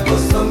Chéri na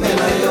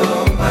kosomela yo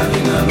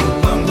Paris na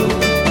lopango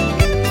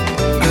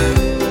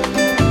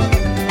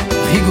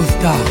Rigo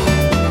Star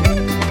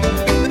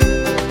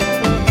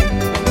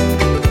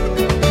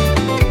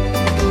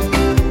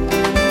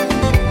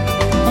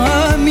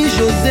Ami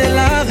José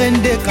la reine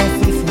des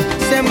Kanfoufou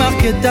c'est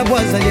marqué ta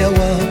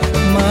boisaliawa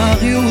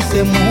Marius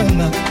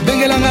Monga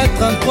Bengelanga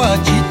 33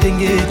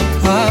 Chitenge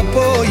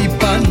Apo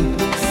Ipan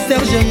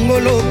Serge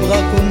Ngolo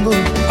Bracongo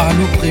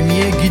Allo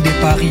Premier Guy de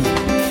Paris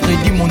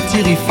Freddy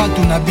Montiri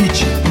Fatouna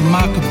Beach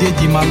Marc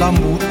Dedi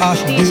Malambo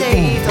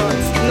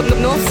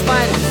H2O North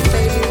Finance,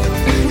 baby.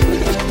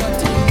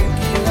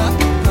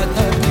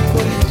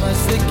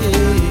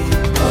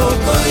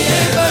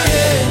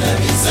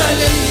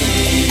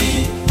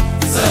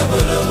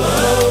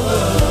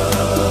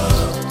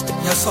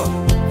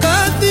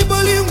 Kasi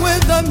bolingo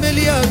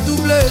ezambeli ya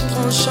double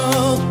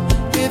tranchant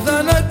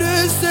eza na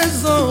 2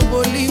 saisons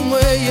bolingo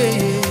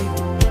eyeye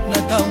na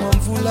ntango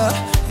mvula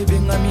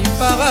ebengami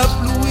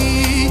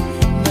parapluie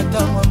na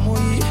ntango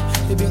moi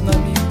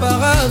ebengami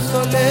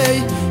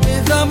parasoleil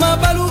eza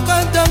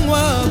mabaluka ntango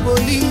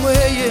bolingo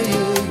eyeye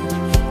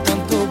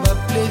tanto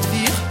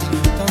baplaisir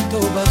tanto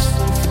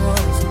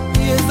basouffrance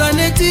eza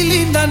neti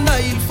lindanda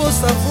il faut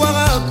savoir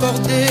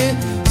accorder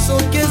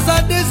soki eza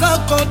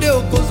désaccordé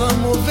okoza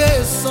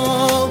mauvais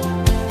son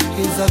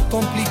eza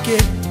compliqué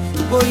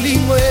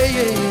bolingo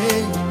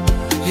eyeye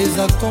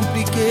eza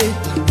compliqué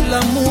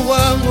l'amour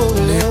wango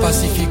les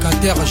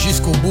pacificateurs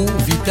jusqu'au bout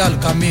Vital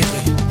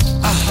Kamere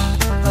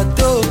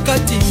ato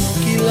kati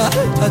mokila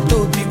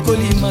ato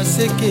bikoli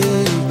maseke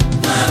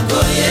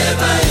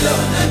nakoyeba yo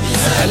na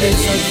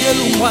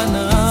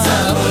bisalelelungwana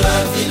sabola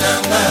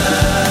vinanga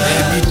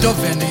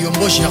Beethoven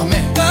Yombo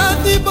Germain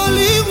kasi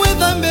bolingo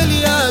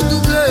ezambeli ya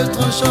double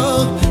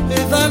tranchant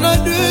eza na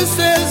 2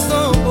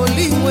 saisons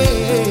bolingo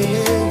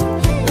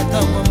na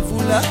ntango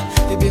mvula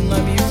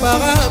ebengami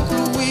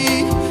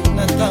parapluie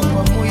na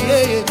ntango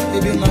moye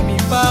ebengami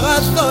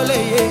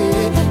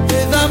parasoleil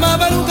eza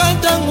mabaluka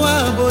ntango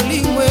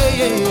bolingo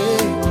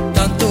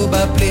tanto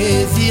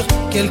baplaisir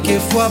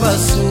quelquefois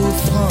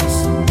basouffrance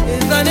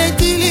eza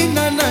neti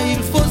lingana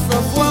il faut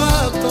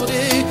savoir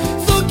accorder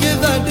soki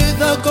eza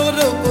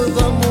désaccordé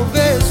okoza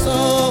mauvais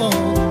son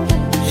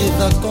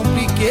eza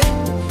compliqué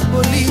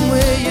bolingo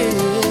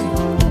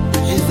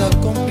eza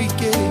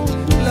compliqué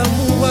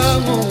l'amour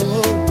wango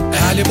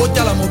ale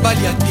botala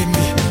mobali ya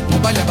tembe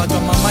mobali ya bato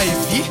ya mama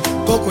Evi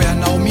koko ya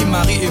Naomi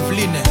Marie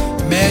Evelyne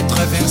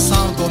Maître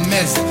Vincent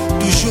Gomez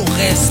toujours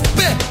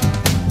respect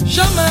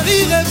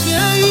Jean-Marie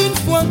revient une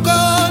fois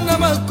encore na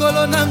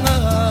makolo nanga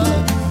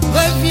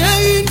revient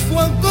une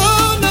fois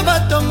encore na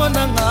batongo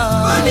nanga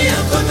Bani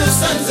akoma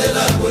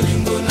sanzela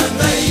bolingo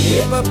nanga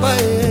ye papa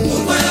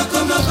Mungu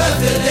akoma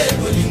bavele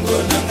bolingo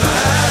nanga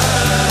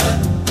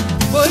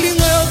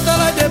bolingo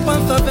yotala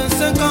dépense à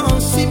 25 ans en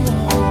 6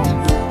 mois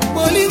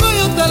bolingo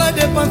yotala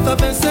dépense à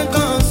 25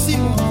 ans en 6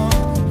 mois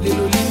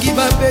lelo lingi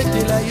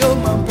babetela yo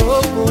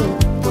maboko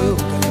oyo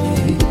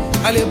kanye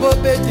ale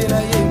bobetela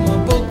ye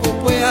maboko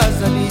po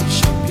azali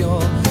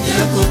champion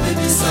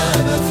yakobebisa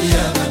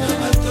bafia bana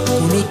bato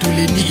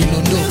kolotoleni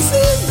ilondo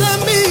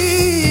nzambi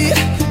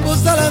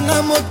kosalanga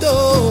moto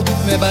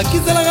me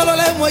bakizelanga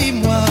lola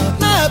imwa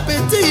na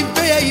apeti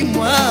mpe ya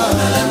imwa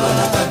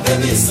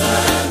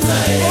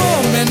oh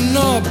mais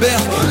non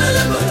Berg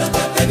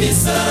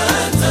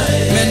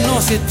mais non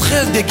c'est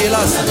très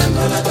dégueulasse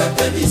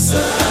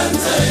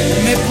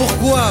mais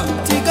pourquoi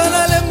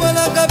tikala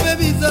lembolaka mpe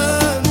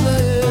bizanza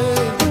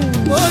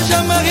oja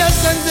maria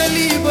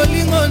sanzeli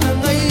bolingo na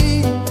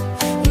ngai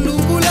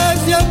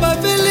lukulasi ya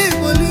baveli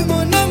bolingo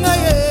na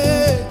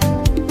ngai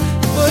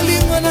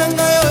bolingo na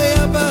ngai oyo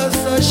ya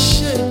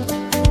basashe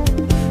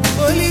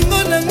bolingo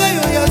na ngai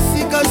oyo ya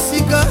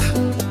sikasika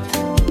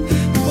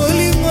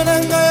bolingo na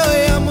ngai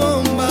oyo ya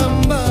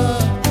mombamba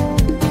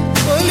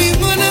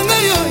bolingo na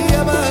ngai oyo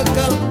ya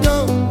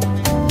bakarton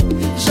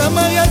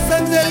jamaria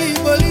sanzeli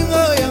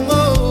bolingo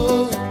yango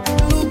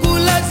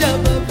lukulasi ya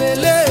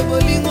bavele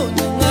bolingo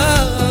na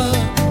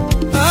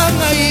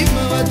ngai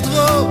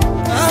mawatro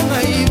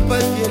angai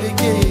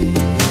pasieleke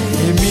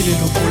Emile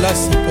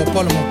Lokolasi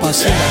Popol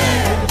Mopasula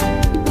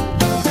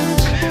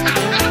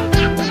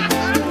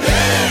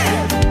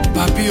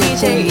Papi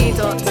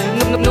Okongo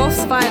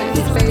North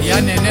Finance, baby.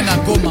 Yanene na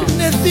Goma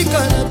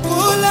nefika na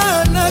kola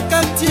na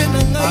quartier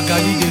na ngai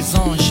Magali des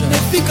Anges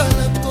nefika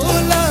na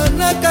kola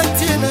na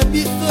quartier na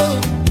biso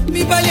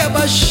mibali ya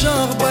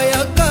bachambre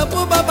bayaka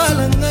mpo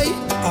babala ngai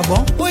ah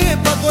bon oyo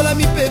epakola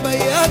mipe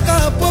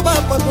bayaka mpo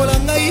bapakola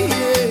ngai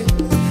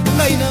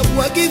ngai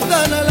nabwaki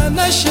zalala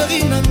na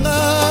sheri nanga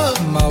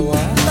mawa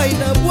ngai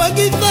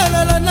nabwaki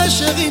zalala na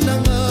sheri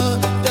nanga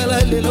tala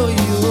lelo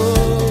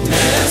yo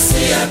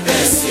merci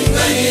apesi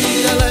ngai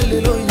tala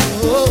lelo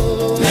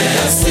yo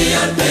merci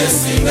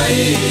apesi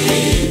ngai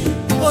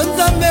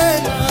onzambe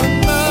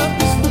nanga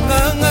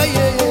sunga ngai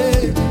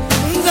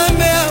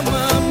nzambe ya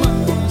mama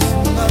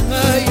sunga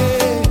ngai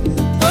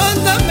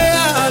onzambe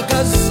ya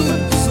akasu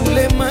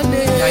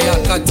sulemane Yaya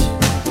Kati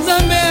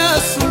nzambe ya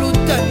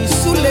sulutani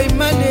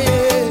suleimane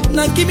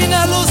nakimi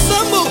na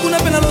losambo kuna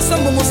mpe na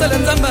losambo mosala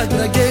nzambe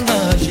adagenga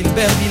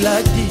Gilbert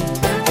Biladi.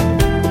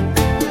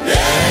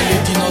 Les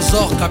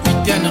dinosaures,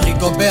 capitaine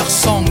Rigobert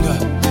Song.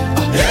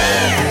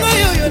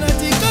 Oyo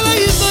natikala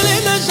isole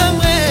na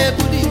chambre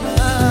budina.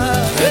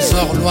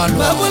 Trésor Loalo.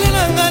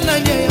 Babolela ngana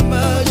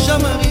nyemba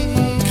Jean-Marie.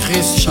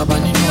 Chris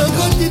Chabani.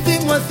 Yokotite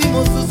mwasi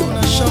mosusu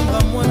na chambre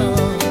mwana.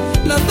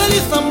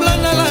 Natali sambla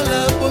na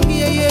lala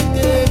pongi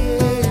yete.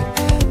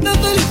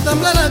 Natali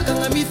sambla na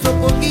kanga miso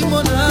pongi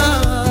mona.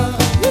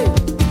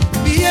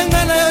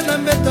 Bienga na yo na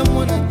mbeta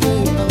mwana te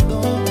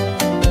pardon.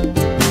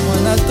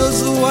 Mwana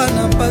tozuwa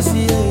na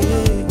pasi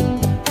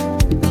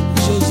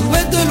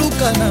Josué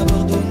toluka na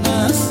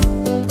Bordonas.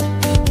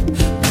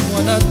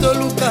 Mwana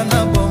toluka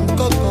na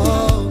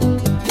Bonkoko.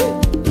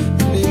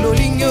 Lelo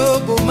lingi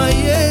oboma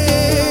ye.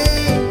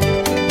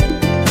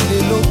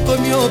 Lelo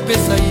komi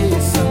opesa ye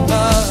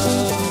sanga.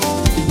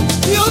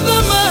 Yoza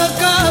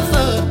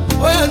makasa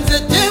oya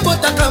nzete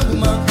botaka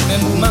mbuma.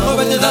 Mbuma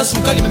obateza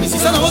sukali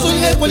memisisa na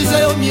ozoli ekolisa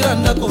yo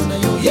miranda kona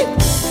yo ye.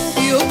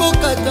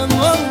 Yokokata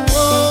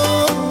ngongo.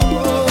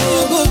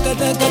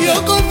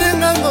 Yoko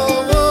venango.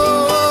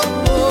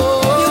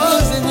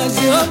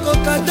 Yoko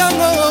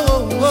katango.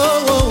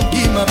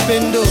 Gima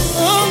pendo.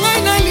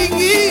 Ngai na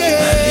lingi ye.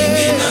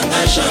 Lingi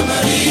nanga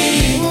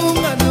Jean-Marie.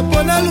 Nga na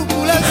pona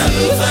lukulasi.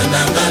 Naluva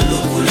nanga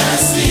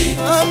lukulasi.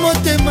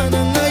 Amotema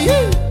nanga ye.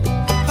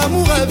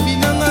 Amura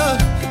vinanga.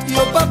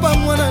 Yo papa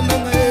mwana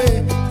nanga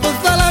ye.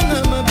 Kosala na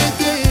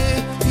mabete.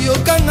 Yo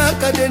kanga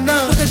kadena.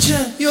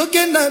 Yo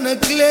kenda na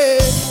clé.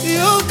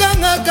 Yo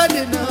kanga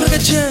kadena.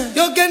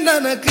 Yo kenda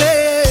na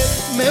clé.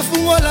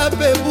 Mefungola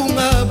pe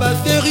bunga. Ba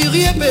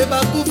serrurie pe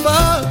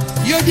bakufa.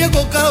 Yo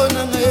diego kao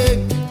nanga ye.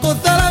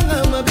 Kosala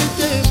na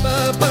mabete.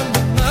 Papa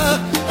nanga.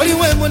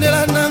 Oliwe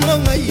monela nanga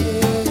ngaye.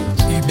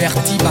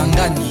 Huberti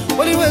Bangani.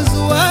 Oliwe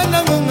zuwa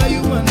nanga ngaye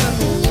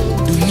manango.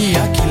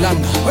 Dunia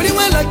Kilanga.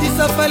 Oliwe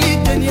latisa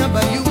falite ni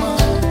abayuma.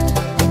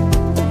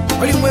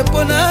 Oliwe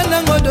pona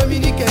nango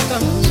Dominique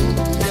Kangu.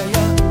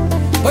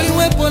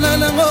 Oliwe pona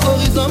nango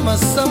Horizon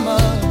Masama.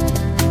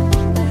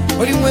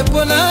 Oliwe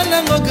pona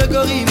nango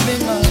Gregory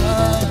Menga.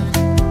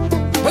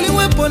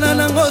 Oliwe pona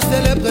nango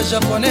célèbre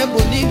japonais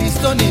Boni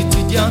Liston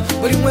étudiant.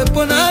 Oliwe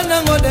pona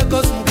nango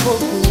Dekos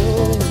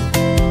Mukoko.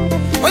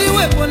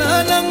 Oliwe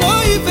pona nango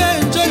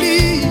Yves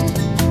Njoli.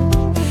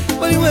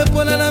 Oliwe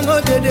pona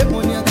nango Dede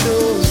Moniato.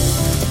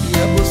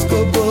 Ya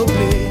Bosco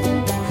Boble.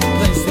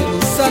 Prince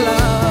Lusala.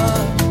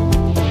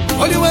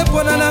 Oliwe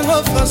pona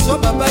nango François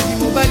Babadi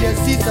Mobali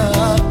Asita.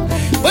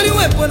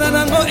 Oliwe pona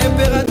nango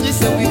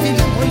Impératrice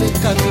Wivine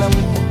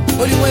Molekaglamu.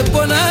 Oliwe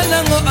pona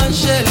nango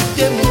Angèle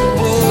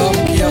Temubo.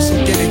 L'homme qui a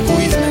sauté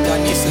l'égoïsme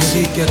d'Anis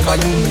Zike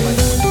Kayumbe.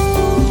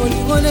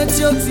 Olingo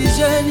neti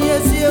oxygène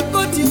yesi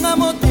ekotinga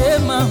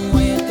motema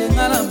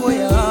moyetenga na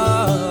boya.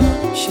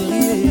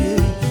 Chérie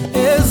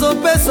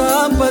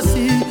ezopesa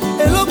mpasi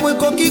eloko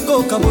ekoki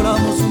kokabola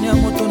mosuni ya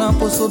moto na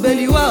poso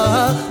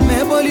beliwa.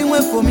 Me bolingo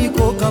ekomi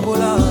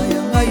kokabola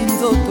ya ngai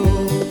nzoto.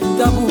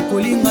 Tabu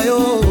kolinga yo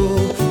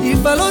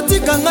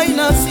ifalotika ngai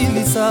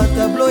nasilisa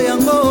tablo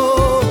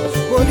yango.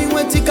 Bolingo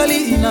etikali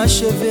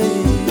inachevé.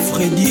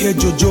 Freddy et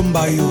Jojo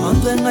Mbayo.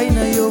 Entre ngai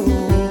na yo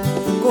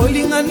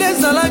kolinga nde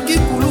ezalaki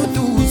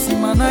kulutu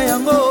nsima na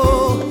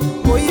yango.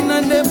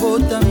 Koyina nde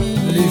botami.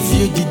 Le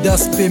vieux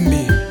Didas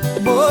Pembe.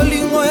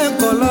 Bolingo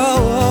ekolo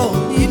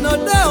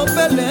inodeur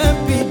pe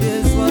limpide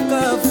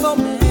zwaka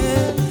formé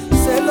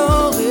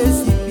selon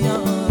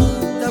récipient.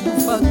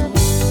 Tabufatu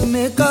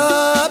meka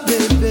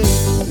bébé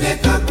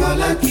meka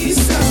kola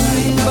kisa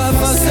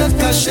baba se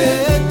caché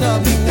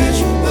tabu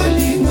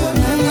bolingo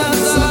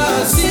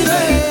nazala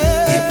sire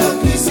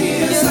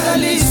hypocrisie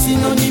ezali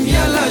synonyme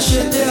ya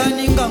lâcheté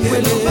aninga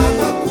ngwele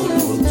baba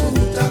kulutu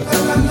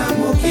takala na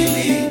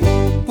mokili.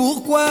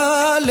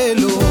 Pourquoi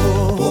lelo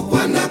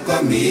pourquoi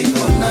nakomi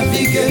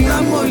konavige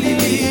na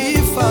molili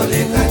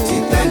faleka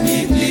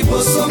Titanic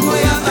libosongo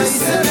ya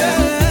aisele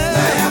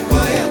na ya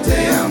koerte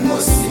ya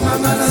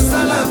mosimanga na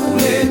sala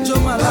kule jo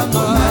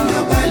malanga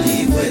manya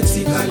balivre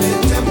etikale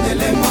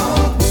temdelema.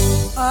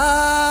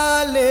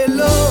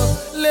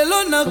 Lelo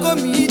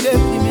nakomi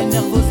deprime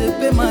nervose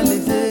pe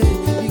malaise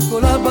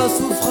likola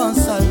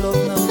basouffrance alors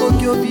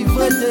nakoki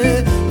ovivre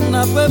te.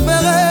 Na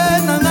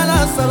prefere nanga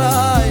nasala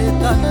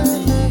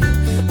etanani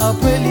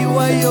apres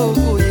liwa yo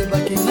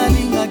koyebaki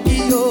nalingaki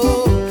yo.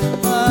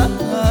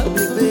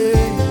 Bebe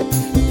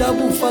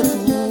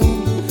Tabufatu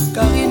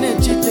Karine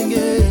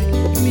Chitenge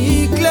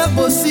Mi Claire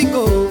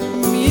Bosiko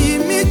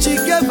Mi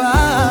Chikeba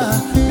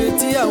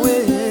Betty Awe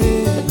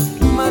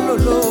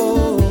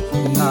Malolo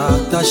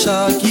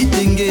Natasha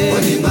Kitenge.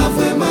 Olinga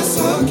vraiment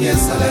soki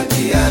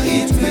esalaki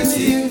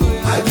arithmétique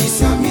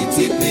addition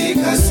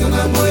multiplication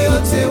na moyo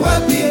te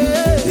wapi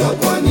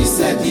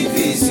yokonisa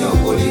division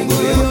bolingo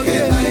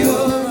yokena yo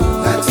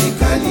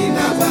katikali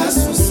na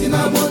basusi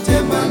na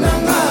motema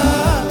nanga.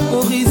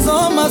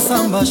 Horizon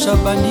Masamba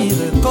Chabani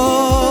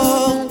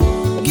record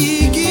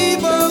Gigi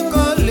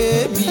Bokole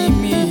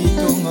Bimi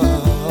Tonga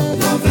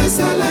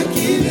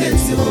Novesalaki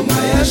Neti Roma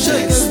ya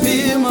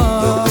Shakespeare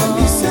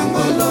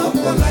Yokamisyangolo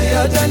Kola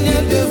ya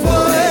Daniel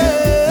Defoe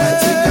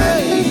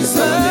Natikali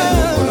Isole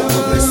Okolo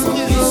Obeson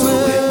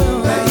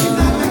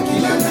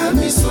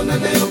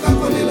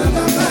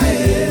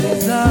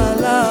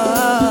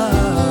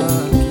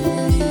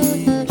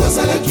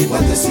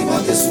boite si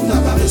boite suna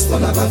baresto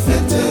na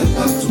bafete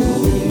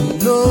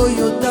partout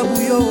loyo tabu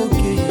yo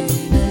okei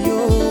na yo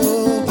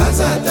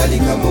baza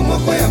atalika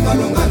momoko ya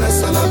malonga na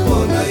sala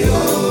mpona yo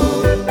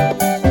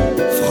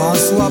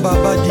François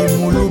Babadi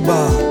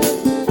Moulouba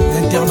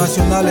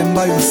International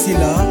Mbayo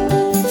Sila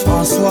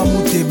François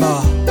Mouteba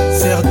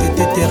Sœur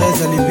Tété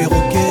Thérèse Les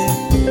Perroquets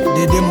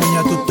Dédé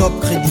Moniato Top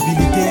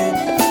Crédibilité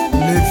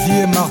Le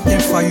vieux Martin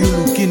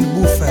Fayou Kin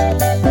Bouffe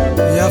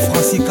Y'a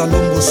Francis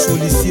Kalombo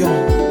Solution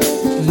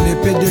Le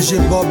PDG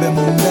Bob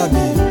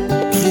Mondabi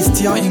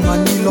Christian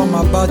Ingani l'homme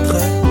à battre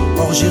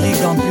Orgérie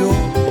Gampio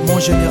Mon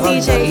général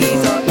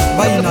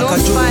Baïna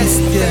Kajo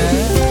Christian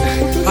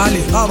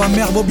Allez, aba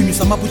mère Bobi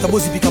Misama Puta Bo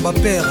Zipika ba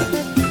père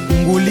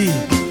Ngoli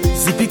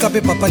Zipika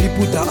pe papa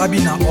Liputa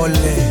Abina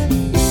Ole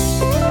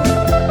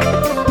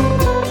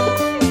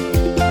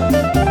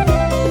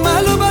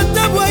Maloba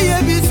tabwa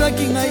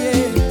yebisaki na ye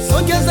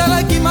soki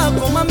ezalaki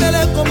makoma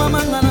mbele koma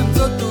manga na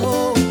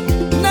nzoto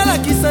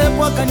nalakisa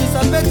ebwakanisa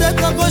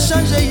peut-être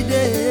akochange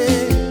ide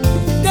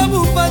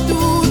tabufatu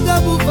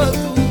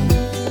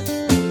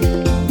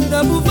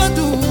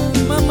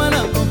mama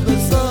na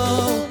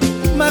kompresor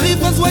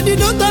Marie-François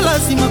Didotala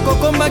nsima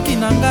kokombaki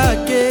na nga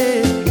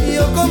ke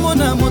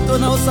yokomona moto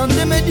na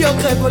osante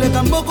médiocre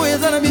koleka mboko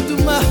eza na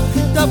bituma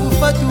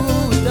tabufatu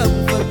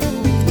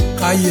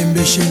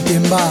Kayembe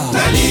Shentemba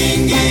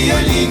nalingi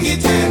yolingi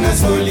te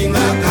nazolinga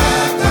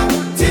kaka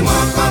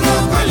timokono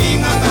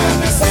kolinganga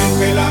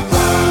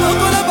nasepelaka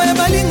lokola baya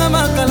balinga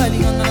makala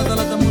linganga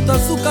nazalaka moto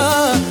asuka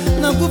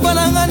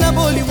nakubalanga na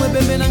bolingo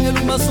ebembe nanga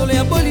elumba solo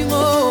ya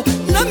bolingo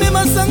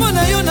namema sango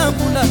na yo na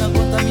mpunda na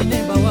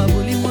kontamine bawa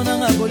bolingo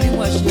nanga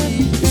bolingo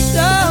asheri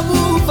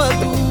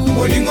tabufatu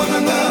bolingo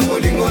nanga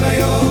bolingo na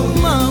yo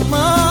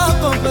mama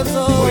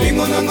kompreso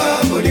bolingo nanga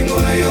bolingo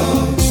na yo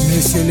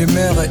Monsieur le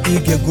maire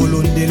Ige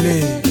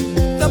Golondele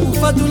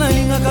tabufatu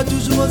nalingaka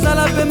toujours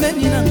ozala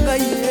pembeni na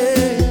ngai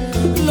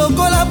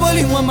lokola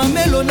bolingo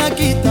mamelo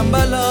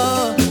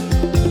nakitambala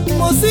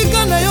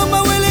mosika na yo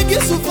maweleki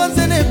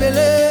souffrance na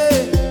ebele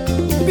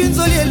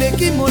mpinzoli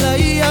eleki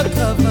molai ya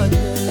cravate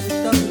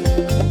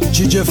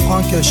DJ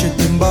Frank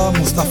Chetemba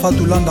Mustapha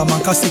Tulanda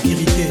manka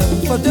sécurité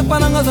fate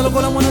pananga aza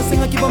lokola mwana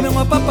asengaki bomengo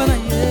ya papa na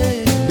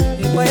ye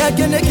epai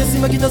akendeki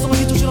esimbaki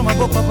tazongaki toujours na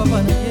maboko ya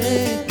papa na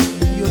ye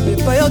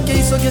yopepa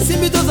yokei soki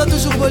esimbi toza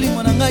toujours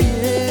bolingo na ngai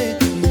ye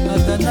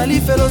ata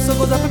nalifelo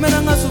soko oza peme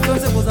nanga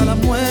souffrance ekozala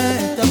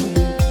mwen tabu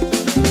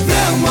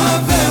vers moi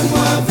vers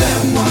moi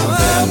vers moi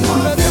vers moi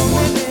vers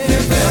moi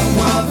vers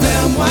moi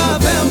vers moi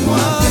vers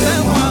moi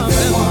vers moi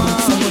vers moi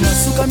samona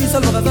suka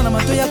misalo kaza na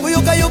mato ya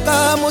koyokayoka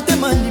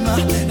motema ndima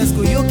eske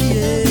oyoki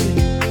ye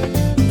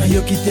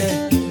nayoki te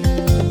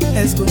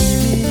eske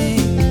ondimi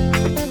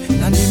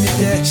nandimi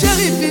te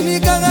sheri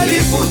finikanga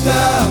liputa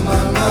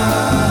mama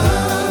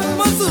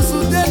mosusu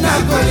te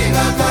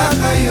nakolinga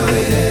kaka yo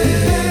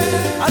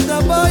ata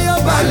boyo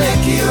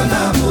baleki yo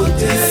na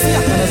bote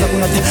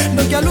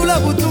ndoki alula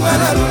butunga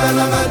nalula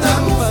na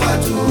madamu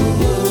fatu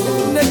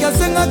ndeki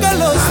asengaka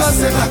loso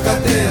asengaka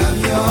te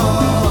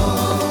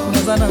avion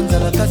naza na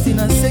nzala kasi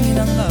nasengi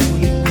nanga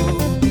bolingo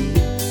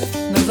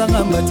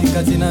nazanga mbati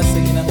kasi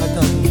nasengi nanga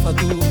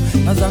tabufatu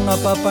nazanga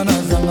papa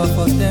nazanga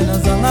Faustin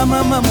nazanga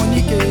mama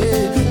Monique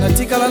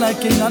natikala na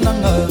kenga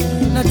nanga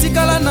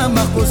natikala na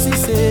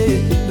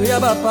makosise loya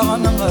bapara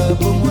nanga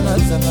bongo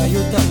nazanga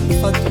yo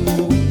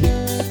tabufatu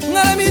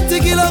ngala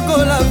mitiki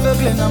lokola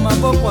aveugle na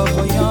maboko ya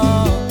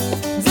voyant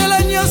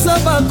nzela nyonso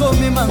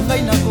bakomema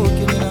ngai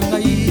nakokende na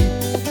ngai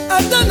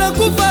ata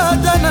nakufa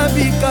ata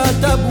nabika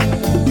tabu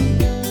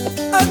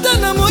ata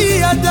na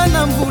moi ata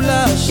na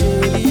mbula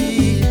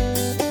sheri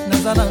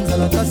naza na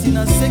nzala kasi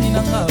nasengi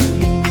nanga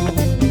bolingo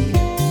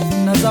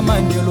naza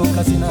manyolo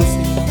kasi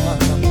nasengi nanga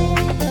lamo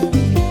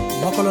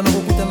makolo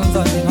nakokuta na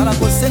nzambe nga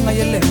nakosenga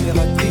ye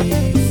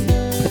l'impératrice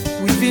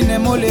wivine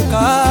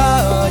moleka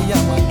ya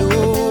mado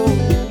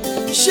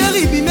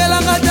sheri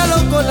bimelanga ta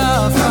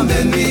lokola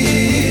fambeni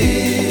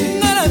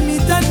nga na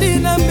mitandi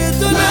na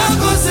mbeto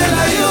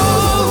nakosela yo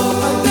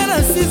ata na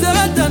 6h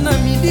ata na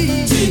midi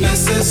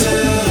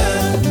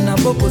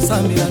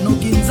nabokosambela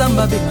noki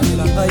nzambe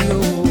abenganelanga yo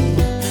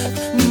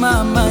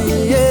mama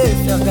yeye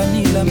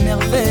fergani la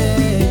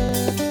merveille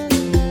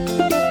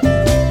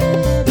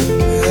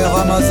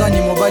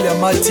Ramazani mobali ya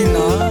Martina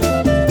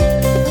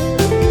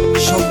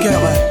Joker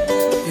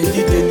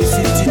Edith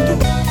Lucie Tito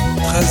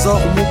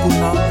Trésor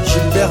Mukuna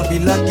Gilbert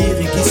Bilaki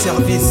Ricky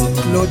Service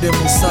Claude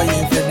Moussaï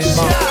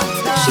événement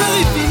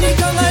Chéri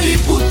finikanga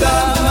liputa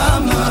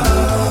mama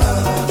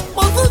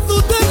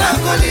mosusu te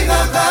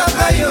nakolinga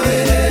kaka yo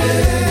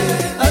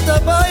ata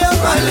baya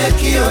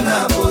baleki yo na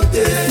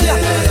bote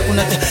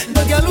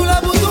ndoki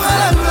alula butu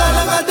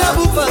alalulalanga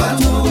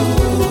tabufatu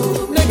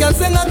ndeki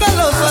asengaka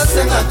loso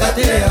asengaka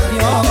te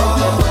avion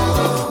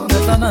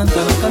naza na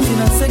nzala kasi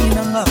nasengi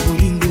nanga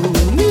bolingo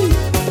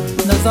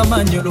naza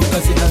manyolo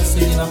kasi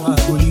nasengi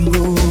nanga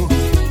bolingo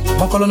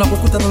mokolo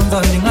nakokutana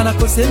nzambe nga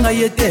nakosenga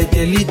ye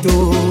tete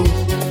lito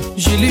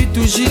jilitu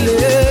jile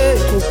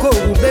koko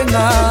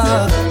ubenga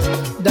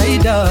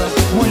Daïda,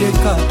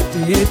 Moleka,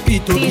 et puis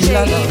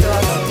Tokilala.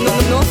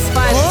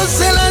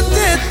 Osela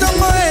te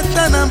tongo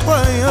etana mpo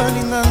yo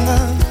linganga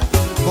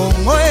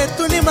bongo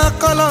etuni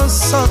makolo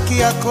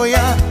soki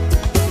akoya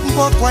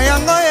mbokwa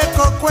yango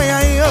ekokweya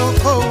yo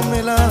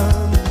koumela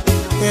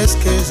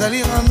eske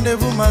ezali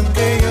rendez-vous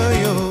manke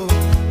yoyo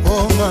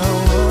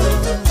omawa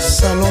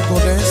Salon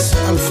Congolese,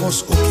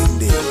 Alphonse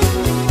Okinde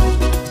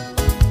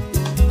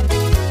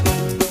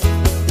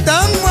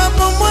tangwa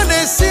pombo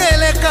desi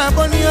eleka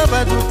boni yo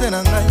badute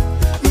na ngai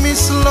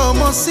mislo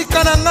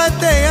mosika na nga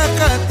te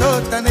yaka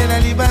totanela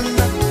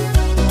libanda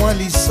mwa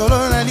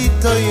lisolo na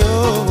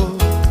litoyo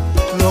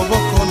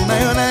loboko na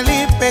yo na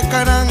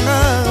lipeka na nga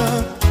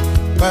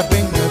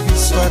babenga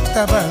biso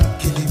ata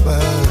bankiliba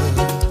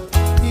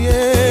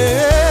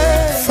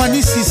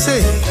Fanny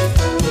Sise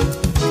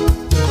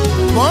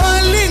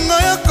molingo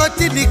yo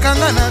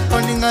kotindikanga na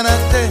koningana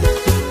te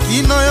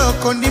kino yo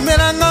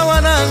kondimelanga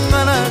wana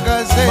nga na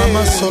gaze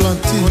Mama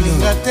Solantine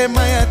molinga te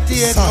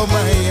mayati ekoma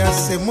ya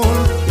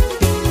semulu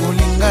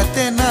molinga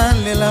te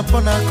nalela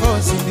mpo na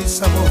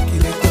kozindisa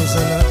mokili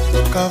kozala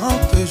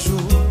 40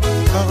 jours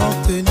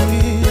 40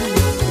 nuits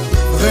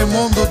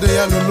Raymond de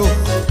Yalolo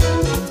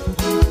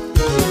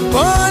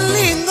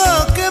bolingo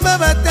keba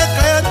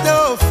bateka yo te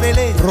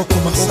ofele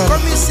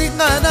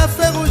okomisinga na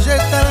fe rouge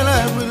etala na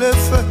brûle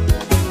feu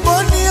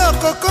boni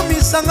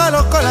okokomisanga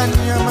lokola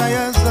nyama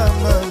ya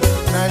zamba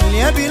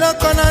nalia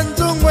biloko na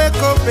nzungu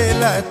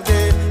ekobela te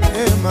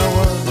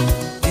emawa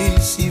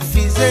il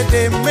suffisait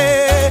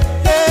d'aimer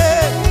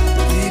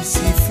il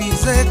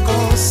suffisait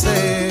qu'on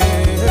s'aime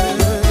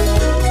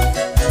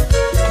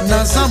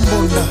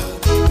nazambonda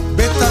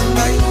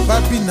betangai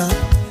babina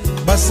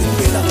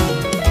basepela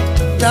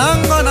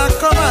tango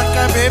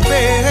nakomaka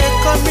bebe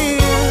ekomi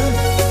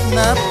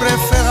na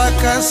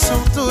preferaka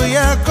surtout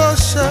ya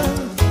gauche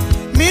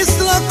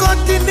misloko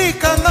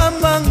tindikanga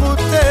mbangu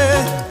te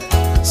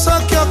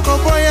soki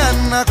okoboya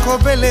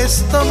nakobela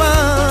estoma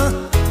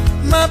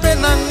mabe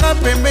nanga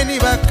pembeni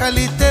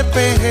bakalite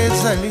mpe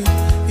ezali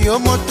yo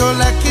moto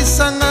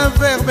olakisanga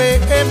verbe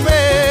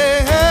aime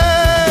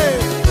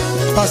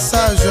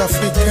Passage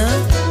africain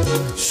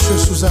chez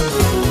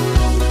Suzanne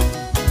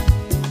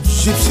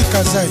Gypsy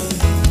Kazai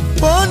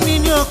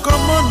ponini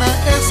okomona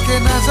eske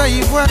naza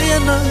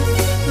ivoirienne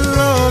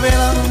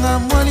lobelanga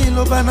mwa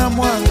liloba na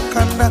mwa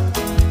nkanda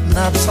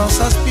na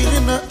absence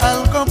aspirine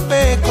algon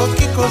mpe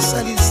ekoki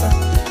kosalisa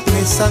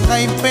pesa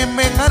ngai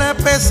mpembe nga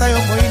napesa yo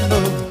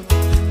moindo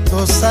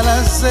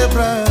tosala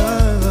zebra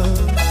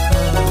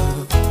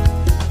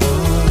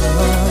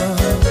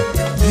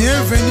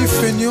bienvenue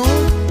Feignon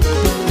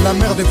la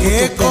mère de Potoko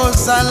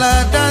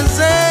ekozala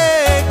danse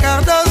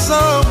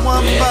Cardozo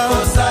Mwamba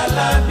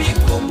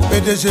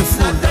PDG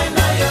Full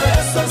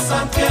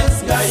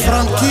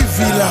Frankie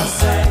Villa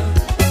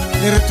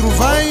les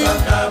retrouvailles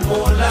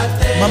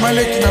Mama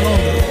Leki na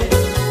Londres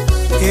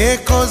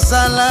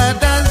ekozala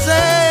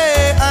danse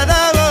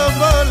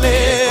Adabobole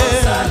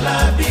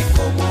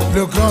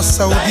le grand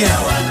saoudien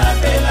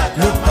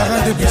le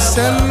parrain de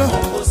Bruxelles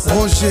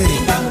Roger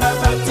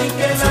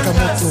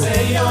Fekamoto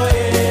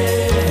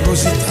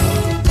Rosita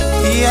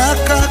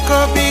yaka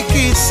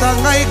kobikisa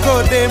ngai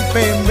kode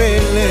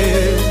mpembele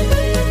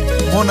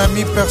mon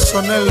ami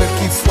personnel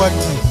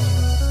Kifwati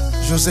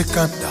José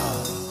Kanda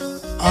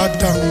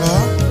Adanga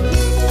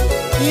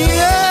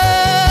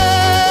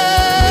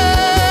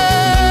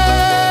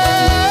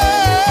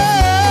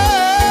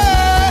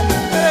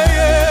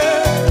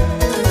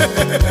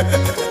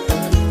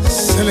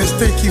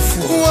Célestin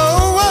Kifou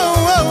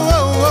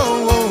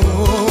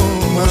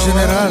mon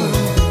général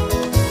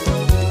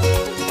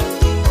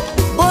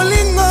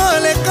bolingo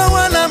leka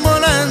wana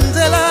mona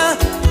nzela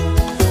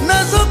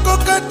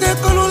nazokoka te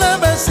kolula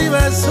basi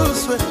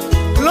basuswe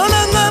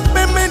lolanga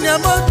pembeni ya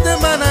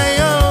motema na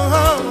yo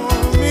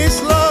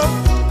Miss Love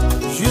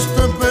juste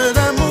un peu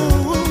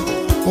d'amour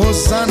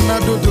Osana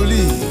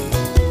Dodoli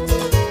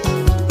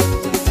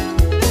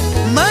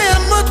maya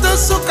moto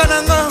suka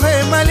nango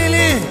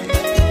emalili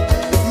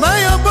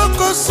mayo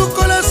boko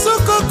sukola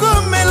suko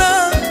komela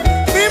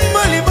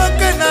bimbo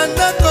liboke na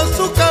ndako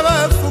suka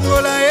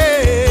bafungola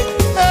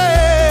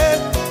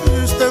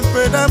juste un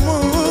peu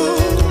d'amour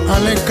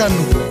Alain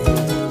Kanou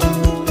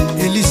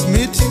Ellie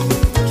Smith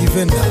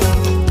Kivenda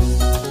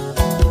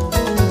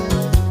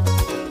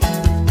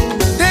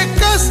De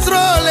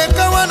Castro le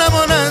kawana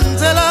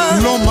monanzela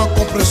Loma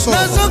compressor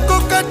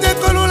nazokoka te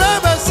kolula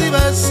basi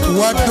basu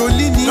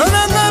Wadolini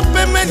nonanga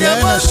pembeni ya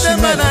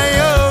motema na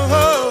yo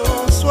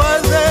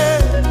Soise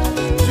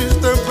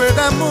juste un peu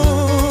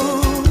d'amour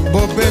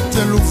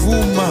Bobette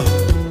Louvuma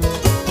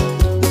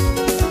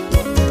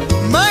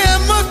maya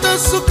moto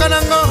suka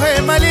nango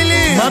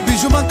emalili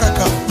mabiju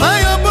mankaka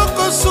mayo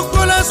boko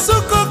sukola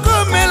suko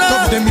komela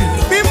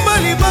bimbo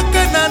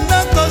liboke na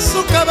ndako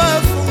suka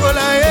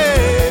bafungola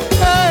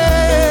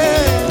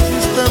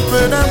juste un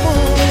peu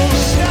d'amour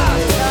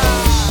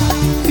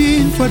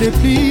une fois de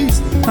plus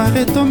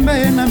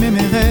arretombé na mes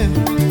rêves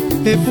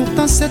et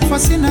pourtant cette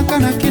fois-ci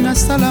nakanaki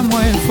nasala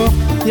moins fort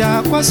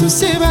ya kwa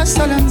susi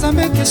basala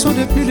nzambe question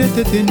de plus de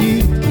te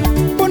tenir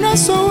mpona mpona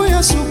so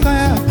ya suka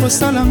ya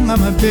kosalanga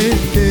mabe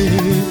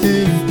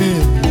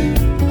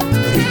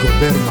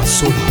Rigobert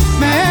Masola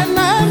me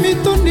na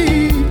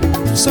mitundi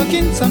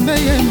soki nzambe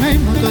yemei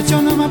moto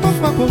ationa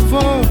maboko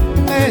akovo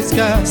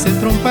eska se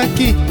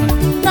trompaki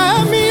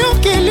na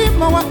miyokeli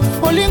mawa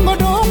olingo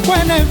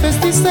donkwe na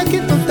investisaki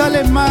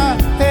totalema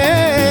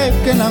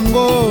eke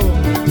nango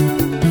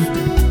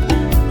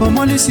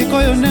omoni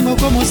sikoyo ndenge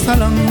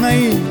okomosala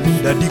ngai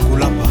Dadi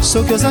Kulapa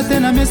soki oza te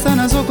na mesa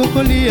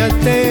nazokokolia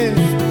te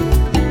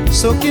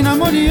soki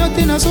namoni yo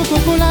te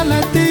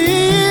nazokokolala te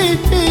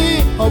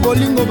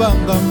obolingo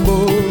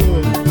bangambo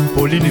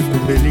Pauline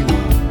Kumbelinga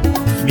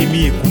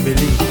Mimi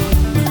Ekumbelinga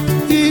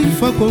il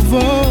faut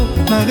kovo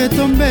na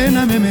retombe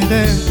na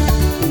memere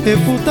et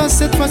pourtant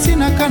cette fois-ci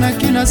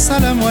nakanaki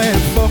nasala mwa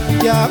effort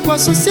ya kwa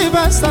susi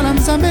basala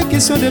nzambe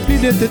question de plus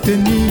de te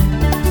tenir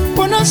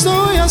mpona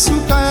so ya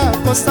suka ya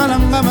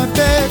kosalanga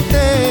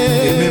mapete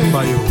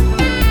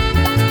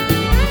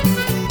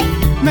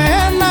me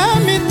na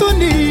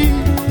mitundi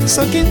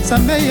soki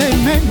nzambe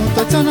yeme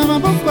moto atia na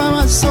maboko ya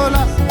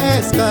masola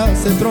eska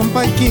se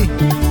trompaki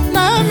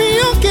na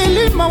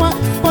miyokeli mawa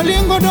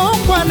olingo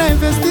donkwa na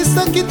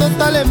investisaki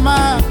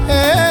totalema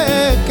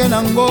eke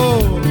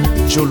nango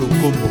Jolo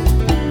Kombo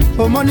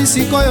omoni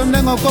sikoyo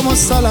ndenge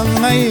okomosala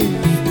ngai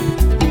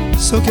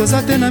soki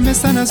oza te na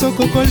mesa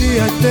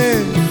nazokokolia te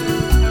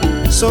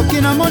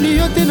soki namoni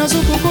yo te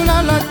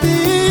nazokokolala te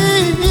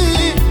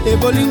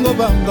ebolingo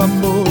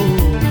bangambo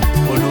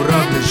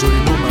Honorable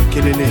Jolino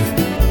Makelele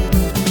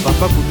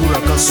Papa Kudura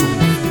Kassou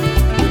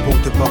le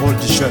porte-parole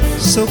du chef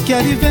soki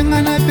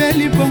alivenga na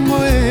beli bongo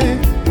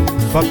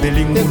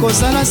Papelingo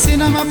ekozala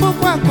sina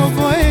maboko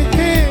akovo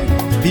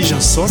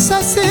Bijanson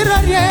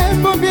sasirarie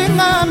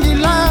bobinga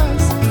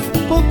milas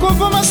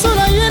okovo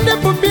masola yende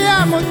popi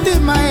ya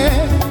motema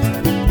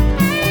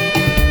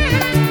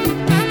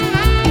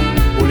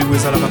olingo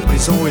ezalaka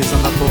prison oyo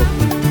ezanga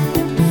porte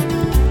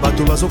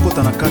bato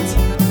bazokota na kati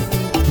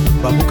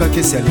babuka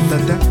kesi ya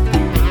litata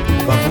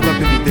babuka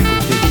mpe mibeko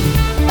te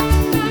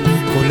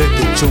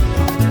Colette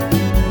Chomba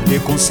le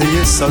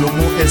conseiller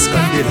Salomon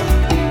Escandela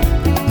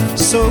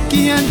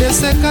soki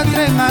yendese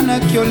 4 nga na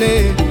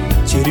kiole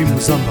Thierry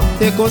Muzamba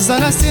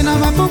ekozala se na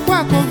maboko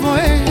akovo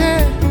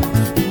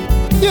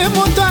ye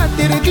moto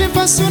aterekli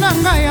fasu na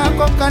ngai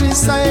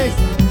akokanisa ye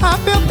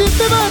aperti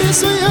mpe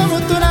bareso ye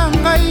moto na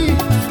ngai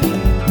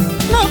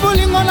na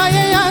bolingo na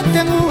ye ya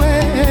ntengu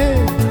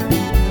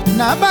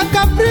na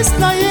bakaprice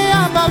na ye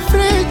ya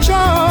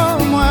bafricho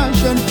moi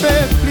je ne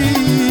peux plus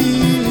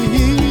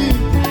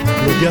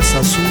Claudia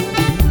Sassou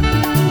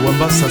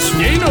Wamba Sassou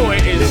You know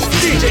it is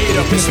DJ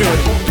Edo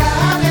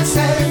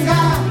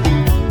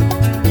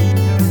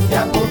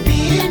ya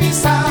kopini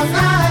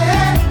sanga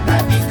na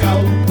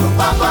dikau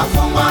papa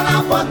fungo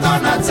na poto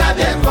na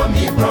tsabe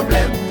komi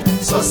problem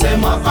so se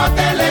mo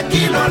fatele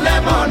kilo le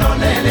mono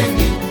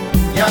lelengi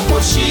ya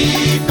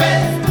koshipe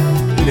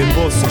le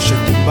boss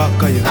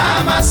Chetimbaka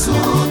ya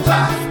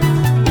masuta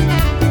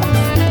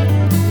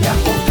ya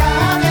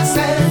kokare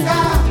senga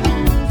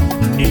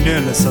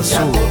Ninel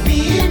Sassou ya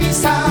kopini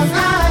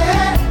sanga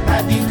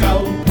na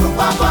dikau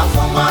papa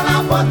fungo na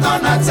poto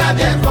na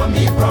tsabe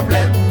komi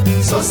problem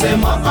so se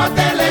mo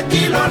fatele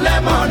kilo le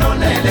mono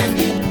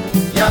lelengi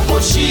ya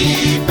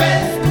koshipe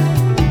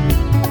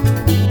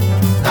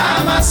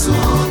kama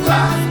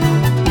sutra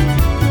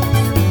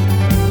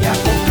ya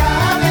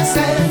kokare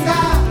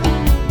senga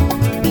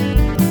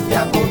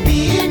ya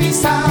kopini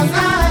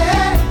sanga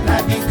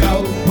na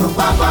dikau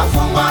papa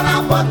fungo na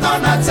poto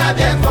na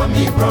tsabe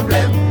komi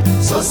problem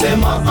so se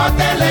mo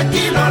fatele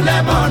kilo le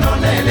mono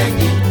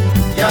lelengi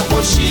ya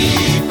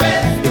koshipe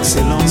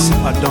Excellence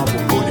Adam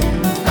Bongole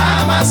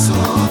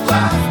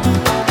Kamasutra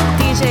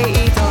DJ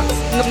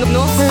Edo,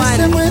 no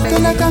esengo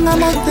etelakanga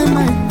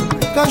motema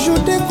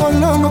kajute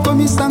kolongo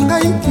komisa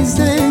ngai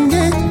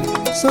kizenge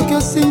soki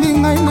osimbi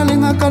ngai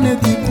nalengaka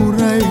neti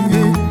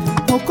kuraye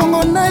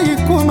mokongo na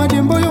ekoma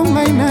dembo yo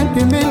ngai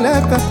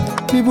natemelaka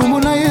libumu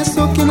na ye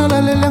soki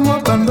nalalelengo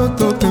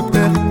bandoto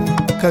peper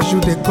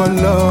kajude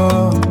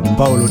kolo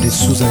Paulo de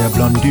Souza ya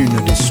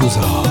Blandine de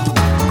Souza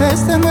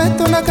esengo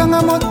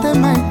etolakanga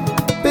motema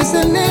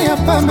pesene ya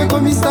pambe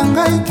komisa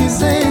ngai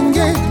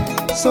kizenge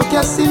soki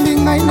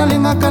asimbi ngai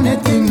nalengaka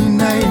netini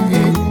na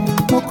ye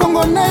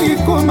mokongo na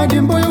ekoma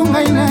dembo yo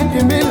ngai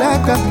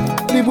natemelaka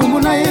libumbu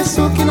na ye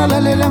soki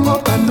nalalelengo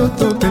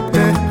bandoto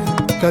pepe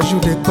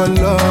kajude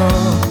kolo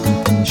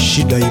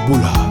Shida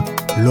Ibula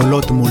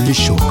Lolote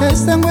Molisho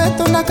esengo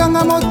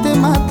etondakanga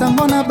motema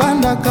ntango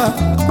nabandaka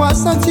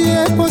wasanti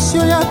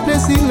eposio ya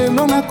plesir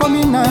lelo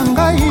nakomi na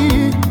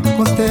ngai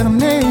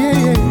consterne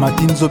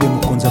Matinzobe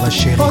mokonzi ya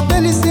basheri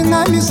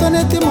otelisinga miso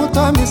neti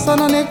moto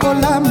amisana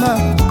nekolamba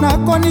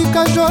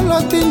nakonika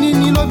joloti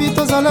nini lobi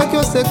tozalaki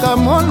oseka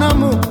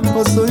monamo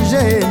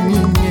osonge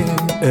nini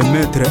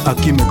Maître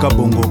Akime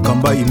Kabongo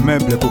Kamba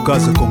immeuble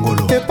Kokaze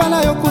Kongolo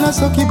epana yo kuna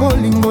soki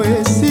bolingo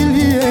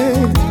esili ye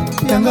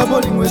yanga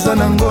bolingo eza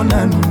nango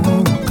nanu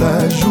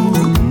kaju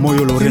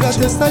Moyo Lorenzo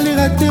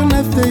tesalira tir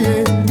na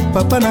feye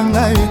papa na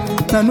ngai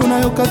nanu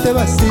nayoka te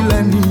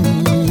basilani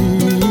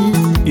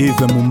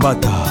Yves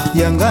Mumbata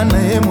yanga na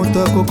ye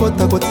moto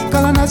akokota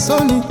kotikala na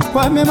soni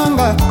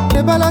kwamemanga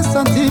ebala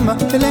santima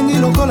elengi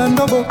lokola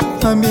ndobo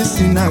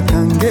ambisi na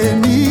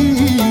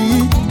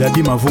kangeni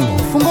Dadi Mavungo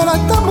fungola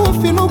tambo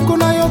finuku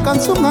na yoka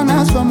nsunga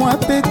na swa mwa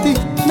peti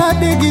na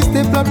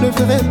dégiste plat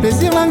préféré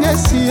plaisir nanga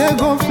esi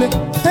egonfle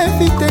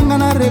evitenga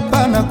na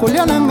repa na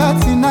kolia na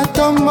ngati na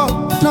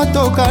tongo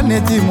natoka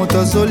neti moto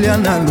azolia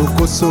na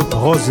lokoso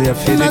Rose ya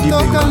Fede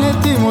natoka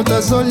neti moto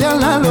azolia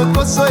na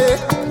lokoso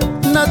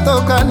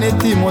natoka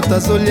neti moto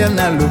azolia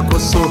na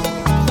lokoso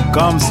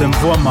Kam se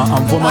mvwama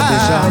amvwama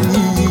deja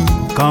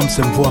Kam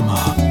se mvwama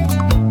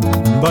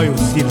Mbayo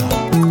sila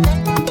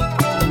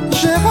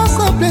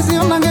Gérance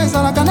plaisir nanga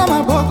ezalaka na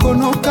maboko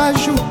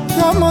nokaju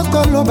yo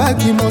moto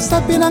lobaki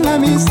mosapi nanga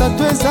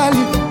misato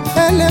ezali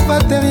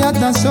elevateur ya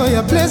tension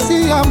ya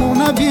plaisir ya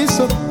mona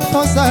biso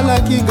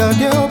ozalaki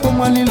gardie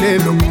opomwani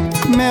lelo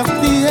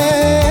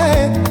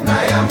meurtrier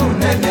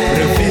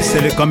Le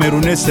fils le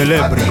Camerounais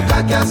célèbre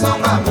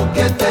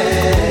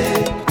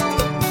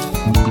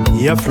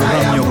Ya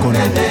Florent Miokono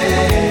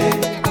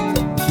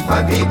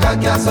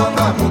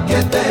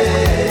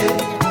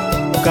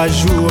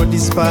Kajou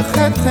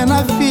disparaître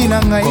na fi na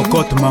ngai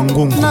Cocotte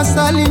Mangungu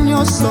nasali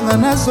nyonso nga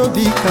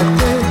nazobika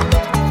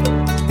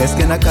te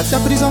eske na kati ya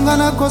prison nga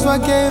nakozwa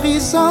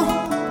guérison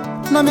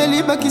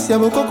nameli bakisi ya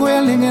bokoko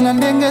ya ndenge na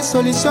ndenge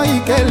solution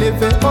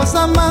ikeleve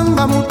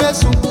osamanga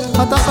mopesu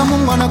ata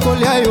samungwa na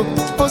kolia yo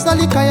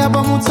osalika ya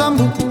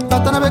bamutsambu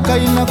ata na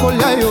bekai na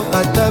kolia yo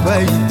ata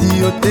baiti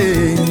yo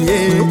te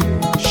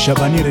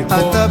Shabani Reko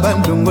ata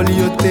bandongoli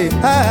yo te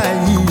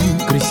ai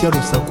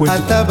Cristiano Sakweti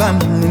ata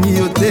banungi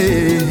yo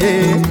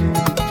te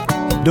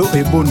Do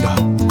Ebonda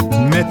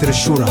Maître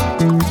Shura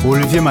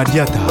Olivier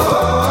Madiata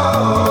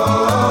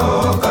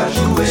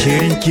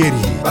Chéri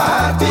Kieri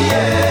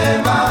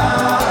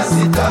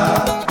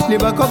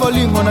libaka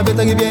bolingo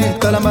nabetaki bien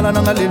talambala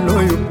nanga lelo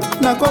oyo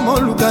nakoma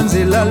oluka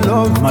nzela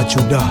love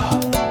Machuda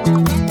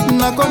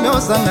nakomi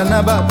osanga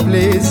na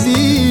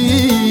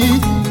baplaisir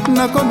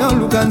nakomi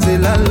oluka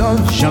nzela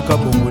love Jean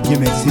Kabongo die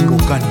merci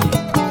kokani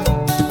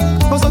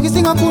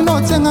osokisinga kuna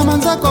otienga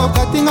manzako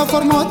katinga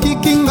forme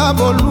otikinga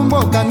bolumbu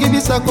okangi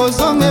bisa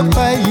kozonga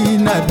epai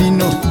na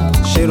bino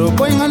shero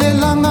boyinga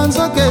lelanga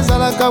nzoka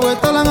ezalaka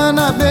wetalanga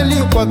na beli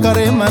kwa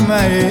kare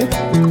mama e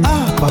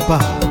papa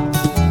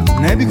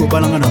nayebi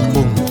kobalanga na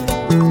mbongo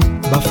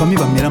bafami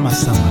bamela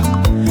masanga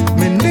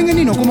me ndenge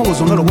nini okoma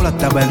kozonga lokola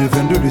taba le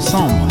 22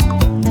 décembre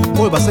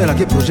oyo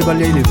basalelaki projet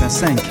balia le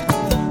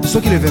 25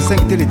 soki le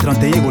 25 te le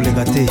 31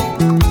 koleka te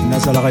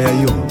nazalaka ya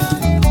yo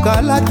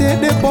kala te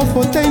depo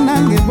fauteuil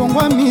nanga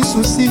ebongwami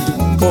susi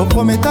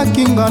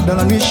oprometaki nga dans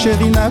la nuit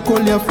chéri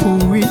nakolia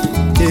fruit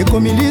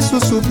ekomi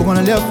lisusu pour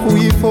nalia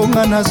fruit fo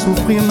nga na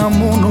souffrir na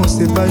mono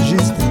c'est pas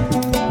juste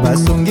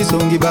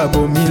basongisongi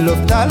babomi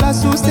lofitala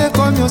susi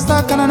ekomi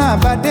osakana na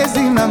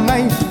badésir na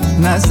ngai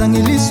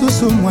nazangi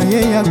lisusu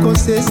moyen ya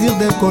kosaisir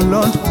de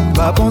colonne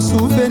babon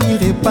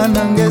souvenir epa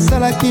nanga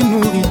esalaki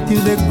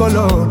nourriture de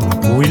colonne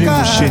Willy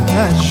Moucheni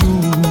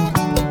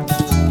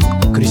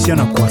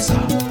Christiana Kwasa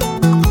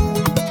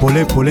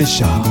Pole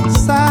Cha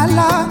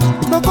sala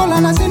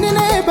lokola na sindi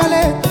na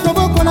ebale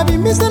loboko na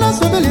bimise na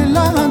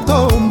sobelela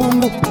nto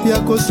mbungu ya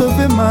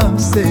kosove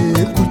mamse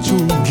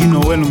kuchu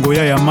Ginoel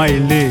Ngoya ya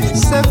Maele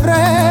c'est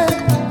vrai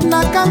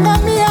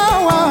nakangami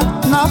awa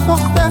na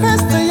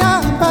forteresse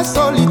ya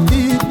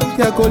basolitude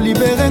ya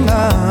kolibere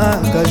nga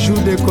kajou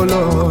de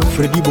color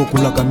Freddy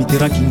Bokulaka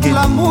Mitera Kingeli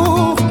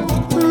l'amour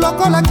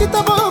lokola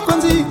kita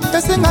bokonzi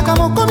esengaka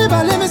mokomi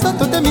bale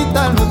misato te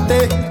mitano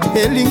te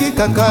elingi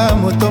kaka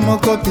moto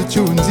moko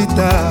pichu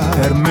nzita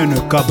Hermene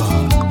Kaba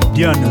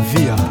Diane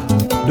Via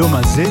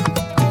Domaze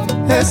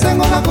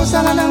esengo na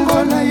kosala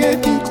nango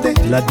nayebi te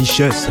La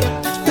Duchesse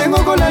tengo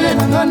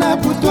kolalelanga na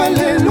butwa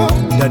lelo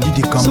La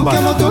Didi Kamba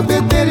soki moto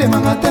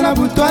betelemanga te na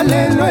butwa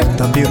lelo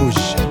Tambi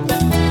Rouge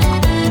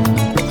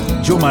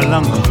Jo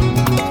Malanga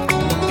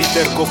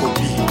Peter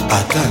Kokobi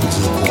ata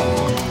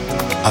nzoko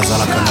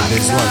azalaka na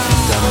besoin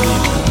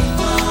vitamine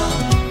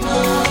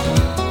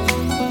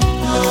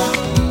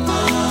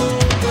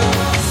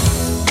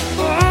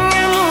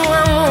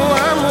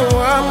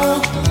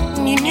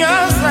nini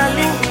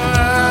ozalinga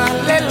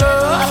lelo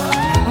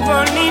mpo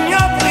nini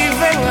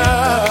oprivenga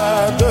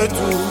de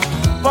tout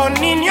mpo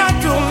nini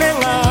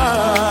otournenga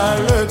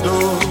le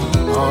dos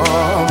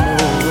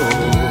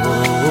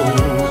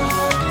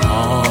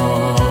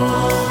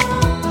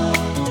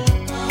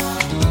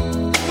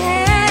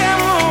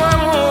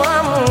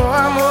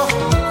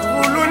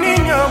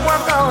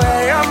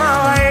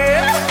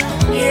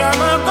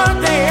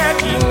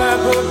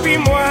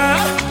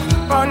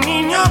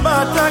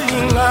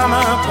tolinga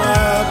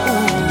mapapu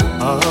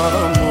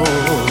amo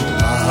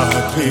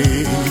ate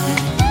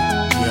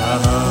ya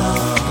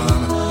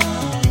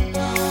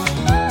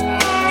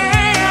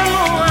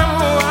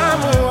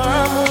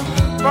amo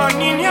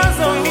ponini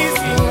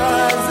ozongisinga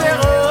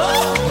zero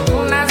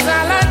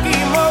nazalaki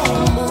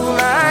moumbu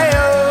na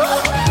yo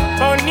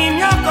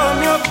ponini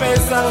okomi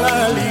opesanga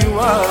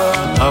liwa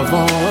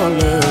avant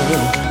le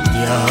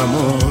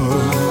diamant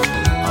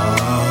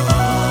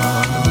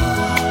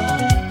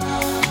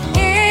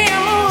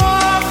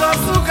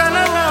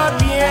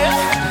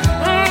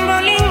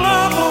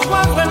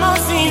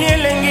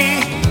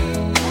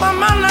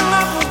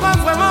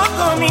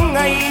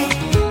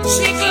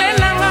Chicle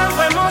nanga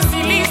vraiment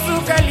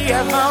silisukali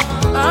avant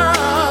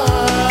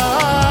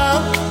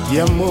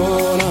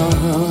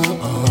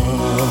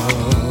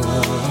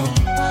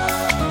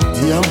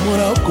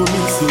Diamora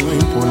okomisi wa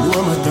impondo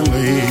wa matanga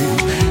ye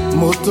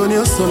moto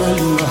nyonso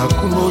nalinga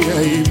akumbo ya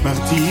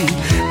eparti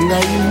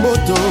ngai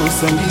mboto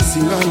osangisi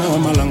nga na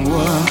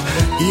malangwa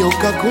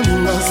yoka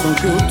kolinga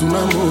sanke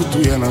otuna moto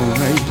ya na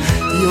ngai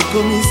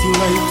yokomisi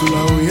ngai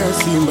tula oya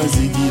simba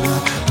zigila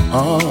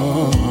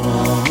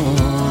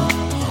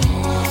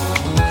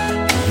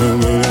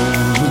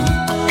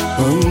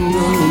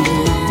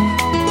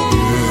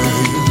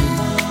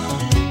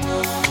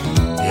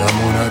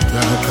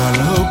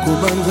yamonakala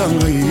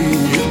okobanzanga ye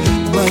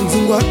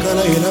banzingwa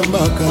kala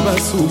elambaka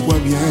basukwa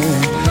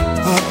bien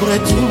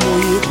apres tout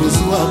moye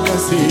kozwaka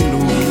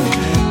selongi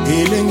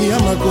elengi ya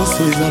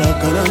makoso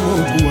ezalaka na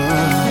mokuwa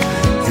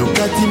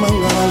yokati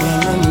mangala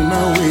nanu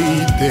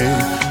nawei te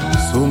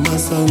somba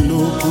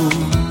sandoko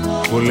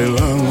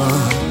kolelanga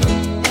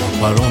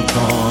pas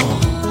longtemps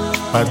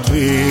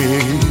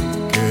Patrick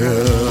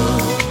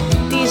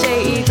DJ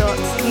E-Dot,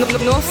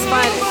 North's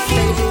finest,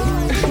 baby.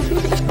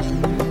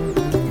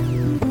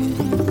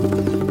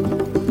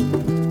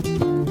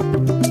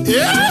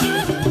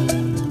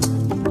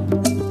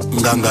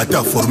 Nganga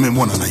ta formé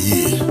mwana na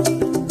ye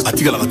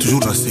atikalaka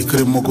toujours na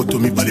secret moko to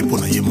mibale mpo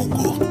na ye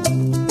moko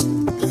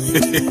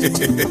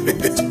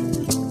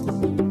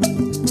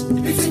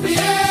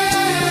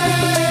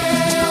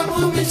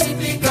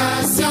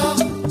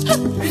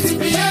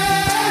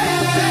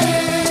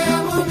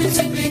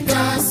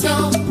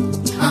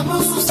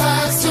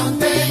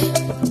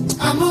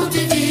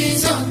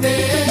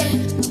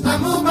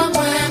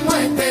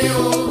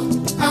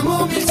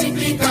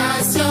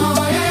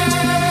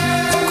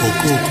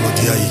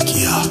Claudia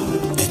Ikia,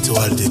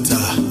 étoile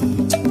d'état.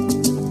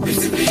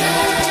 Multiplier,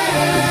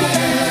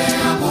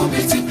 amour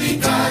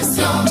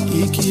multiplication.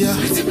 Ikia.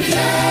 Multiplier,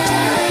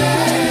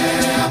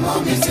 amour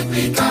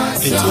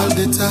multiplication. Étoile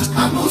d'état.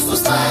 Amour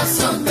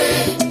soustraction T,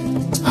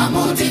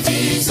 amour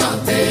division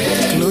T.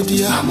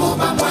 Claudia. Amour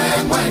pas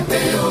moins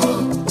Théo,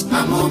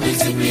 amour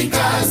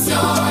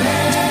multiplication.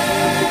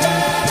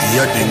 Il y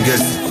a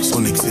Dengues,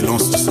 son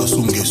excellence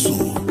Sassou Nguesso.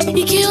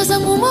 Ikioza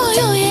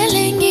mumoyo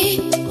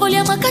elengi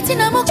olia makati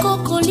na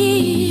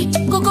mokokoli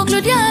koko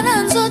Claudia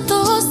na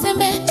nzoto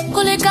sembe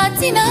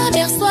kolekati na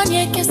berswani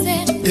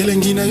ekese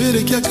elengi na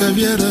yeleki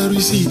caviar à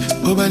Russie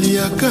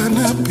obaliaka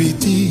na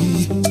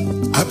petit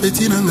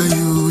apeti na ngai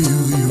yo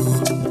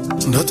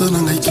ndoto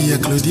na ngai kia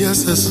Claudia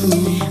Sassou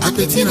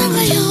apeti na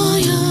ngai yo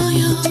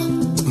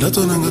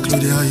ndoto na ngai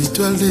Claudia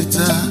étoile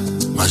d'état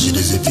magie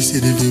des épices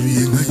et des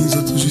verrues ngai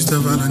nzoto juste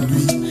avant la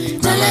nuit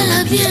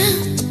nalala bien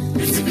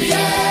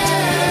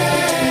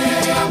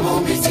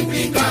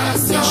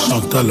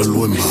Chantal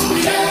Louemba.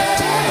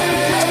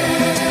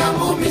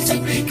 Amour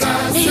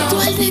multiplication.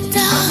 Étoile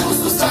d'état. Amour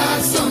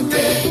soustraction T,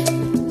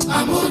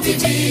 amour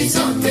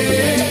division T.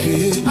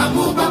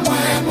 Amour pas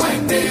moins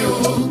Théo,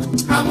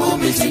 amour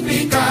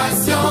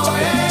multiplication.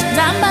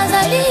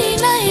 Zambazali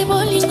na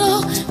ebolingo,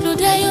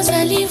 Claudia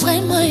yozali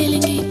vraiment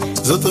elengi.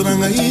 Zoto na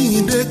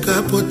ngai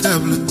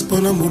décapotable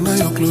pendant mon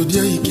aïe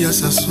Claudia Ikia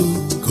Sassou.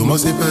 Comment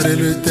séparer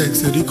le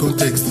texte du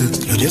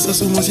contexte? Claudia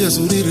Sassou mosi a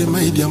sourire et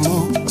maille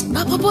diamant.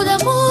 À propos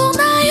d'amour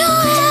nayo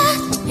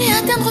et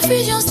atteindre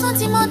fusion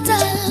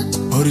sentimentale.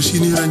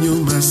 Origine ranyo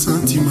ma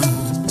sentiment.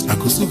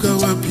 Akosuka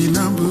wapi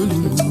na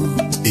bolingo.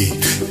 Eh.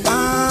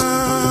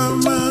 Ah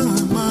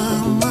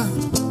mama.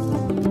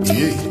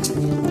 Yeah.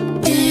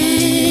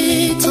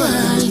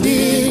 Étoile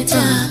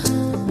d'état.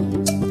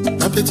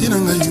 Appétit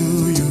nanga yo.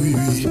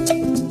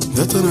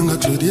 Zoto nanga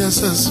Claudia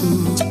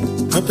Sassou.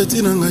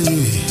 Appétit nanga yo.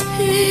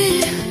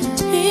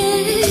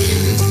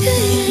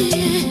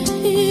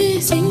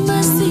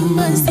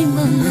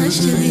 Simba ma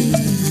chérie.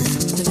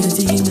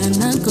 Zinga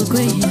na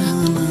kokoya.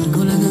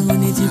 Kolanga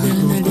ngone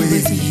tibela na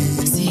libasi.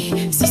 Si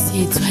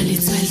étoile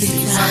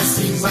d'état.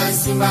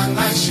 Simba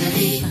ma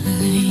chérie.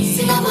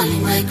 Singa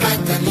bolingo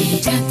ekatani.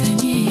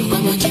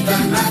 Comme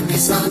kitana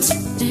descente.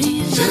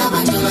 Je la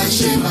bande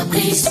lâcher ma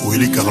prise.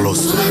 Willy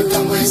Carlos.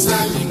 Tango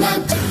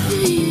esalingaka.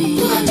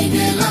 Tura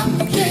migela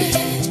muke.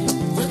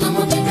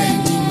 Totomo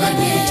bibendi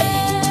mbane.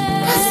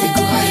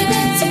 Asikura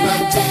ebenti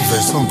bate.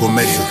 Vincent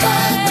Gomez.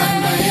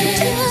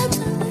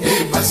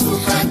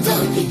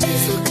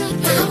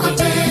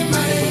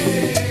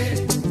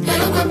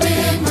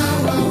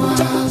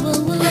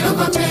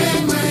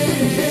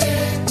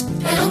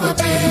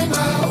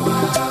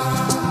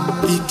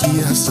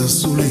 Ikia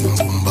Sassou le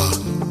Rumba,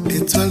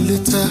 étoile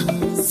d'état.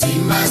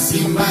 Simba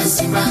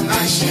ma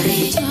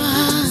chérie.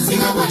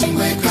 Singa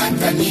bolingo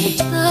ekatani.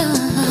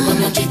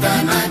 Tokomi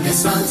okitana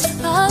descente.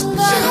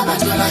 Je la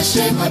bande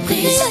lâcher ma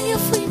prise.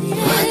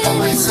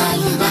 Tango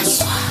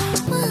esalingaka.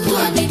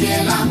 Tura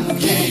migela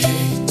muke.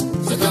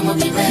 Totomo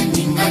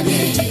bibendi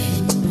mbane.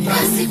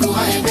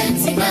 Asikura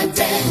ebenti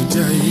bate.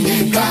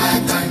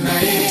 Ekatana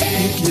e.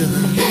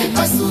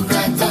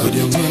 Epasuka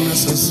toni.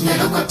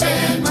 Eloko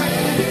pema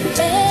e.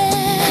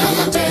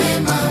 Eloko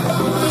pema wa.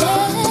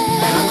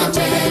 Eloko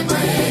pema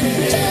e.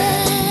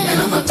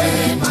 Eloko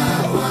pema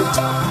wa.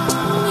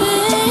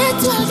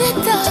 Étoile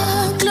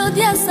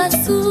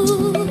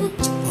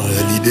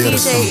Leader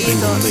Santé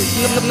Ngombe.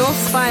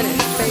 North's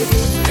finest, baby.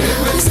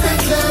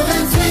 Respect le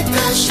 28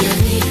 ta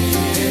chérie.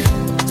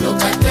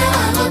 Locataire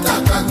à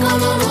l'otaka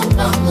kololo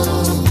bango.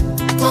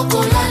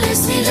 Pokola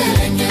lesile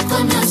lenge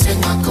komyo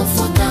senga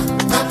kofuta.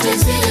 Ta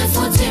plaisir et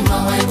fouti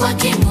mawa iwa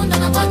kimunda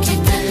na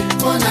bakite.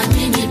 Pona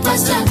nini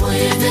pasta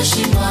boye de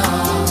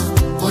chinois.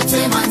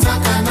 Ote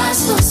manzaka na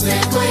sose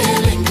koye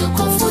lenge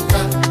kofuta.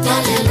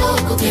 Yale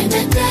loko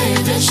kendete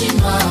de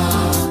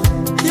chinois.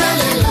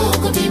 Yale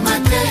loko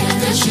bimate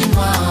de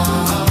chinois.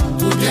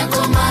 Ou bien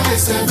comment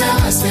recevoir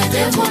assez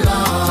de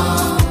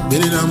volants.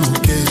 Benina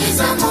Mouké Les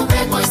amours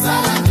pour ça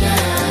la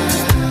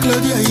bière.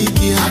 Claudia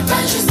Ikia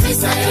Attends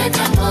justice à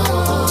Edamo.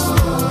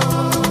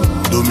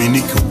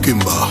 Dominique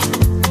Okimba,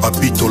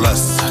 Papi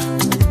Tolas,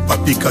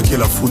 Papi Kake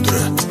la Foudre,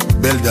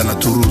 Beldana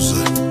Toulouse,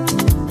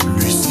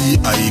 Lucie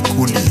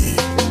Aïkouli.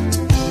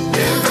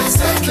 Le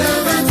 27, le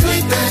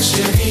 28,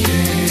 chérie.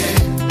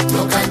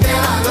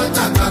 Locataire à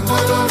l'otaka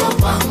kololo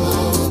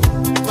bango.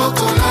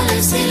 Pokola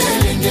lesile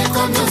lenge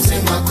kondo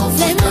senga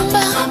kofuta.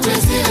 Un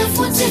plaisir et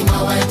fouti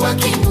mawa iwa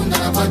kimunda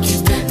na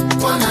bakite.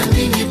 Pona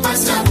nini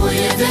pasta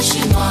boye de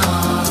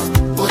chinois.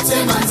 Pote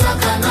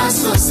manzaka na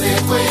sose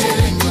koye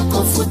lenge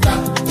kofuta.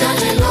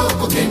 Yale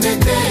loko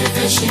kendete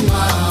de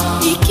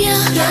chinois. Ikia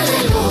Yale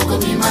loko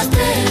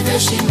bimate de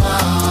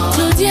chinois.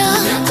 Claudia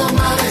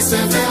Yakoma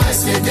recevoir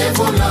est des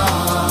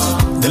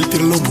volants. Del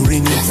Tirlo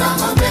Mourini Les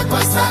amours pour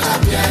ça la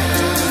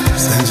bière.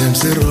 Saint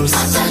James Rose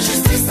Attends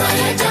justice à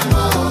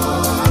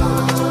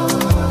Edamo.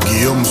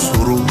 Guillaume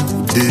Souro,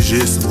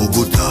 DGS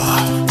Bogota,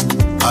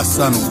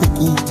 Hassan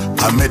Koukou,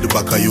 Ahmed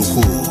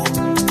Bakayoko,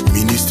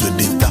 ministre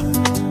d'État,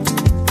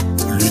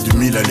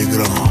 Ludmila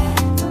Legrand.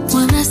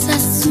 Wana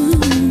Sassou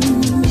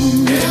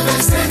Le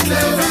 27,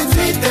 le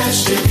 28,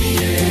 chérie.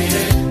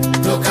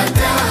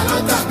 Locataire à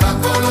l'otaka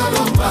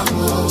kololo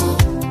bango.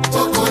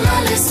 Pokola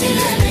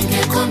lesile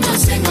lenge kondo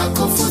senga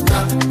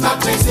kofuta. Pa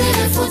plaisir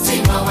et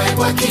fouti mawa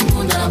iwa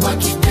kimunda na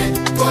bakite.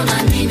 Pona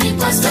nini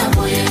pasta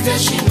boye de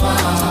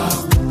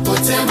chinois.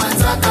 Pote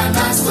manzaka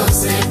na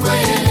sose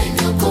koye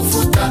lenge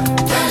kofuta.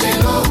 Yale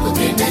loko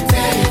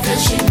kendete de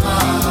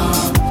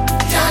chinois.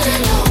 Yale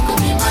loko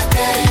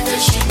bimate de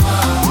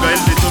chinois.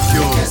 Gaël de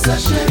Tokyo. Kesa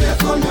chérie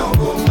komi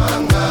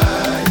obomanga.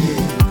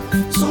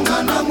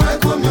 Sungana mwe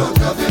komi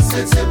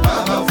okaverse tse pa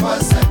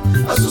bavoise.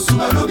 Basusu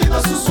balobi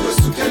basusu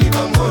esukeli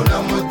bango na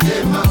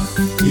motema.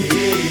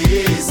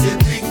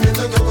 Cédric de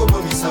Tokyo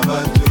kobomisa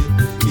bato.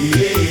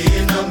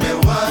 Number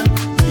 1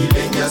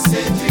 Ilenya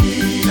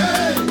Cédric.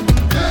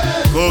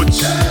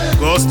 Coach,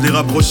 Ghost les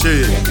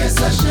rapprochés.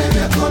 Kesa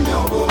chérie komi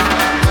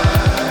obomanga.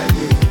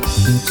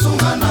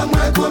 Sungana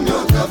mwe komi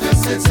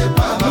okaverse tse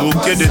pa bavoise.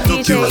 Mouké de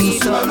Tokyo.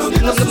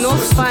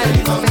 North's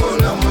finest, baby.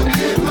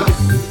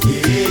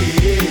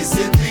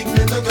 Cédric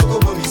de Tokyo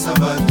kobomisa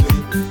bato.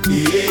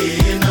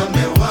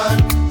 Number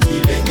 1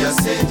 Ilenya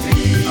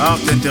Cédric.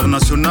 Art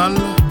International,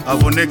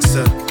 Avonex,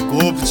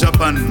 Groupe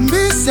Japan.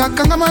 mbisi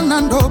akangama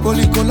na ndobo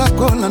likola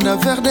kolanda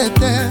ver de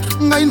terre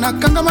ngai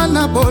nakangama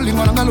na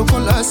bolingo nanga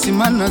lokola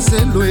nsima na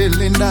zelo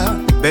elenda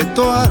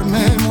beto arme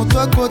moto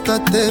akota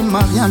te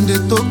mariam de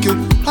Tokyo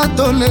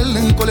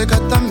atolele koleka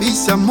ta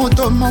mbisi ya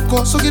moto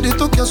moko soki de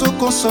Tokyo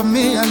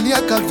azokonsome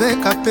aliaka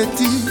avec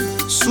appétit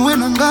souwe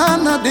na nga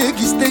na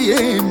dégiste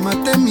ye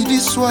matin midi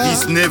soir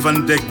Disney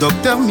Van Dyke.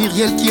 Docteur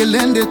Miriel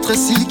Kielende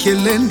Tracy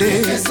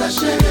Kielende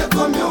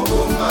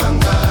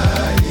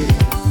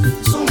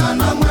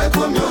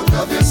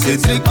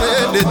Cédric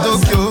de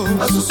Tokyo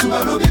basusu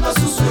balobi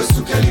basusu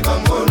esukeli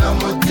bango na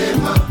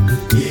motema.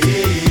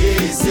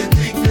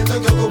 Cédric de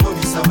Tokyo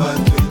kobomisa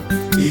bato.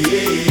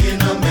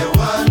 Number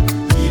 1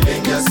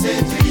 Ilenya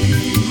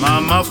Cédric.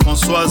 Mama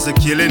Françoise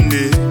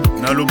Kielende,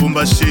 na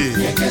Lubumbashi.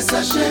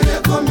 Yekesa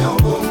chérie komi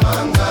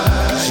obomanga.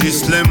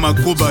 Gislain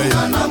Makubaye.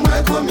 Sungana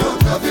mwe komi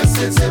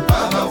okaverse tse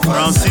pa bavoise.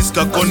 Francis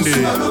Kakonde.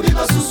 Basusu balobi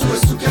basusu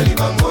esukeli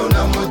bango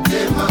na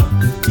motema.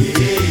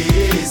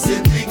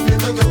 Cédric de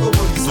Tokyo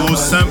kobomisa bato.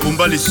 Toussaint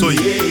Pumba Lissoy.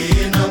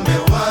 Number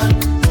 1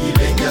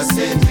 Ilenya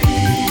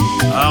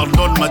Cédric.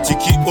 Arnold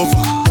Matiki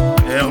Ova.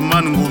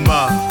 Herman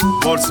Ngumba.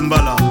 Paul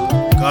Simbala.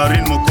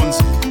 Karine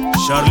Mokonzi.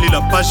 Charlie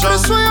Lapasha.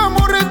 beso ya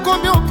amour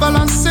ekomi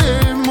obalanse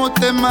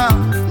motema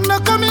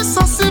nakomi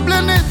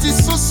sensible neti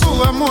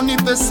susu amoni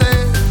pese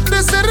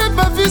desere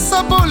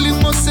bavisa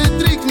bolingo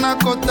Cédric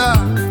nakota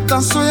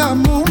danso ya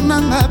amour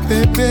nanga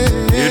pepe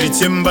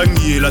Héritier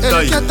Mbangi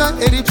Elataï. elekata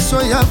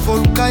éruption ya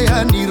volka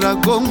ya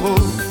Niragongo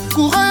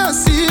courant ya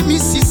simi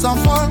 600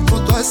 fois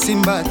koto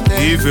asimba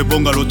te Yves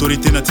Bonga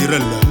l'autorité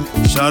naturelle.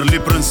 Charlie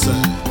Prince.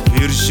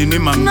 Virginie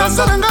Manganga.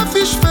 nasalanga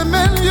fiche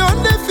femelle yo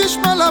nde fiche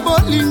mala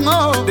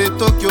bolingo de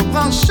Tokyo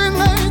branche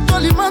ngai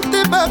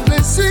toalimante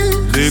baplaisir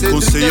Les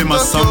conseillers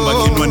Massamba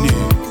Kinwani.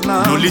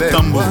 Noli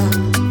Tambo.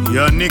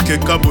 Yannick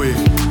Kabwe.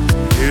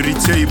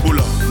 Héritier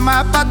Ibula.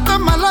 mapata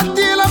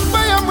malati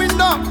elamba ya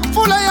mwindo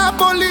fula ya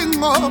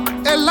bolingo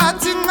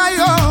elati ngai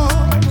yo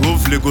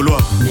Gouffre les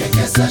Gaulois.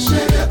 Yekesa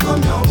chérie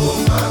komi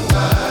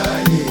obomanga.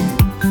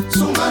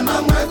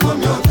 Sungana mwe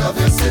komi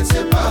okaverse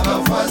tse pa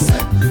bavoise.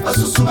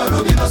 Basusu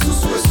balobi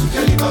basusu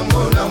esukeli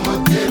bango na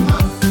motema.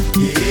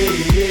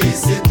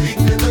 Cédric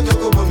de Tokyo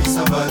kobomisa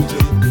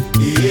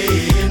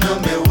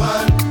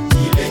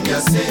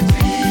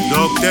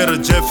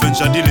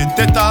Dani le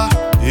teta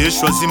et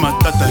choisi ma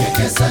tata.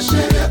 Ekesa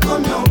chérie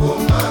comme yon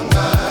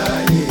bomanga.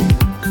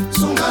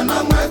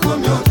 Sungana mwe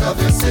comme yon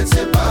traversé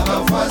c'est par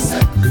un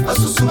voisin.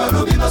 Asusu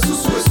balobi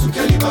basusu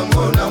esukeli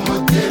bango na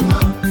motema.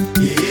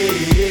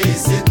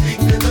 C'est trick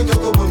de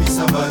toko kobo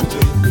misabato.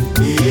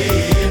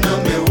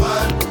 Number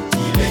one,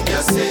 il est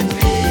cassé.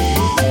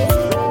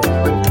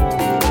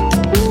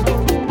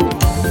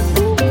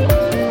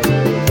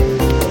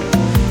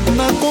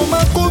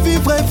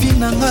 Vivre vie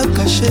nanga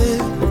caché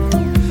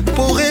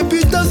pour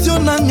réputation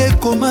nanga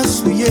koma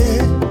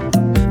souillé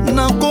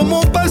na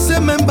comment passer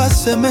même pas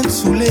semaine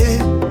soulé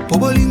pour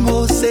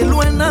bolingo c'est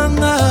loin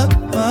nanga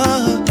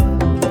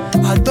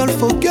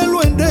Adolphe qui est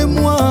loin de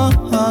moi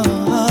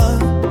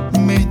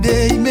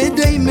m'aider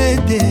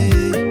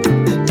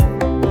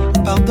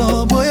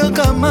pardon boyo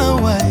kama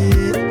wae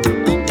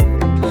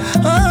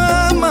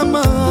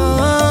maman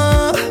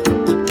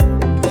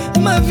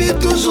ma vie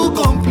toujours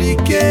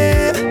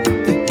compliquée.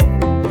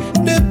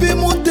 Depuis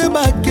mon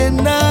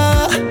bakena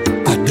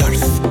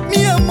Adolphe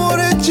mi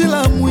amore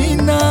chila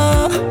muina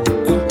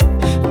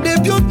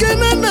depuis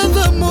okena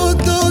na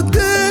moto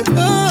te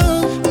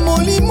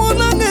molimo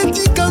na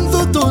neti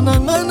kanzoto na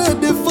ngana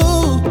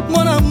defo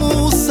mon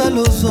amour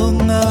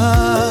salozonga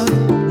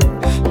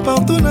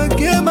partout na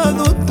kema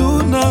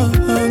dotuna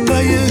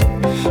ngaye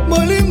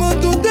molimo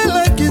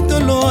tutela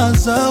kitolo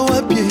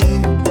azawa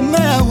pie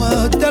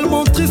mais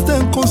tellement triste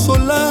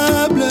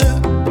inconsolable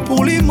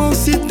pour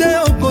l'immensité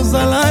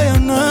okozala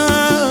yana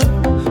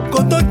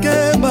kotoke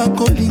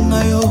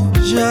bakolinga yo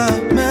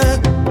jamais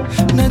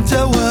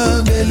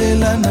netiawa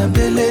belela na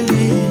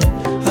beleli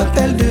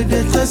appel de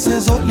détresse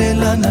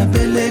ezolela na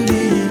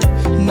beleli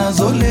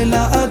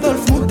nazolela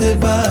Adolphe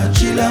Muteba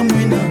chila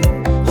mwina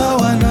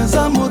awa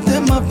naza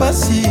motema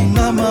pasi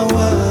nga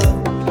mawa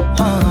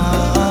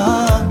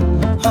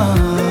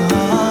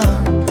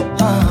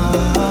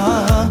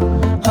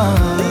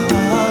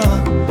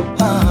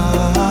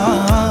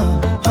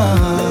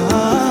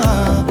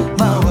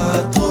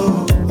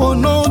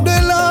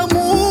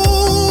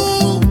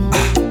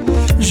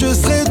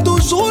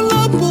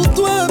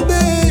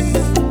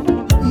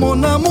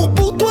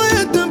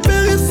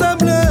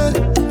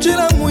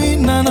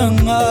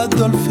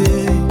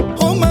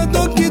Oh ma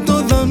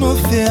dokito dans nos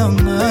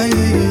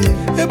fernailles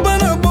et pas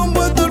la bombe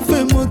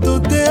Adolphe moto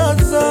te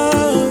asa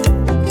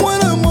moi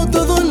la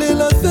moto dole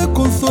la fait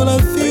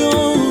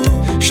consolation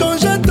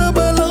change ta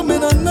balarme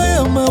na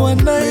ya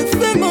mawana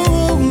efemo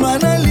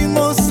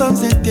manalingo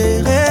sans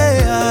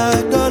intérêt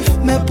Adolphe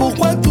mais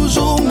pourquoi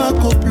toujours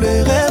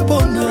m'accouplerait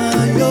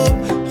bonayo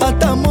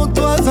ata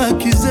moto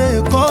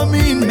accusé comme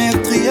une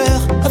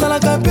meurtrière dans la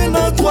cabine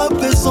à trois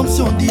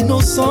présomptions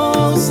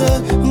d'innocence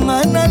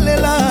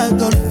Manalela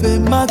Adolphe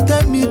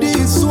matin midi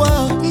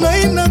soir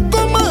naina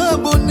comme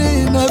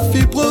abonné na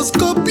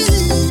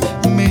fibroscopie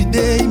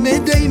m'aider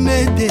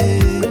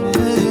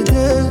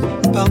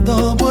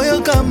pardon boyo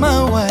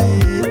kama wae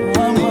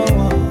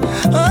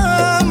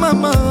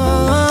maman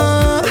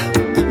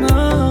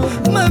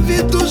ma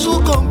vie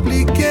toujours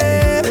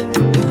compliquée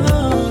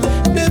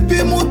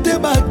depuis mon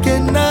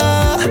bakena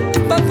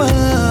papa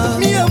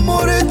mi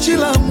amore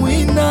chila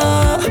muina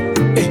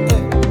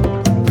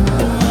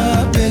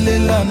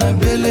belela na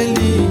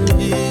beleli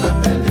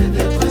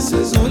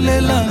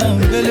zolela na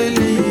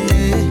beleli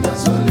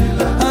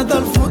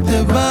Adolphe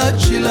Muteba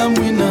chila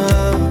muina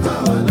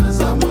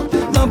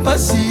na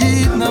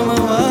pasi na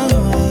mama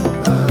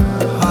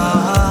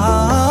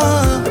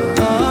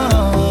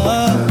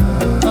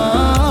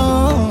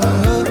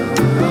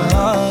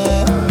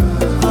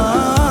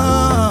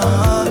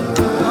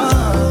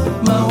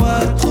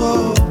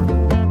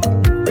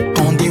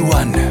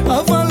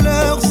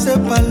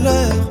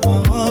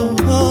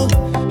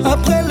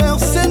après l'heure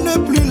c'est ne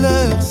plus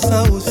l'heure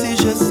ça aussi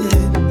je sais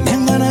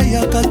Nengana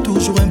yaka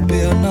toujours un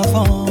peu en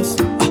avance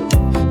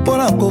pour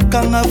la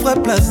kokanga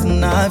vraie place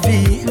na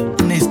vie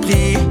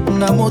n'esprit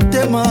na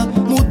motema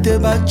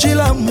Muteba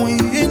chila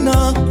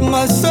muina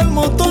ma seule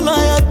moto na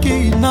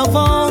yaki in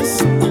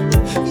avance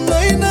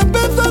na ina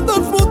pesa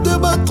Adolphe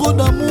Muteba trop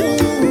d'amour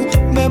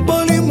mais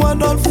boli moi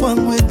Adolphe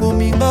moi pour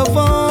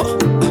m'ingavant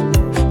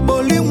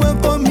boli moi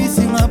pour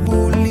misinga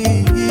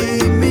boli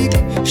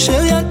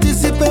chérie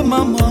anticipe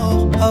ma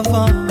mort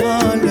avant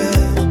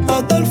l'heure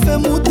Adolphe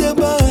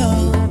Muteba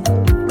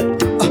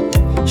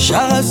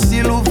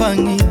Charasi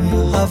Louvangi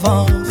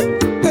avance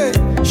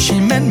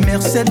Chimène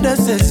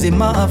Mercedes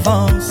Zema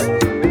avance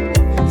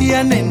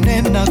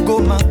Yanene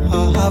Nagoma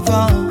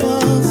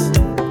avance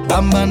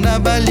Bambana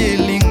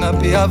Balielinga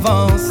pe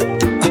avance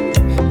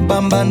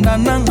Bambana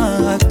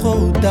Nanga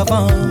trop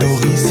d'avance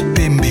Doris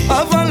Pembe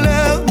avant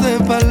l'heure de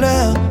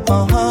valeur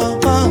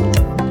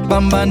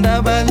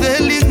Bambanda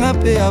Balielinga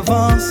pe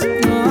avance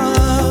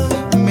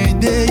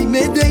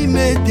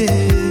m'aider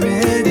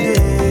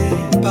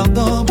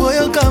pardon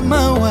boyo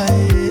kama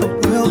wae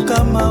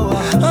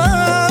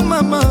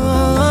maman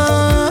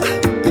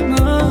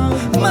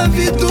ma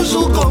vie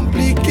toujours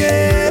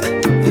compliquée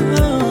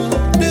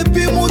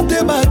depuis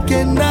Muteba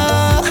kena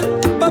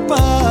papa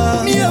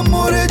mi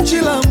amore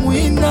chila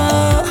muina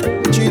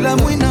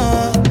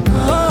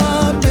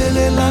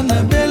belela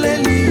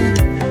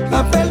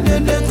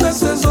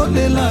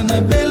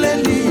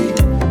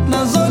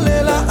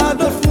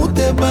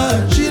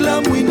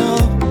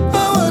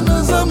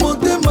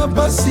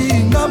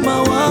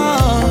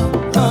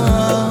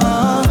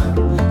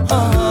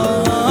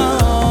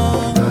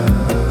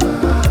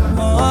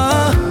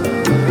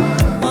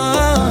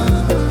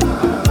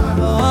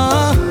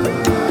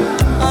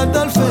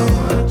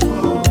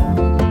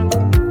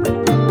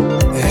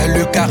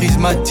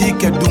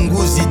Matik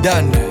Dungu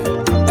Zidane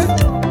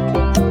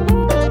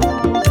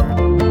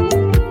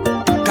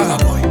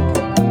Caraboy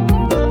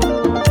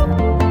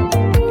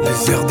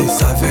les airs des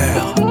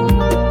saveurs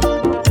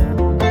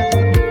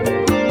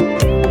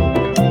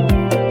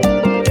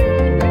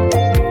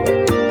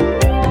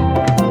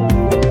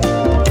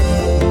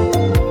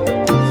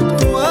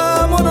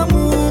toi mon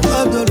amour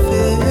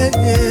Adolphe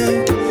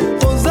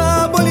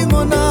oza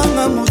bolingo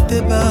nanga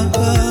moteba